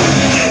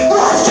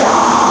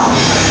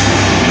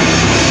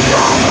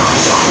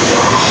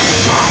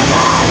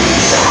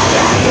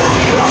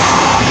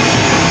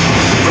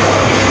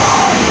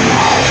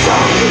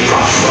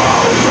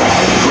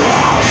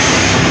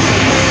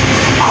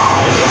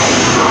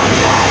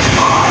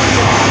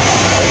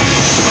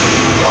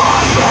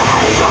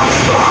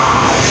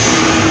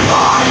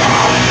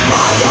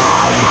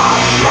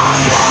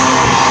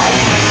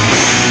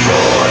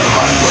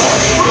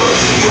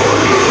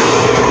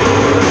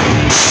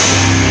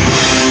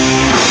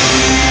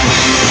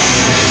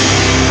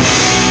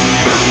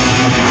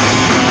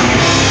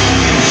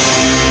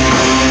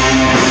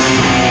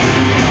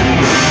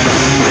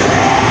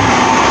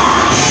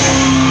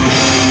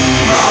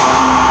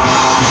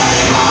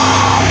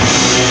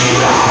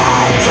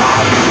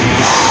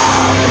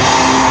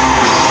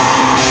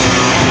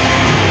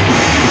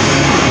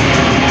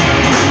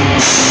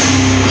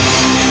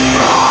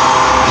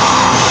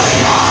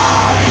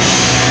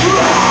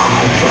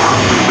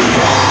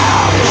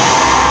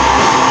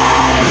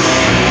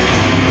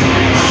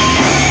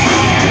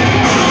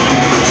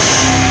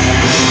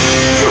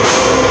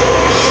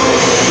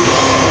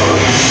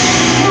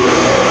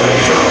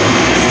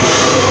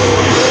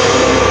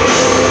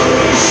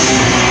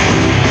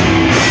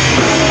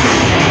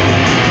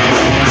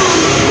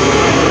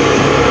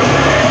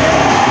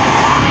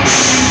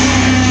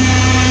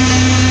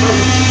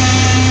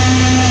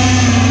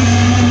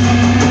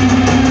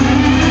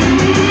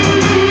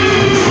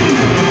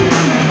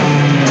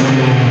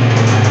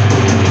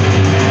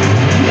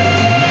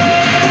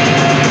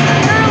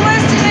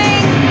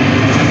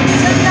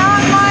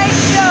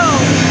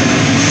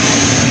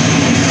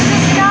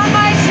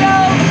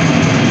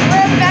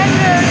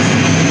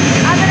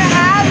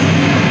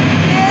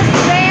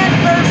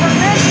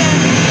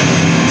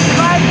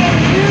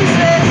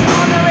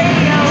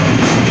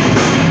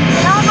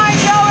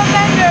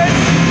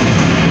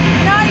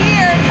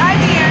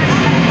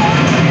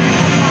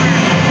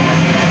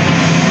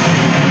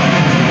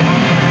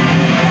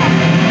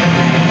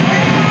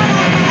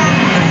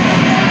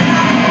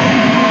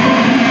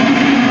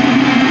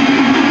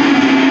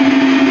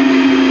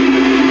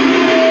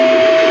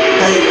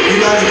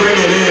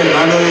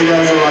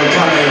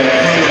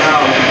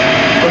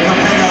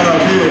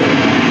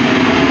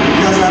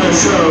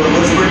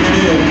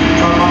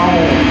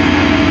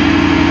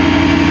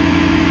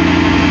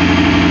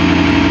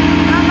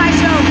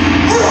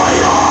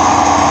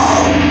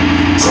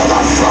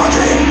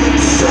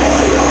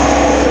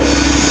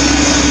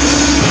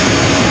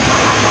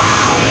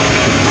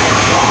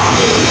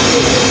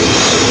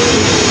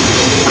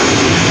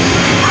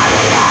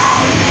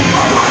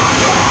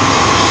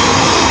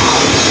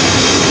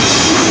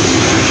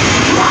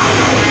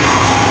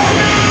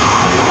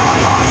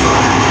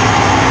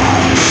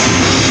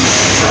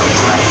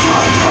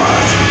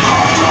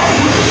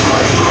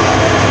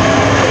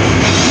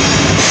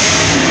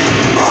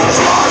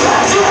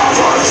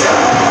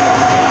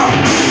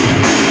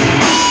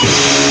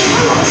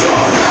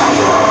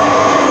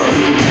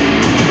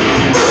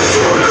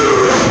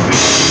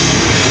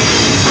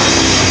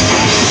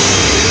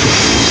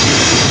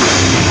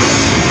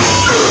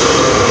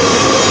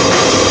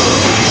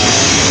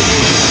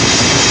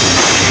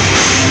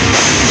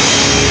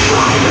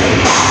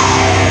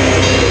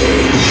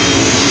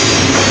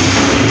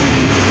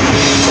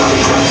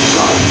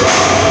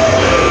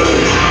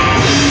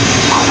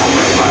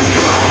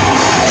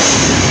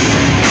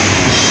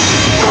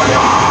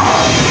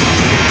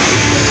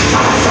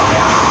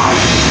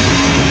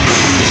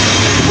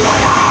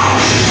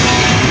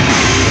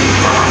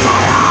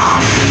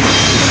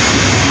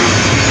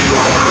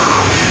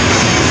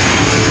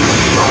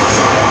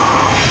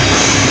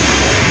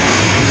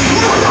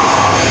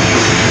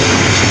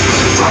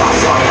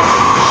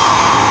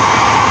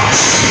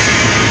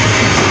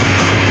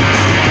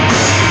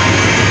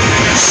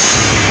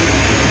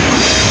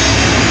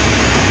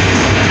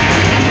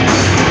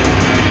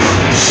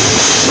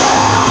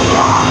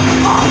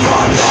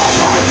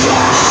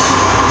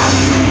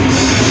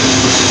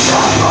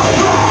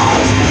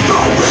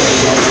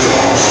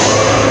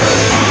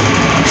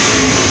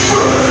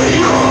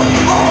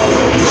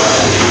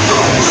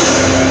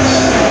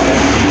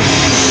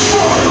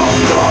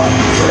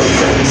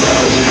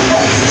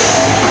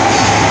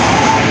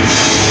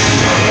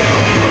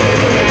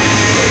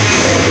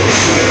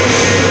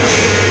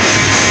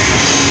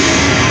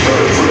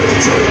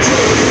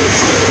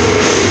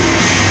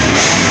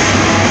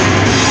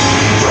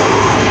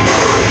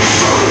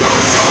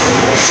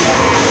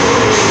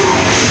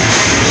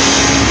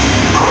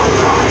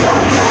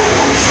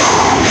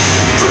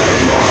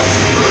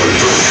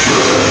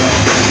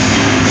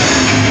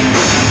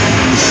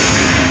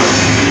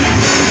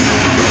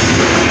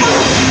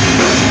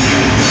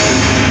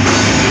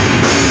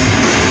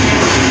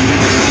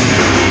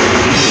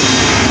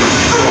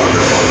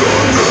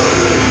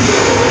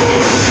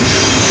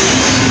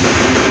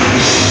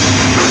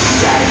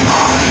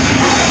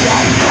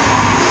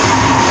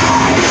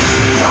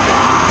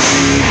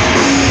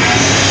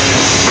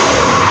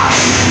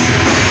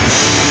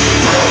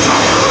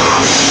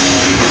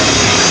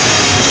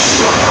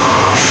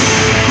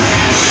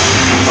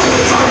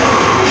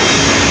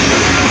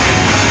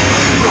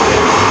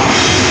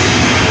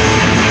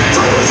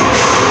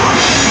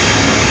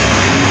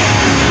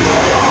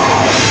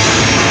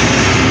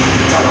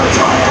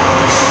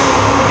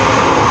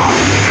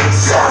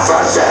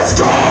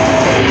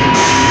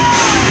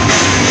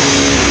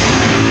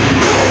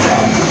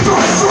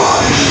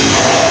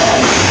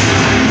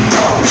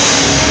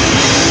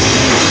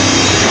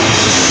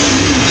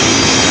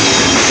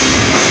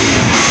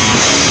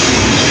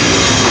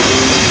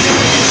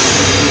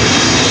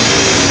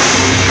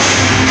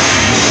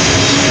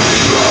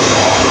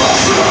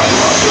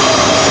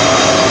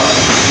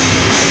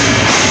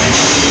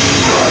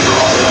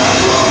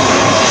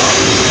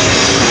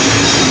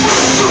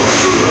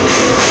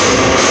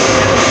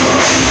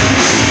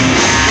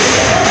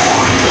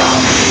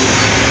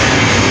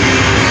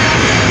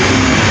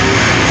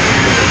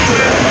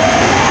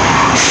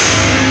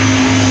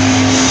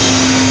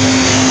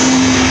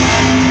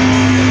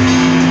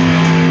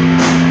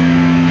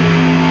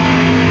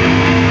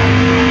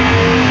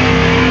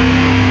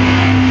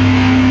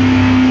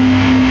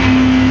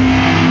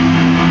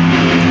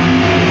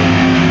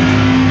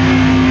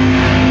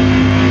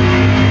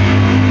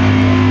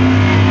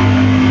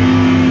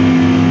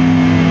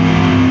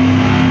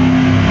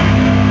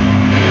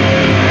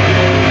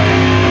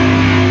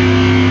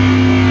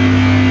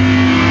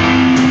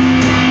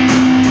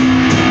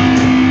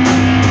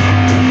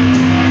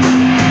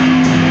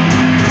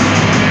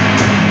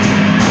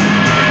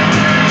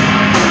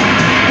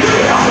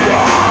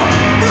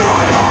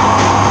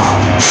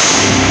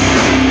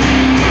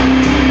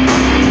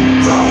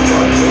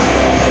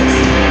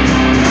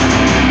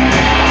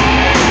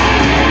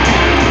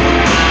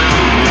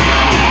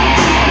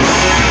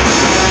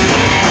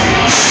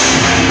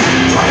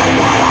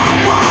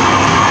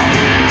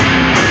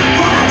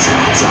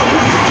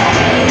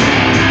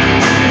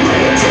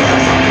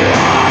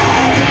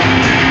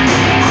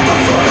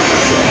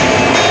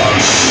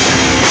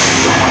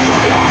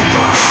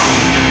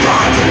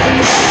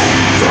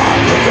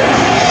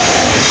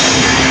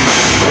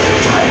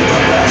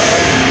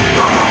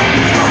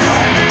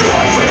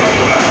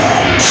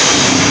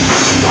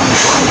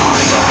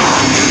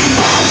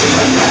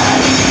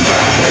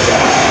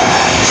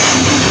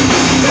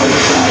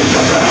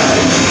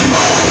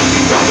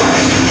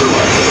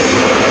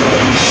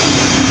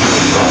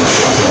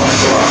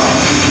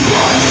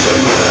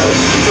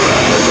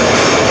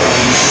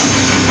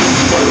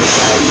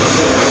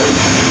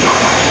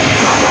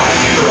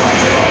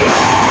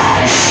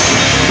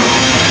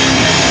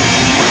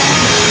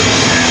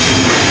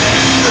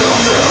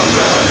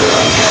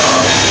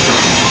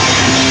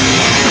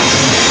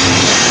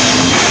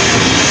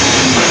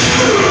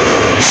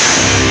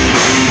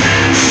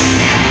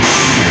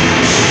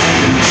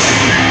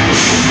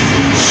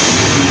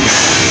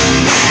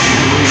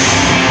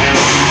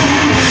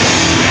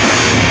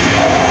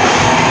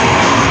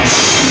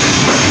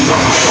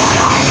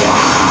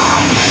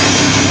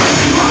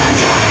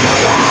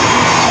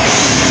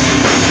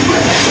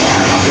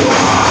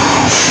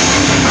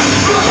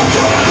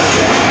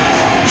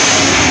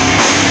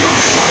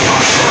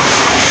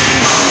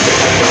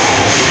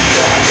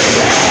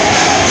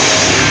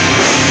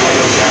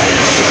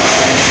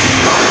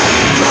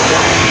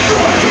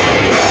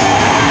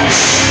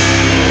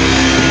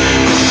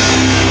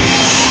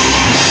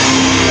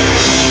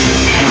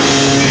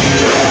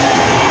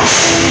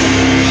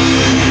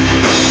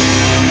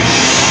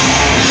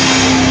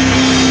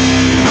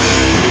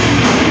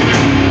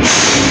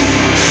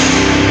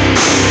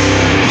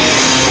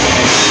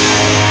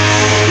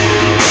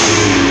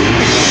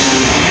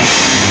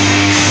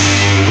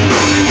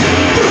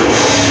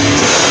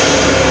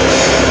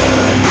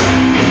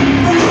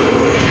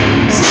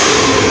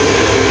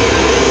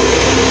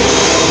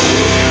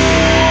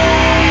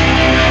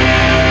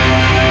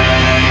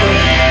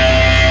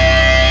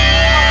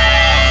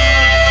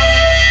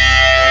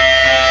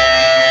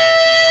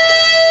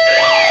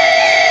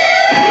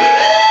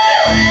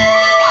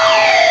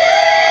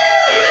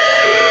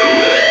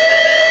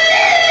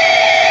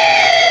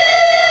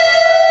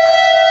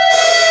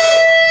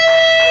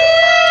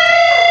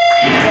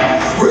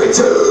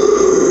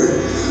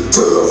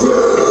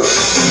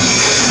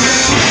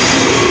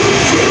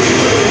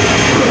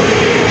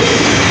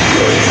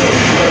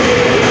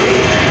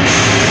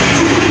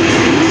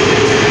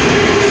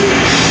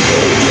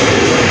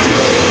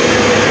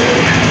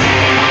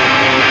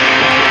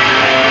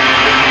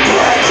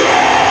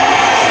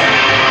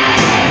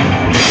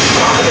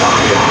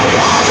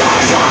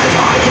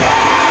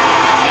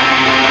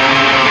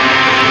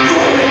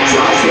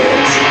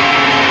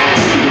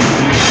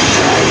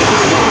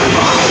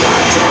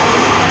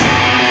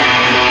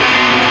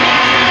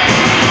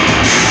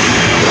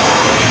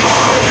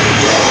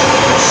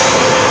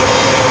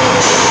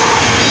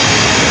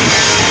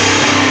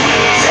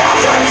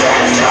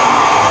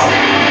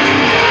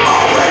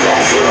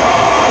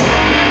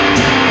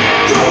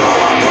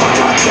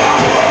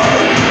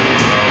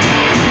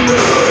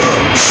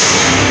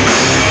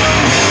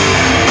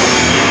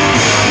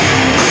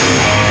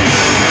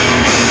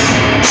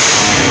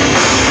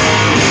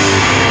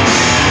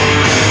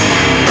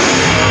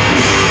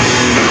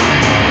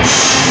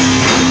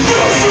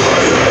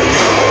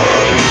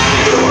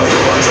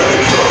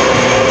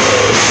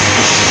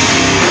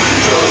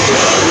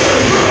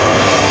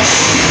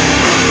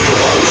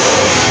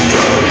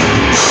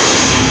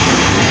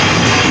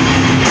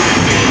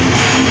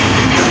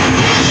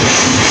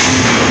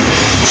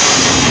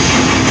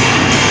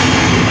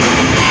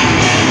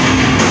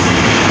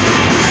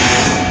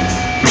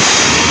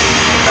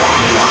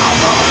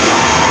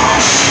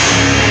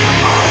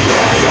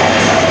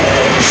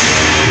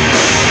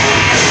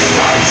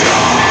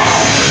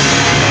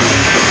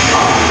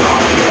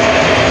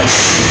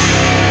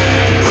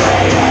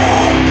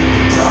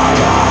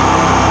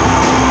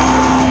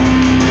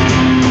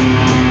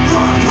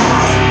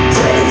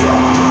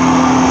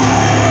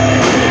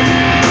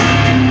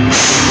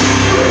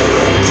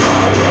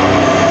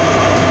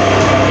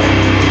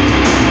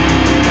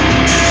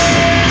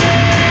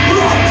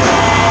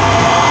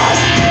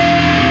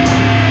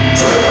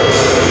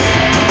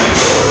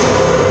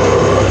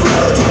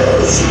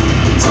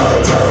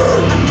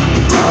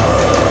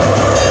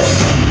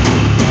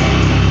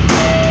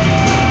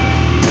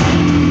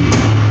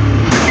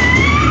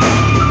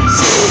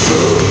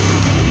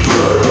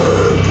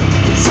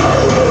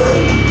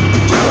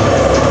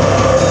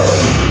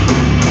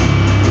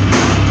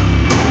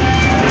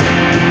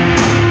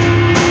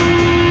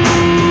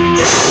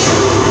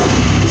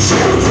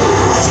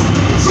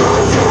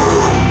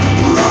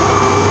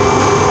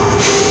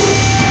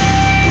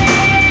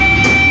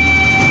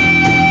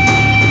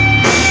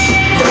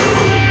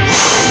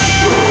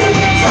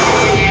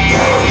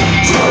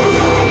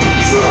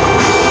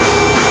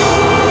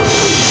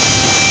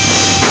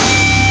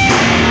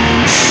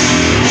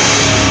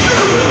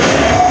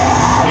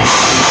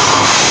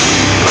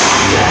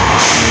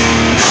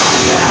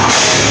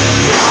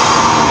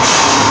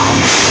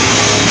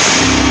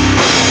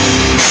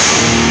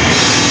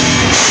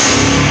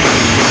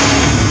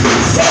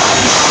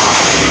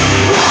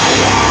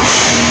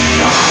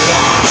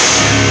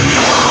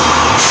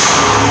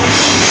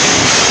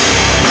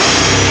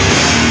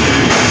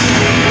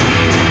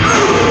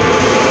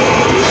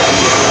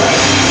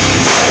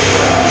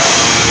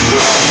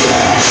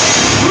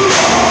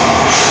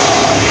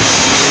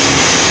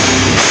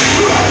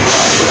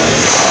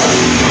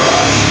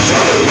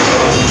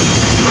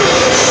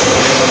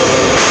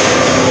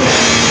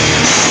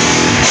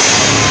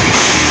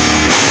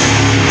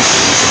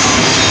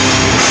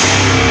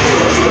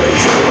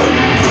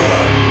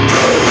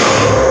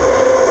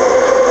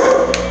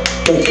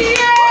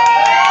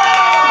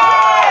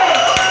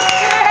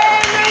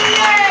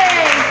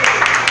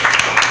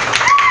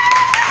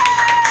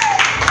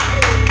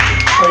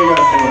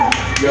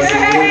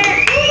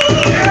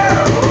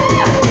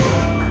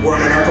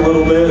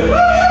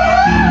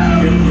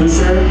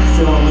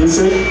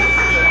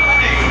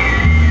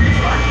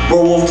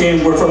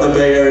We're from the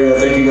Bay Area.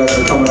 Thank you guys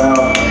for coming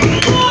out.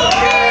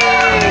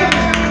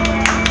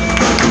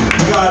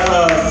 We got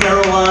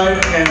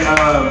Feralite and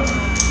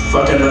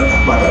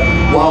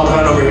Wild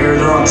Hunt over here.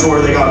 They're on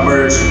tour. They got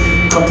merch.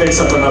 Come pick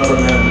something up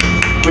from them.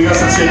 We got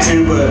some shit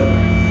too, but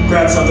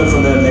grab something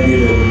from them. They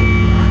need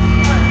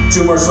it.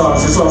 2 more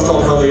songs. This song's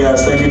called Hell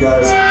Yes. Thank you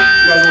guys. You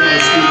guys want to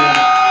excuse me?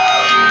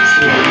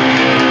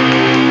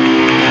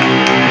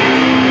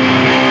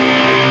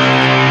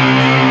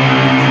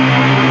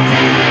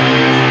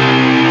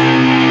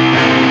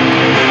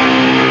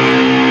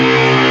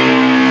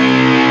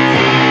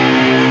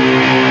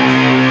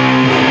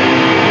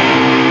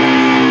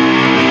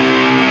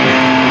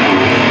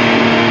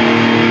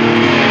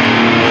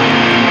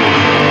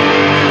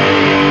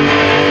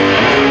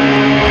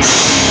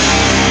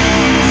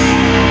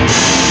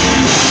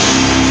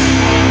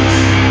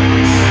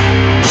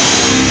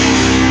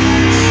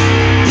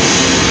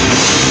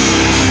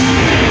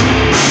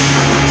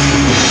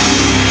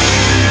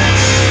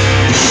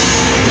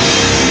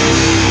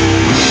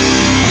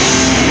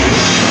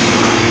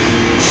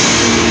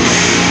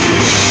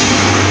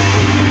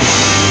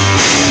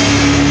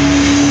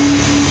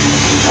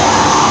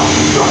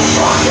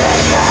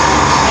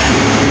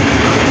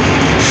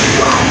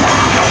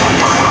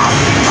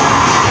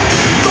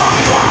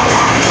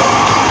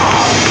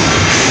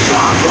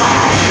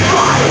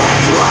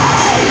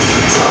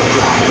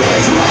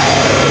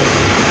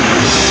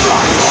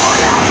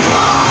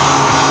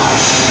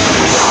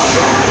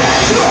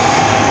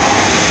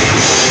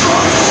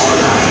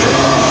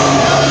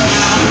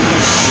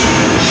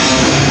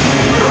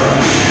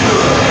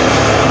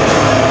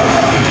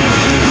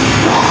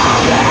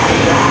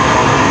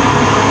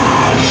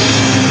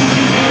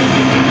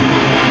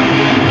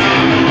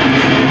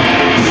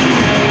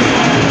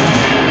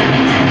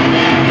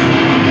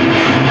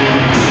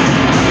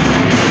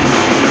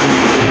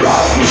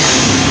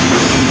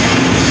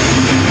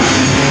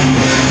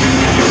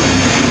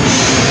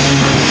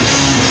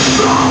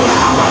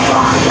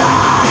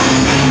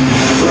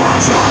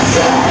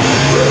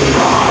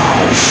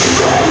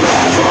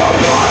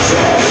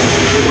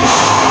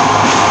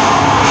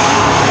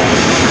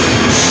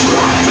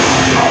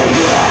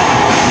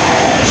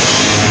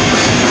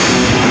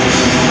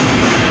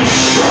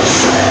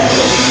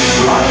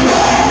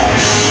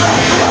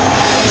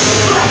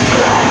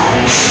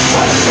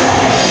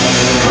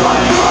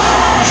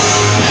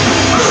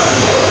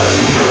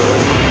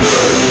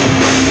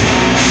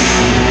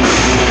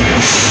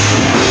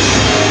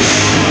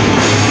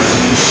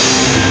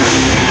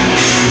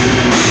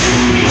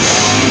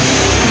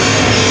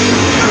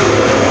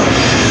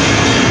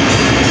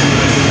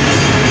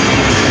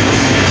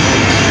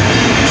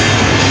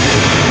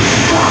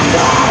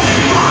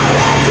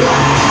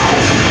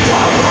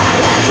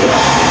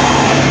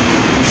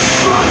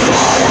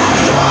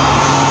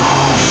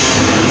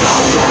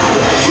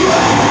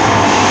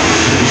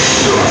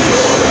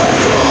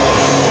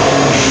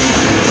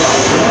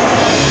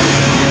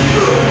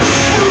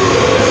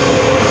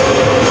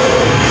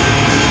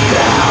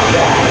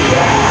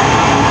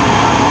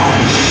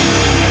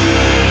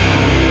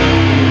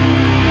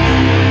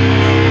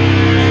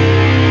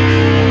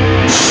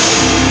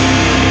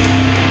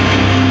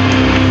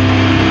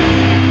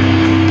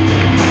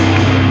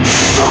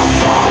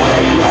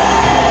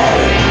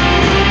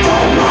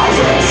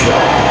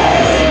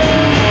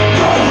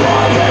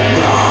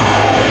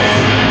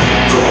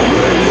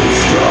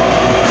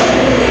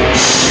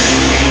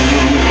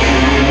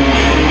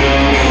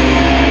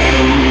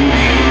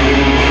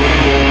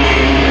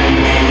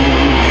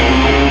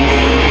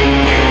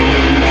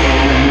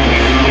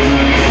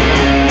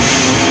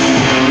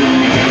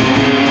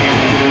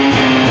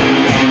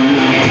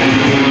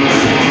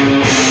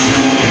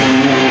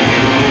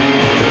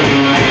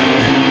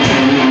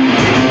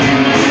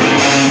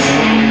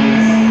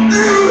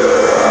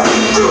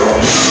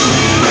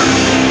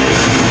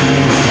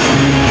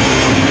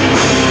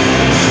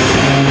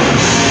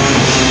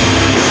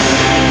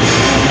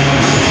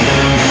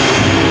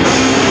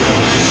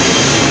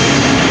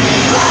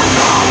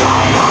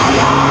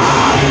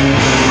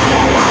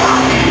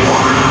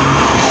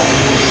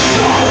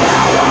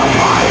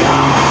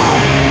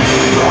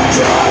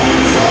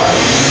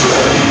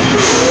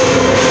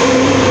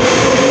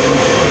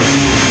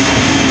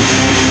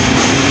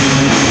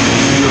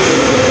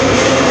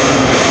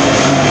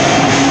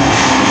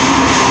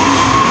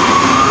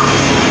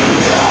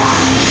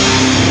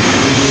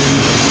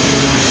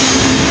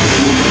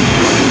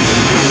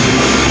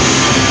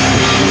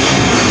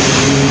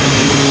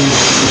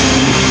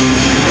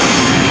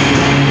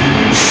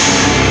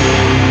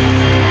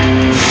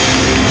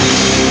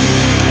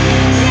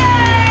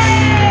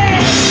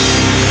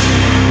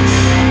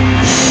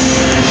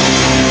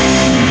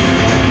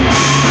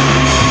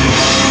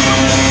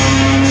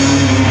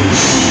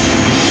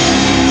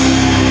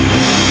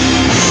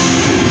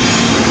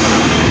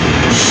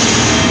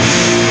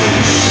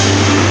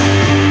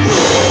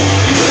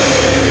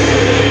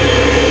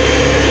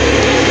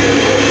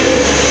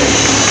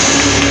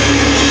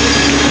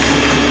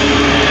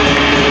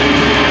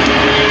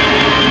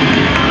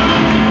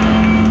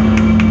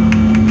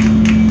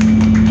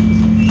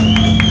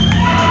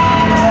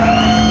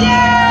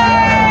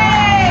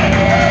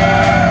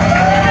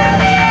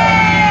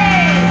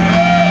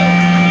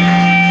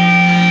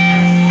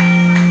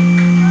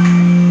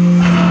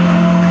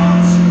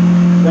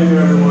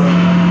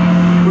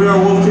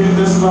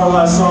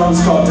 song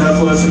is called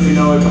Deathless. If you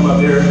know it, come up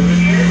here.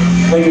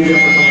 Thank you again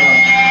for coming out.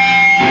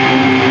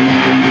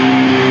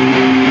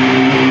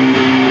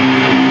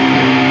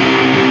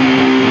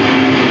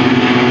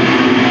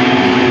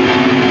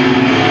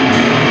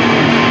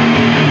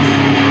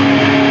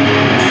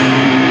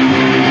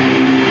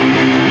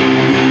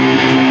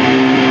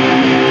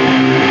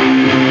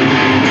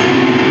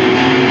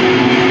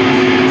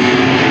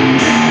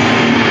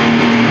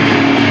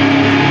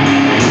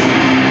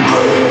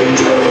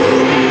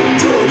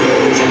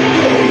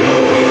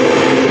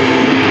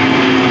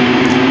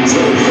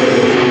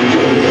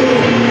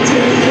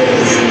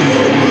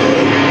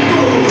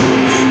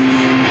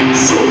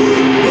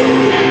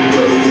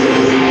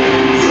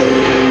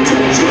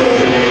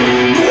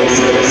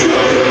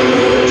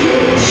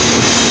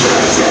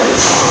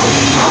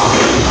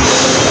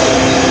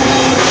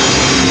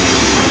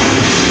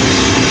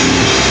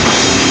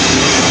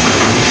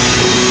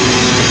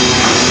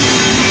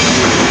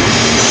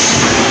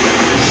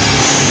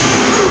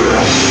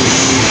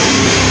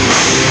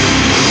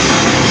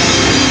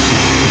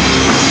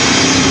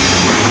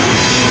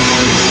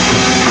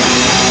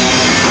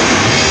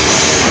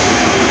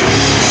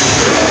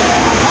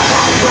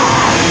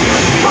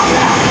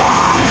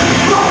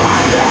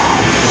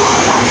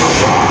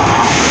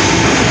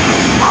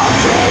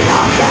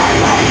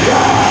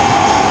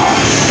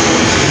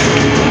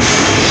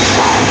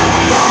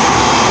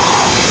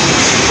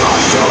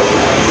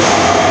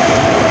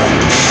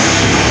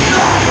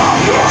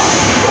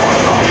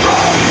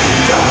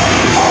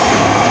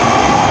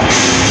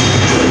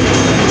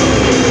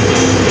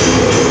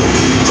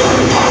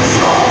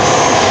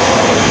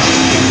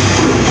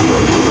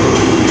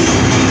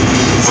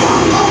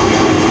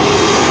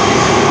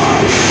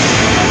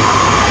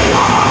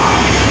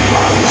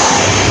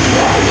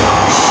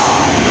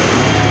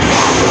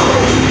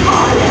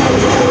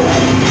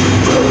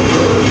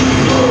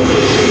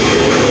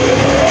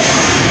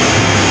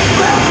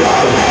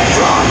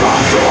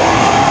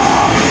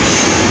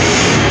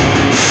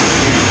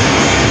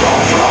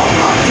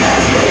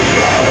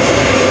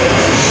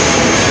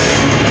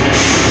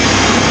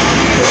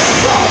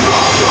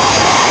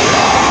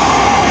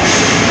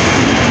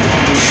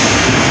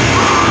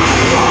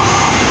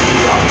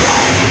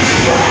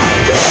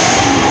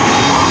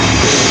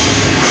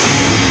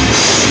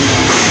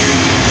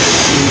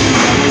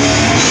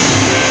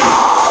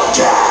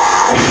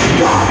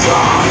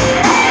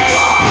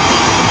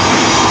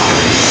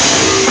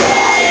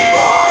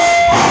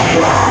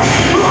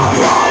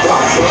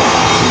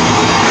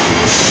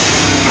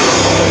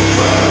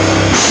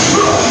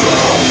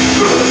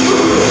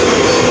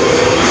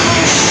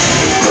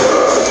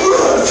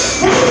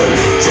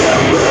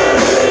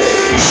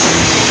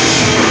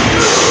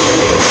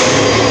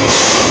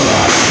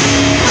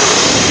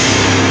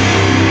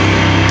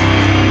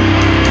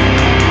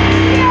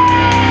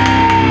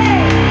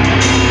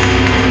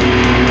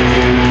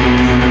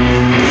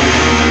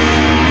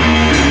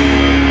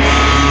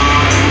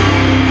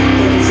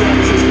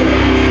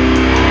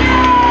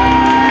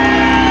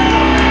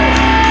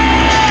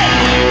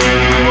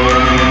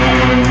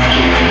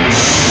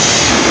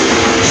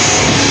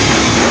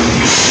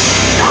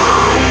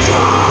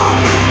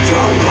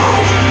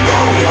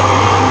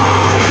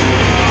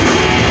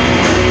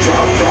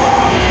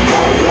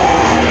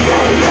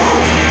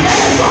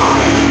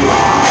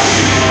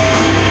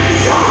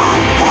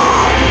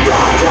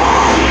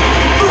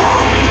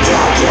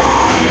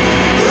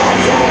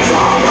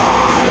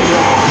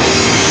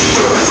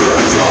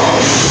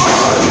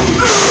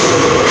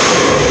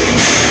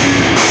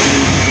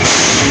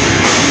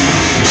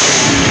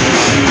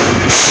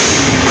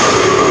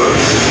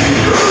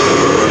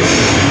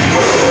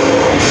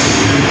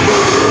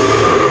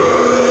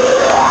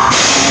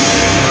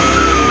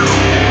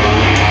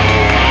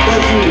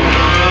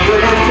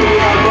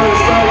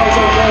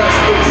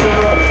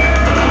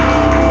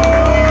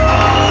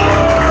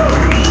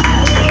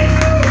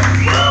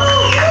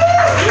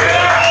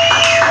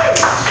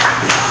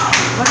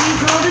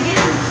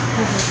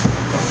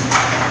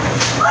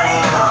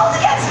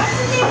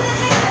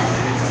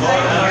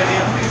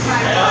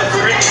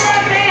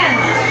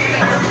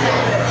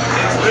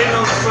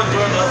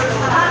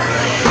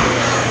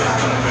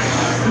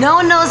 No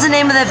one knows the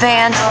name of the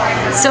band,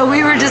 so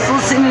we were just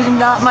listening to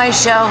Not My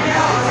Show,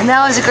 and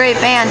that was a great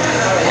band.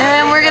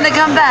 And we're gonna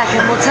come back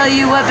and we'll tell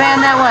you what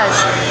band that was.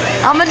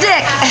 I'm a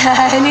dick.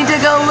 I need to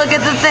go look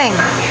at the thing.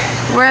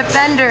 We're at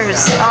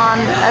Bender's on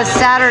a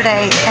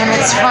Saturday, and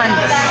it's fun.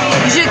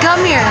 You should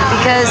come here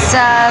because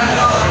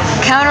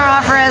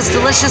Counteroffer has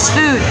delicious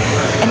food,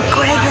 and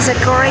Greg is a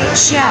great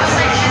chef.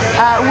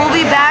 We'll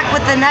be back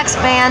with the next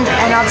band,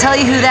 and I'll tell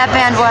you who that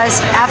band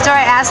was after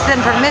I ask them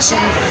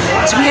permission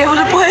to be able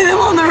to play them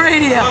on the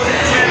radio.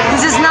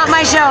 This is Not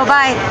My Show.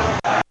 Bye.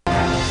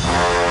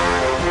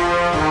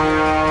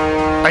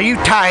 Are you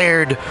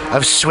tired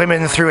of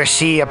swimming through a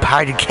sea of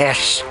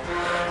podcasts?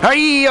 Are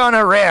ye on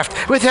a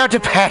raft without a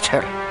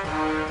paddle?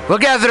 Well,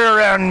 gather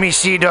around me,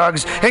 sea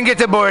dogs, and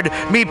get aboard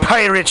me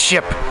pirate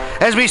ship.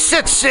 as we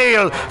set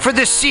sail for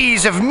the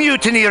seas of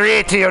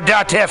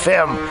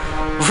MutinyRadio.fm.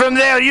 From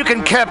there, you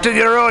can captain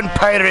your own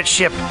pirate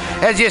ship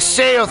as you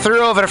sail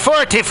through over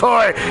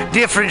 44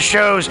 different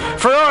shows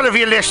for all of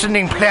your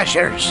listening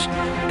pleasures.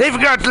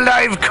 They've got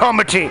live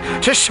comedy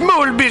to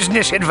small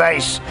business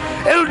advice,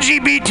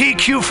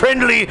 LGBTQ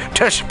friendly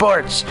to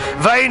sports,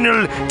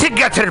 vinyl to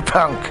gutter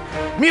punk.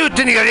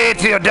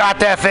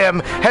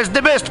 MutinyRadio.fm has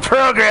the best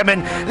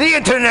programming the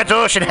internet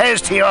ocean has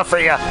to offer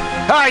you.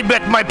 I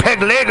bet my peg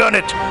leg on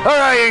it, or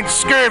I ain't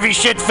scurvy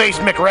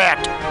shit-faced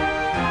McRat.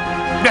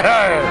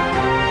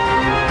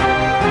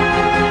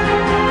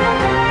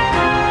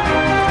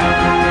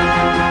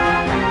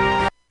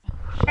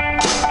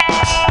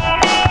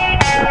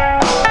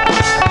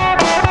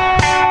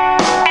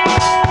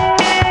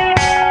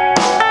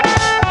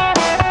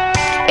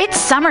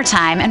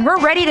 Summertime, and we're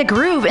ready to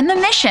groove in the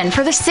Mission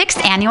for the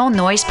 6th annual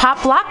Noise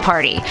Pop Block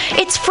Party.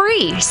 It's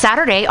free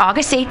Saturday,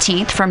 August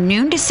 18th from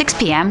noon to 6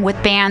 p.m.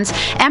 with bands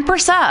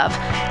Empress of,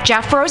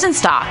 Jeff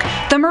Rosenstock,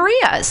 The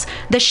Marias,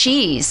 The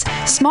Shees,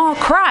 Small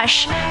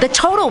Crush, The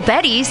Total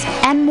Bettys,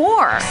 and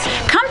more.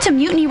 Come to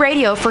Mutiny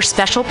Radio for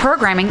special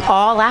programming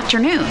all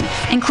afternoon,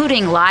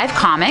 including live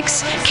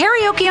comics,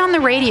 karaoke on the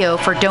radio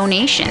for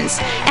donations,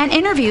 and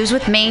interviews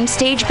with main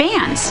stage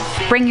bands.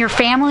 Bring your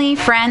family,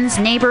 friends,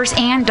 neighbors,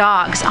 and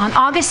dogs on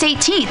August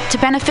 18th to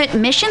benefit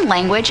Mission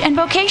Language and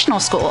Vocational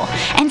School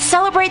and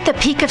celebrate the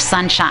peak of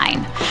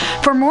sunshine.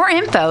 For more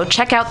info,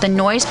 check out the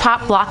Noise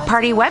Pop Block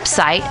Party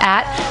website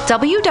at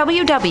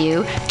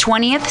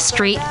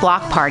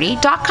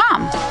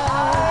www.20thstreetblockparty.com.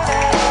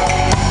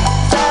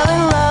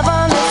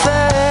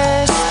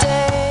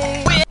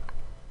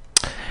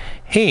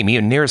 Hey,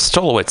 Mutineers,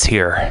 Stolowitz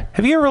here.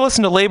 Have you ever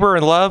listened to Labor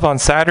and Love on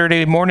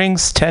Saturday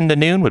mornings, 10 to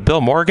noon with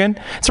Bill Morgan?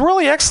 It's a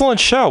really excellent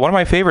show, one of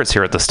my favorites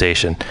here at the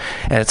station.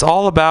 And it's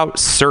all about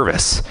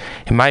service.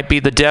 It might be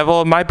the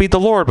devil, it might be the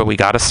Lord, but we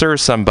gotta serve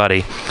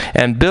somebody.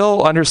 And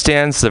Bill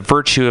understands the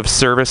virtue of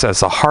service as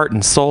the heart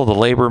and soul of the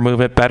labor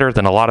movement better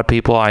than a lot of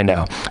people I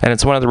know. And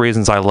it's one of the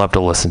reasons I love to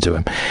listen to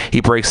him.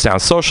 He breaks down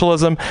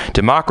socialism,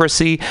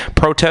 democracy,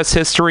 protest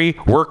history,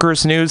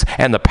 workers' news,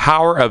 and the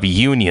power of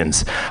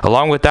unions.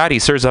 Along with that, he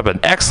serves up an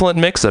excellent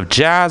mix of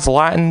jazz,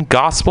 Latin,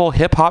 gospel,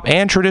 hip-hop,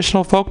 and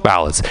traditional folk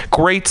ballads.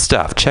 Great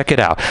stuff. Check it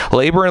out.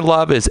 Labor and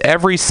Love is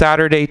every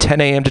Saturday,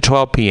 10 a.m. to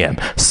 12 p.m.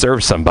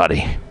 Serve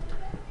somebody.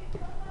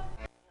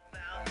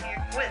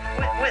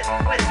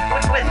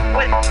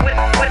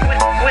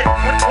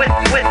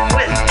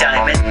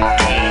 Diamond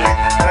King.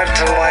 Let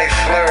the life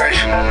flourish.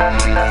 We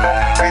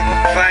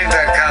find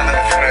that common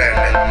thread.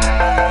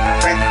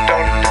 We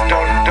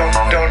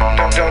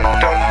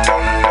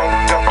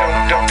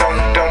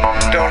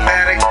don't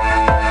panic.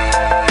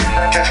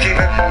 Just keep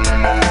it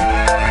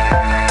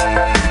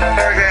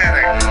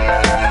organic.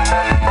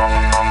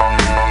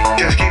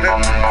 Just keep it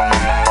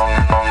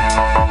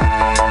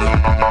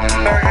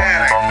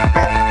organic.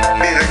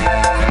 Be the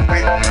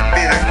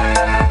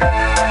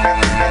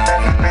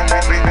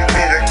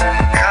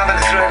common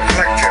thread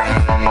collective.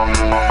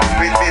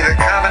 We'd be the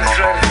common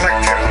thread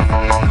collective.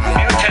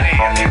 Mutiny,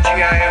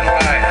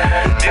 M-U-T-I-N-Y.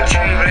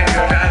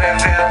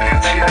 MutinyRadio.fm.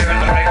 You'll see there in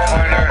the right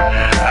corner.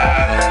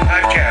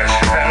 Podcast.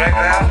 Is that right,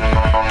 Val?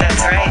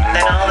 That's right.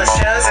 Then all the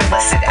shows are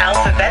listed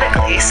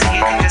alphabetically, so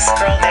you can just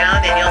scroll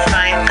down and you'll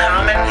find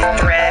Common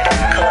Thread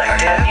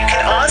Collective. You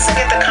can also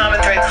get the Common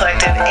Thread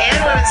Collective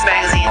and Women's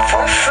Magazine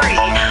for free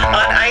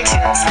on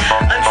iTunes.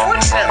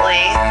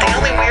 Unfortunately, the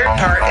only weird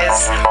part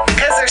is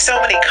because there's so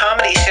many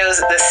comedy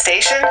shows at this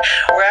station,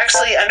 we're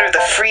actually under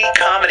the free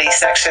comedy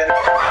section.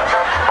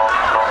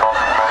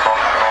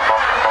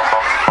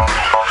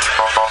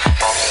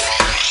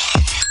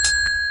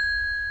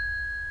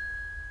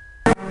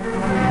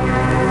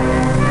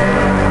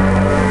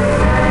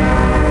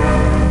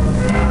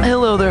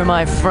 Hello there,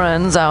 my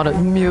friends out at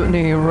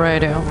Mutiny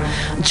Radio.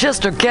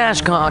 Chester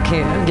Cashcock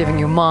here, giving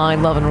you my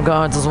love and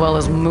regards as well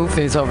as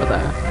Moofy's over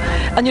there.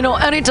 And you know,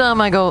 anytime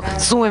I go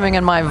swimming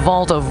in my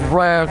vault of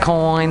rare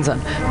coins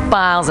and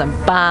piles of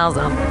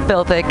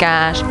filthy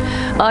cash,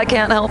 I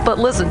can't help but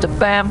listen to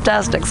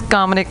Bamtastic's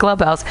Comedy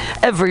Clubhouse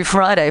every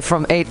Friday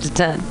from 8 to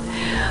 10.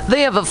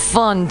 They have a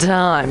fun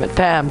time at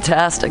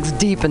Bamtastic's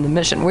deep in the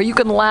Mission, where you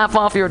can laugh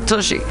off your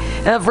tushy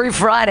every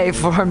Friday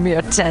for a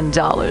mere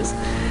 $10.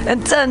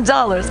 And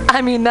 $10,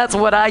 I mean, that's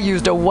what I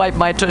use to wipe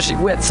my tushy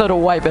with, so to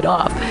wipe it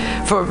off,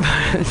 for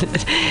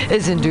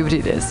it's indeed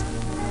it is.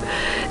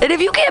 And if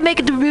you can't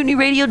make it to Mutiny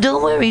Radio,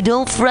 don't worry,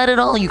 don't fret at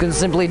all. You can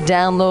simply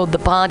download the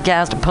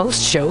podcast and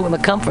post-show in the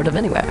comfort of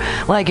anywhere,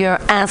 like your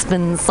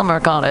Aspen summer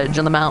cottage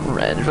on the mountain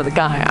ridge with the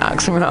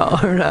kayaks.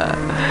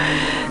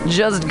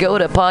 Just go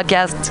to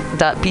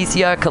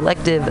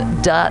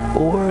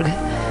podcast.pcrcollective.org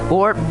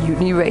or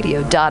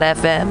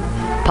mutinyradio.fm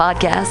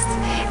podcasts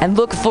and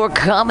look for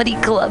Comedy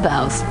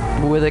Clubhouse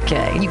with a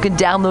K. You can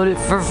download it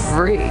for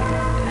free.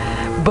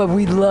 But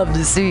we'd love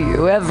to see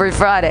you every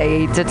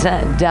Friday, 8 to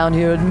 10, down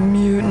here at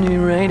Mutiny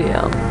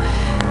Radio.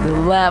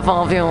 Laugh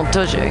off your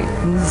tushy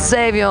and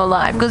save your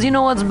life. Because you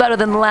know what's better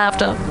than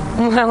laughter?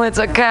 Well, it's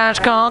a cash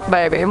cock,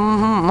 baby.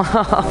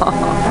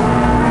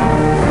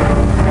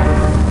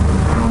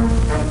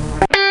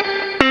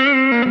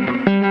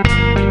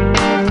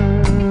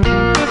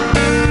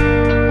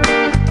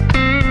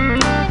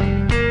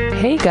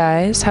 Hey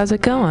guys, how's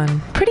it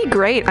going? Pretty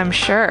great, I'm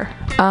sure.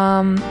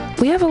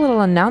 We have a little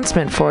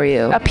announcement for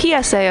you. A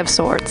PSA of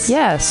sorts.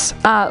 Yes.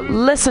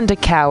 Listen to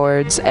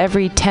Cowards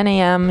every 10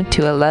 a.m.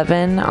 to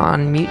 11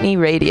 on Mutiny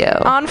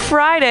Radio. On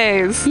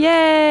Fridays.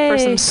 Yay! For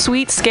some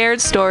sweet,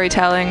 scared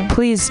storytelling.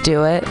 Please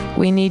do it.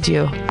 We need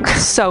you.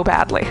 So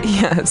badly.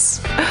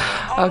 Yes.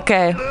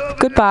 Okay.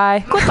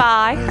 Goodbye.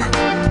 Goodbye.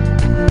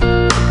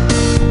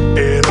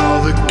 And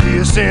all the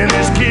kissing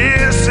is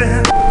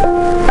kissing.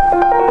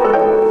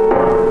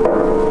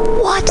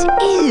 What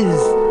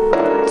is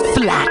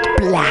flat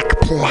black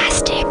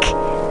plastic?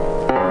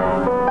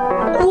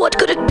 What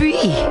could it be?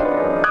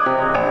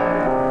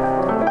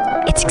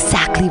 It's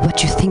exactly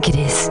what you think it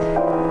is.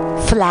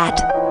 Flat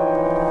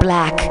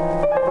black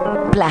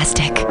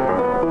plastic.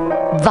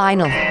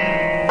 Vinyl.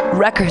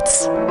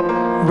 Records.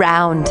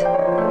 Round.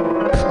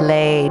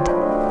 Played.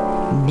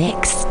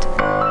 Mixed.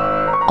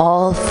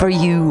 All for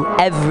you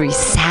every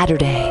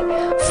Saturday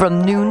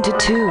from noon to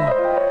 2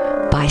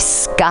 by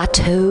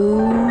Scotto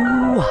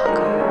Walker.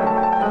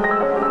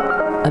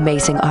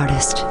 Amazing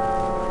artist.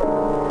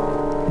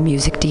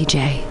 Music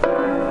DJ.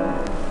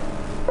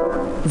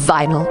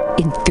 Vinyl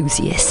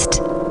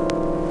enthusiast.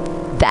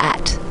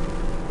 That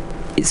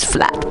is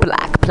flat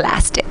black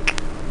plastic.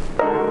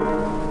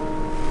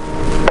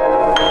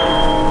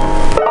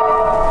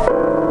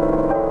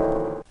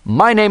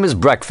 My name is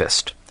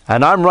Breakfast,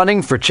 and I'm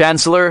running for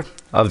Chancellor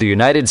of the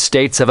United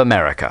States of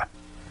America.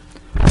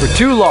 For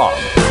too long,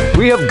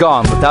 we have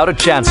gone without a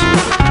chancellor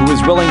who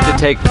is willing to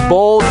take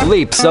bold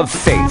leaps of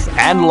faith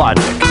and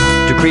logic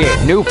to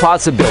create new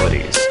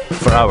possibilities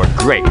for our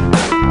great,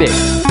 big,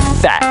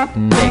 fat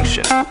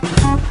nation.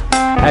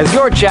 As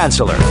your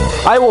chancellor,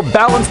 I will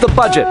balance the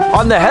budget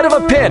on the head of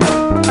a pin,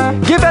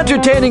 give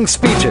entertaining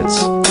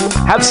speeches,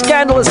 have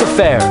scandalous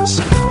affairs,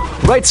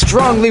 write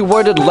strongly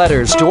worded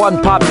letters to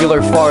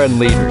unpopular foreign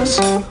leaders,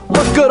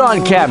 look good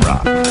on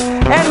camera,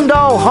 end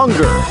all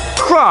hunger,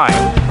 crime,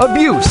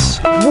 abuse,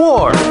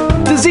 war,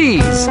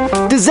 disease,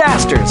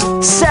 disasters,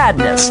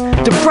 sadness,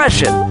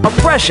 depression,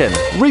 oppression,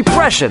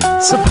 repression,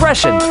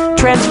 suppression,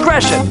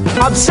 transgression,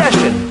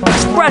 obsession,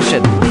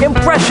 expression,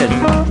 impression,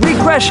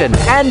 regression,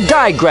 and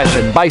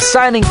digression by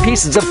signing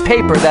pieces of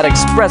paper that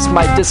express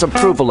my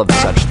disapproval of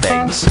such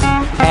things.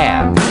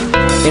 And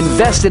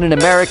invest in an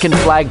American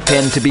flag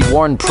pin to be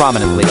worn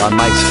prominently on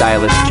my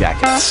stylish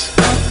jackets.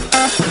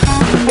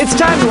 It's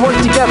time to work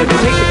together to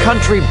take the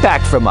country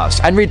back from us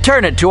and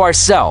return it to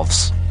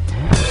ourselves.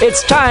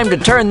 It's time to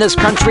turn this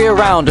country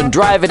around and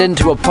drive it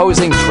into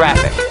opposing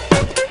traffic.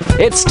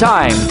 It's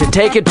time to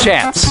take a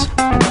chance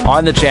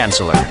on the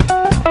Chancellor.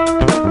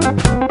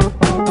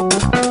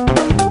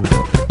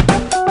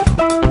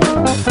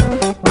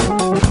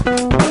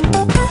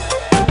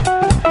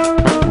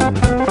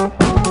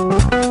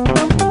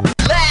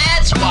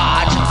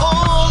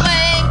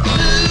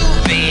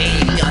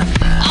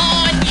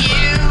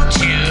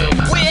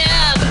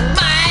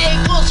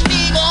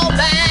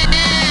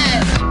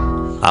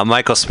 I'm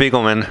Michael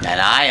Spiegelman.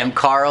 And I am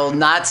Carl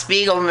Not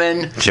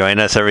Spiegelman. Join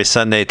us every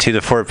Sunday, 2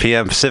 to 4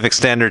 p.m. Pacific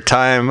Standard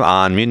Time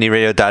on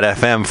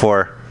MutinyRadio.fm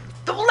for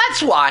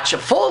Let's watch a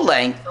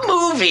full-length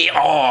movie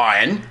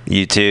on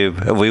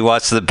YouTube. We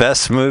watch the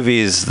best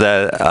movies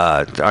that,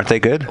 aren't they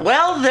good?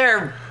 Well,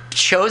 they're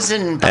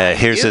chosen by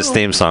Here's you. his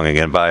theme song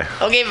again. Bye.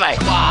 Okay, bye.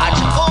 Watch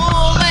a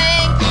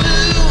full-length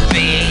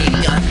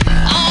movie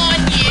on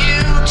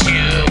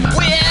YouTube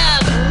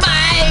with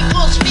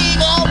Michael Spiegelman.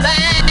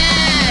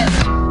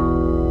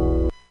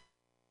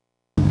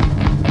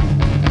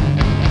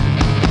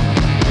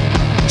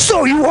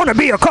 So you want to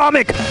be a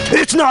comic?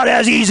 It's not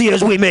as easy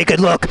as we make it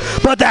look,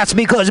 but that's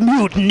because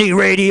Mutiny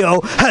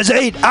Radio has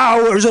 8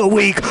 hours a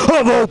week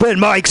of open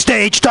mic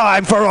stage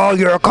time for all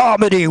your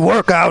comedy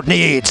workout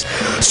needs.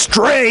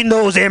 Strain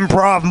those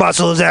improv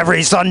muscles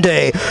every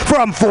Sunday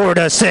from 4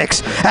 to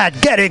 6 at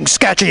Getting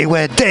Sketchy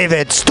with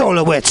David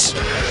Stolowitz.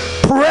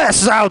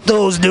 Press out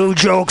those new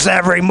jokes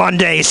every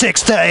Monday,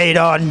 6 to 8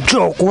 on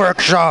Joke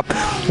Workshop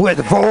with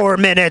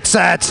 4-minute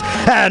sets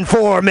and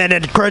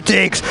 4-minute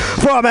critiques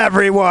from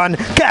everyone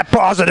kept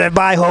positive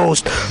by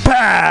host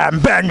Pam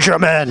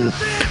Benjamin.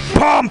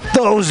 Pump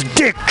those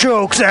dick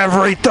jokes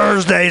every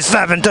Thursday,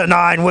 7 to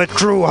 9 with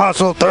True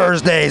Hustle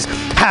Thursdays.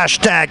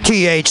 Hashtag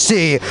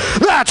THC.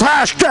 That's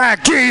hashtag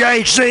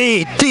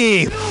THC.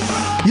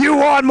 You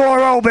want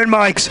more open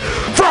mics?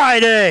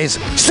 Fridays,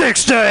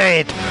 6 to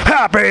 8.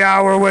 Happy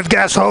hour with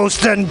guest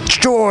host and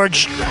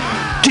George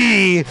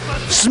D.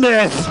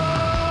 Smith.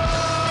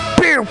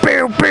 Pew,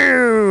 pew,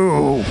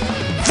 pew.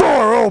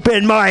 4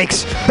 open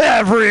mics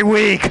every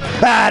week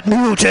at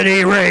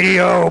Mutiny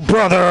Radio,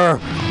 brother.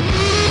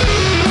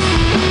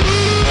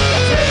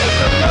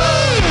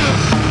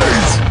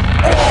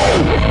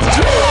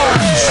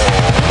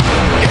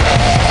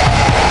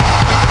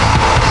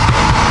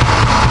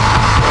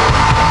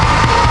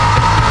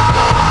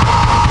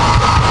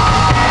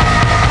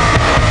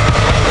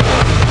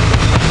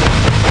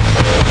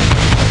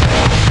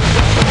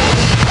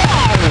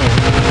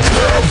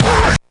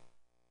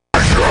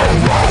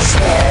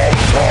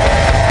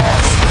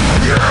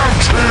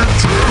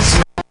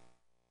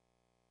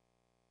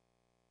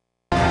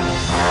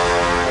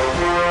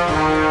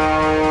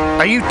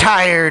 you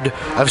tired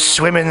of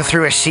swimming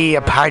through a sea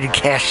of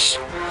podcasts?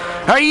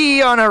 Are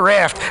ye on a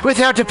raft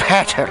without a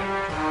paddle?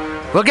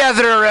 Well,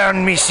 gather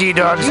around me, sea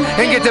dogs,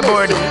 and get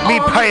aboard me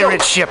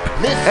pirate ship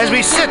as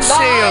we set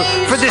sail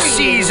for the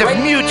seas of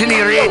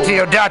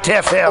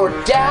MutinyRadio.fm. Or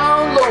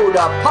download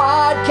a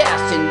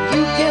podcast and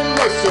you can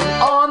listen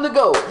on the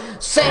go.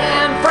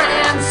 San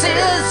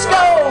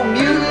Francisco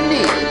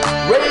Mutiny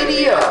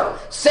Radio.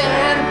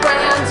 San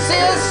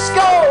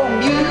Francisco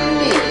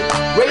Mutiny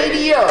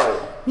Radio.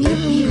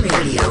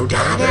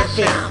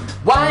 MutinyRadio.fm.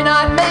 Why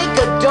not make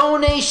a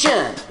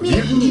donation?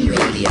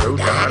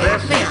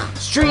 MutinyRadio.fm.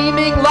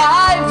 Streaming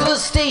live the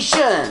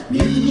station.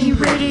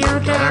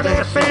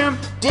 MutinyRadio.fm.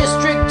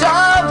 District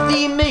of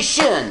the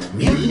Mission.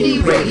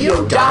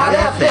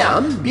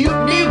 MutinyRadio.fm.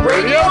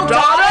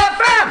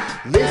 MutinyRadio.fm.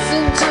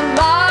 Listen to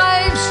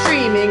live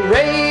streaming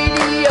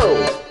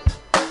radio.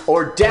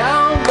 Or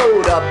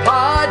download a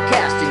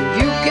podcast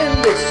and you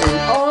can listen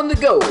on the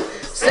go.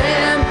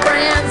 San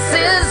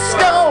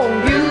Francisco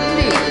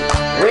Mutiny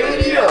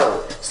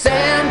Radio.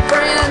 San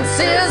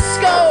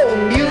Francisco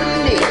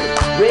Mutiny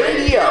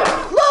Radio.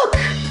 Look,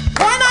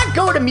 why not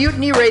go to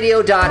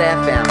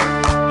MutinyRadio.fm?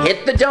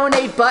 Hit the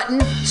donate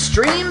button,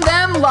 stream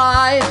them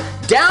live,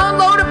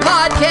 download a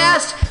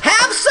podcast,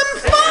 have some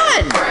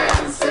fun! San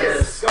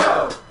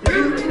Francisco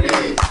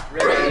Mutiny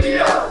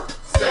Radio.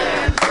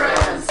 San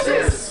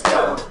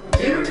Francisco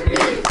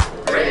Mutiny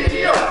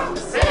Radio.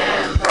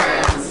 San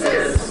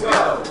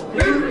Francisco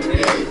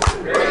Mutiny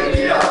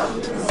Radio.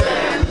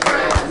 San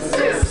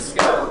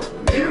Francisco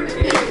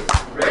Mutiny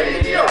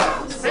Radio.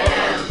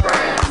 San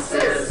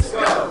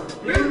Francisco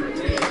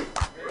Mutiny.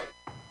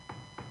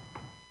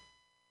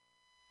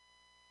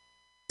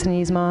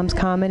 Destiny's Mom's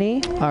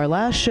Comedy. Our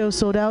last show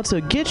sold out,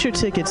 so get your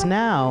tickets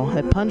now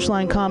at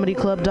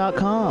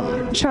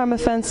punchlinecomedyclub.com. Charm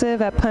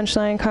Offensive at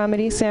Punchline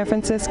Comedy San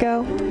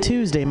Francisco.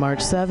 Tuesday, March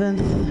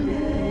 7th.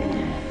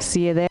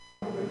 See you there.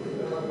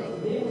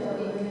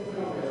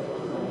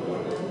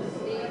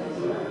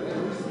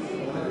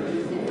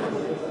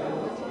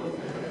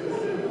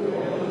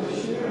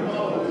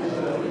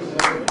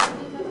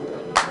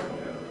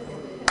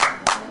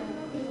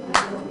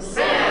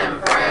 San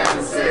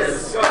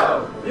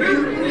Francisco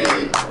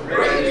Mutiny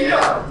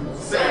Radio.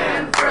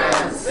 San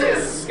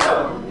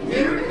Francisco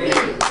Mutiny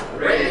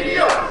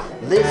Radio.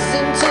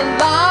 Listen to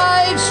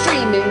live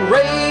streaming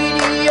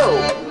radio.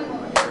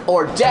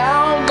 Or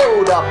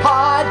download a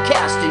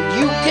podcast and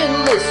you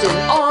can listen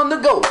on the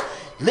go.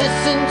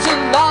 Listen to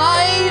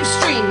live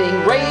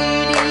streaming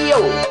radio.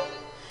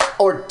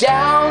 Or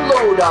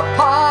download a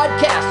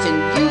podcast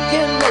and you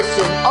can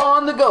listen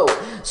on the go.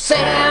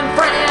 San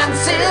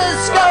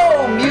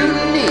Francisco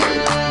Mutiny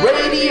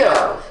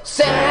Radio.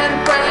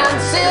 San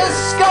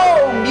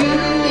Francisco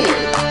Mutiny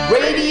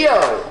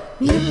Radio.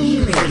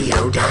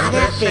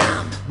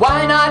 MutinyRadio.fm.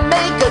 Why not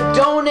make a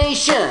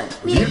donation?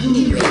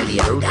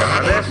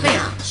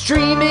 MutinyRadio.fm.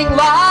 Streaming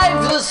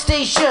live the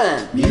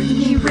station.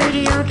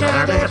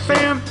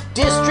 MutinyRadio.fm.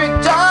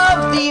 District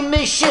of the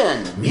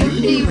Mission.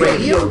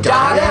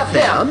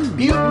 MutinyRadio.fm.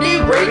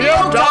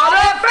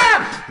 MutinyRadio.fm.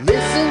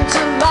 Listen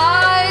to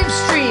live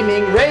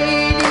streaming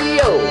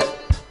radio.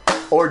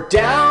 Or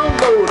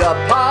download a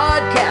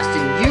podcast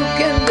and you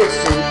can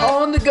listen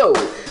on the go.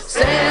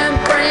 San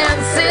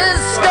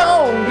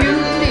Francisco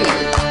Mutiny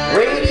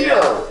Radio.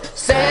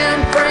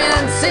 San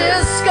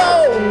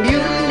Francisco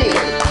Mutiny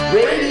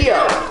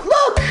Radio.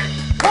 Look,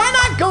 why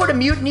not go to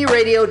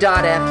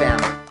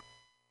MutinyRadio.fm?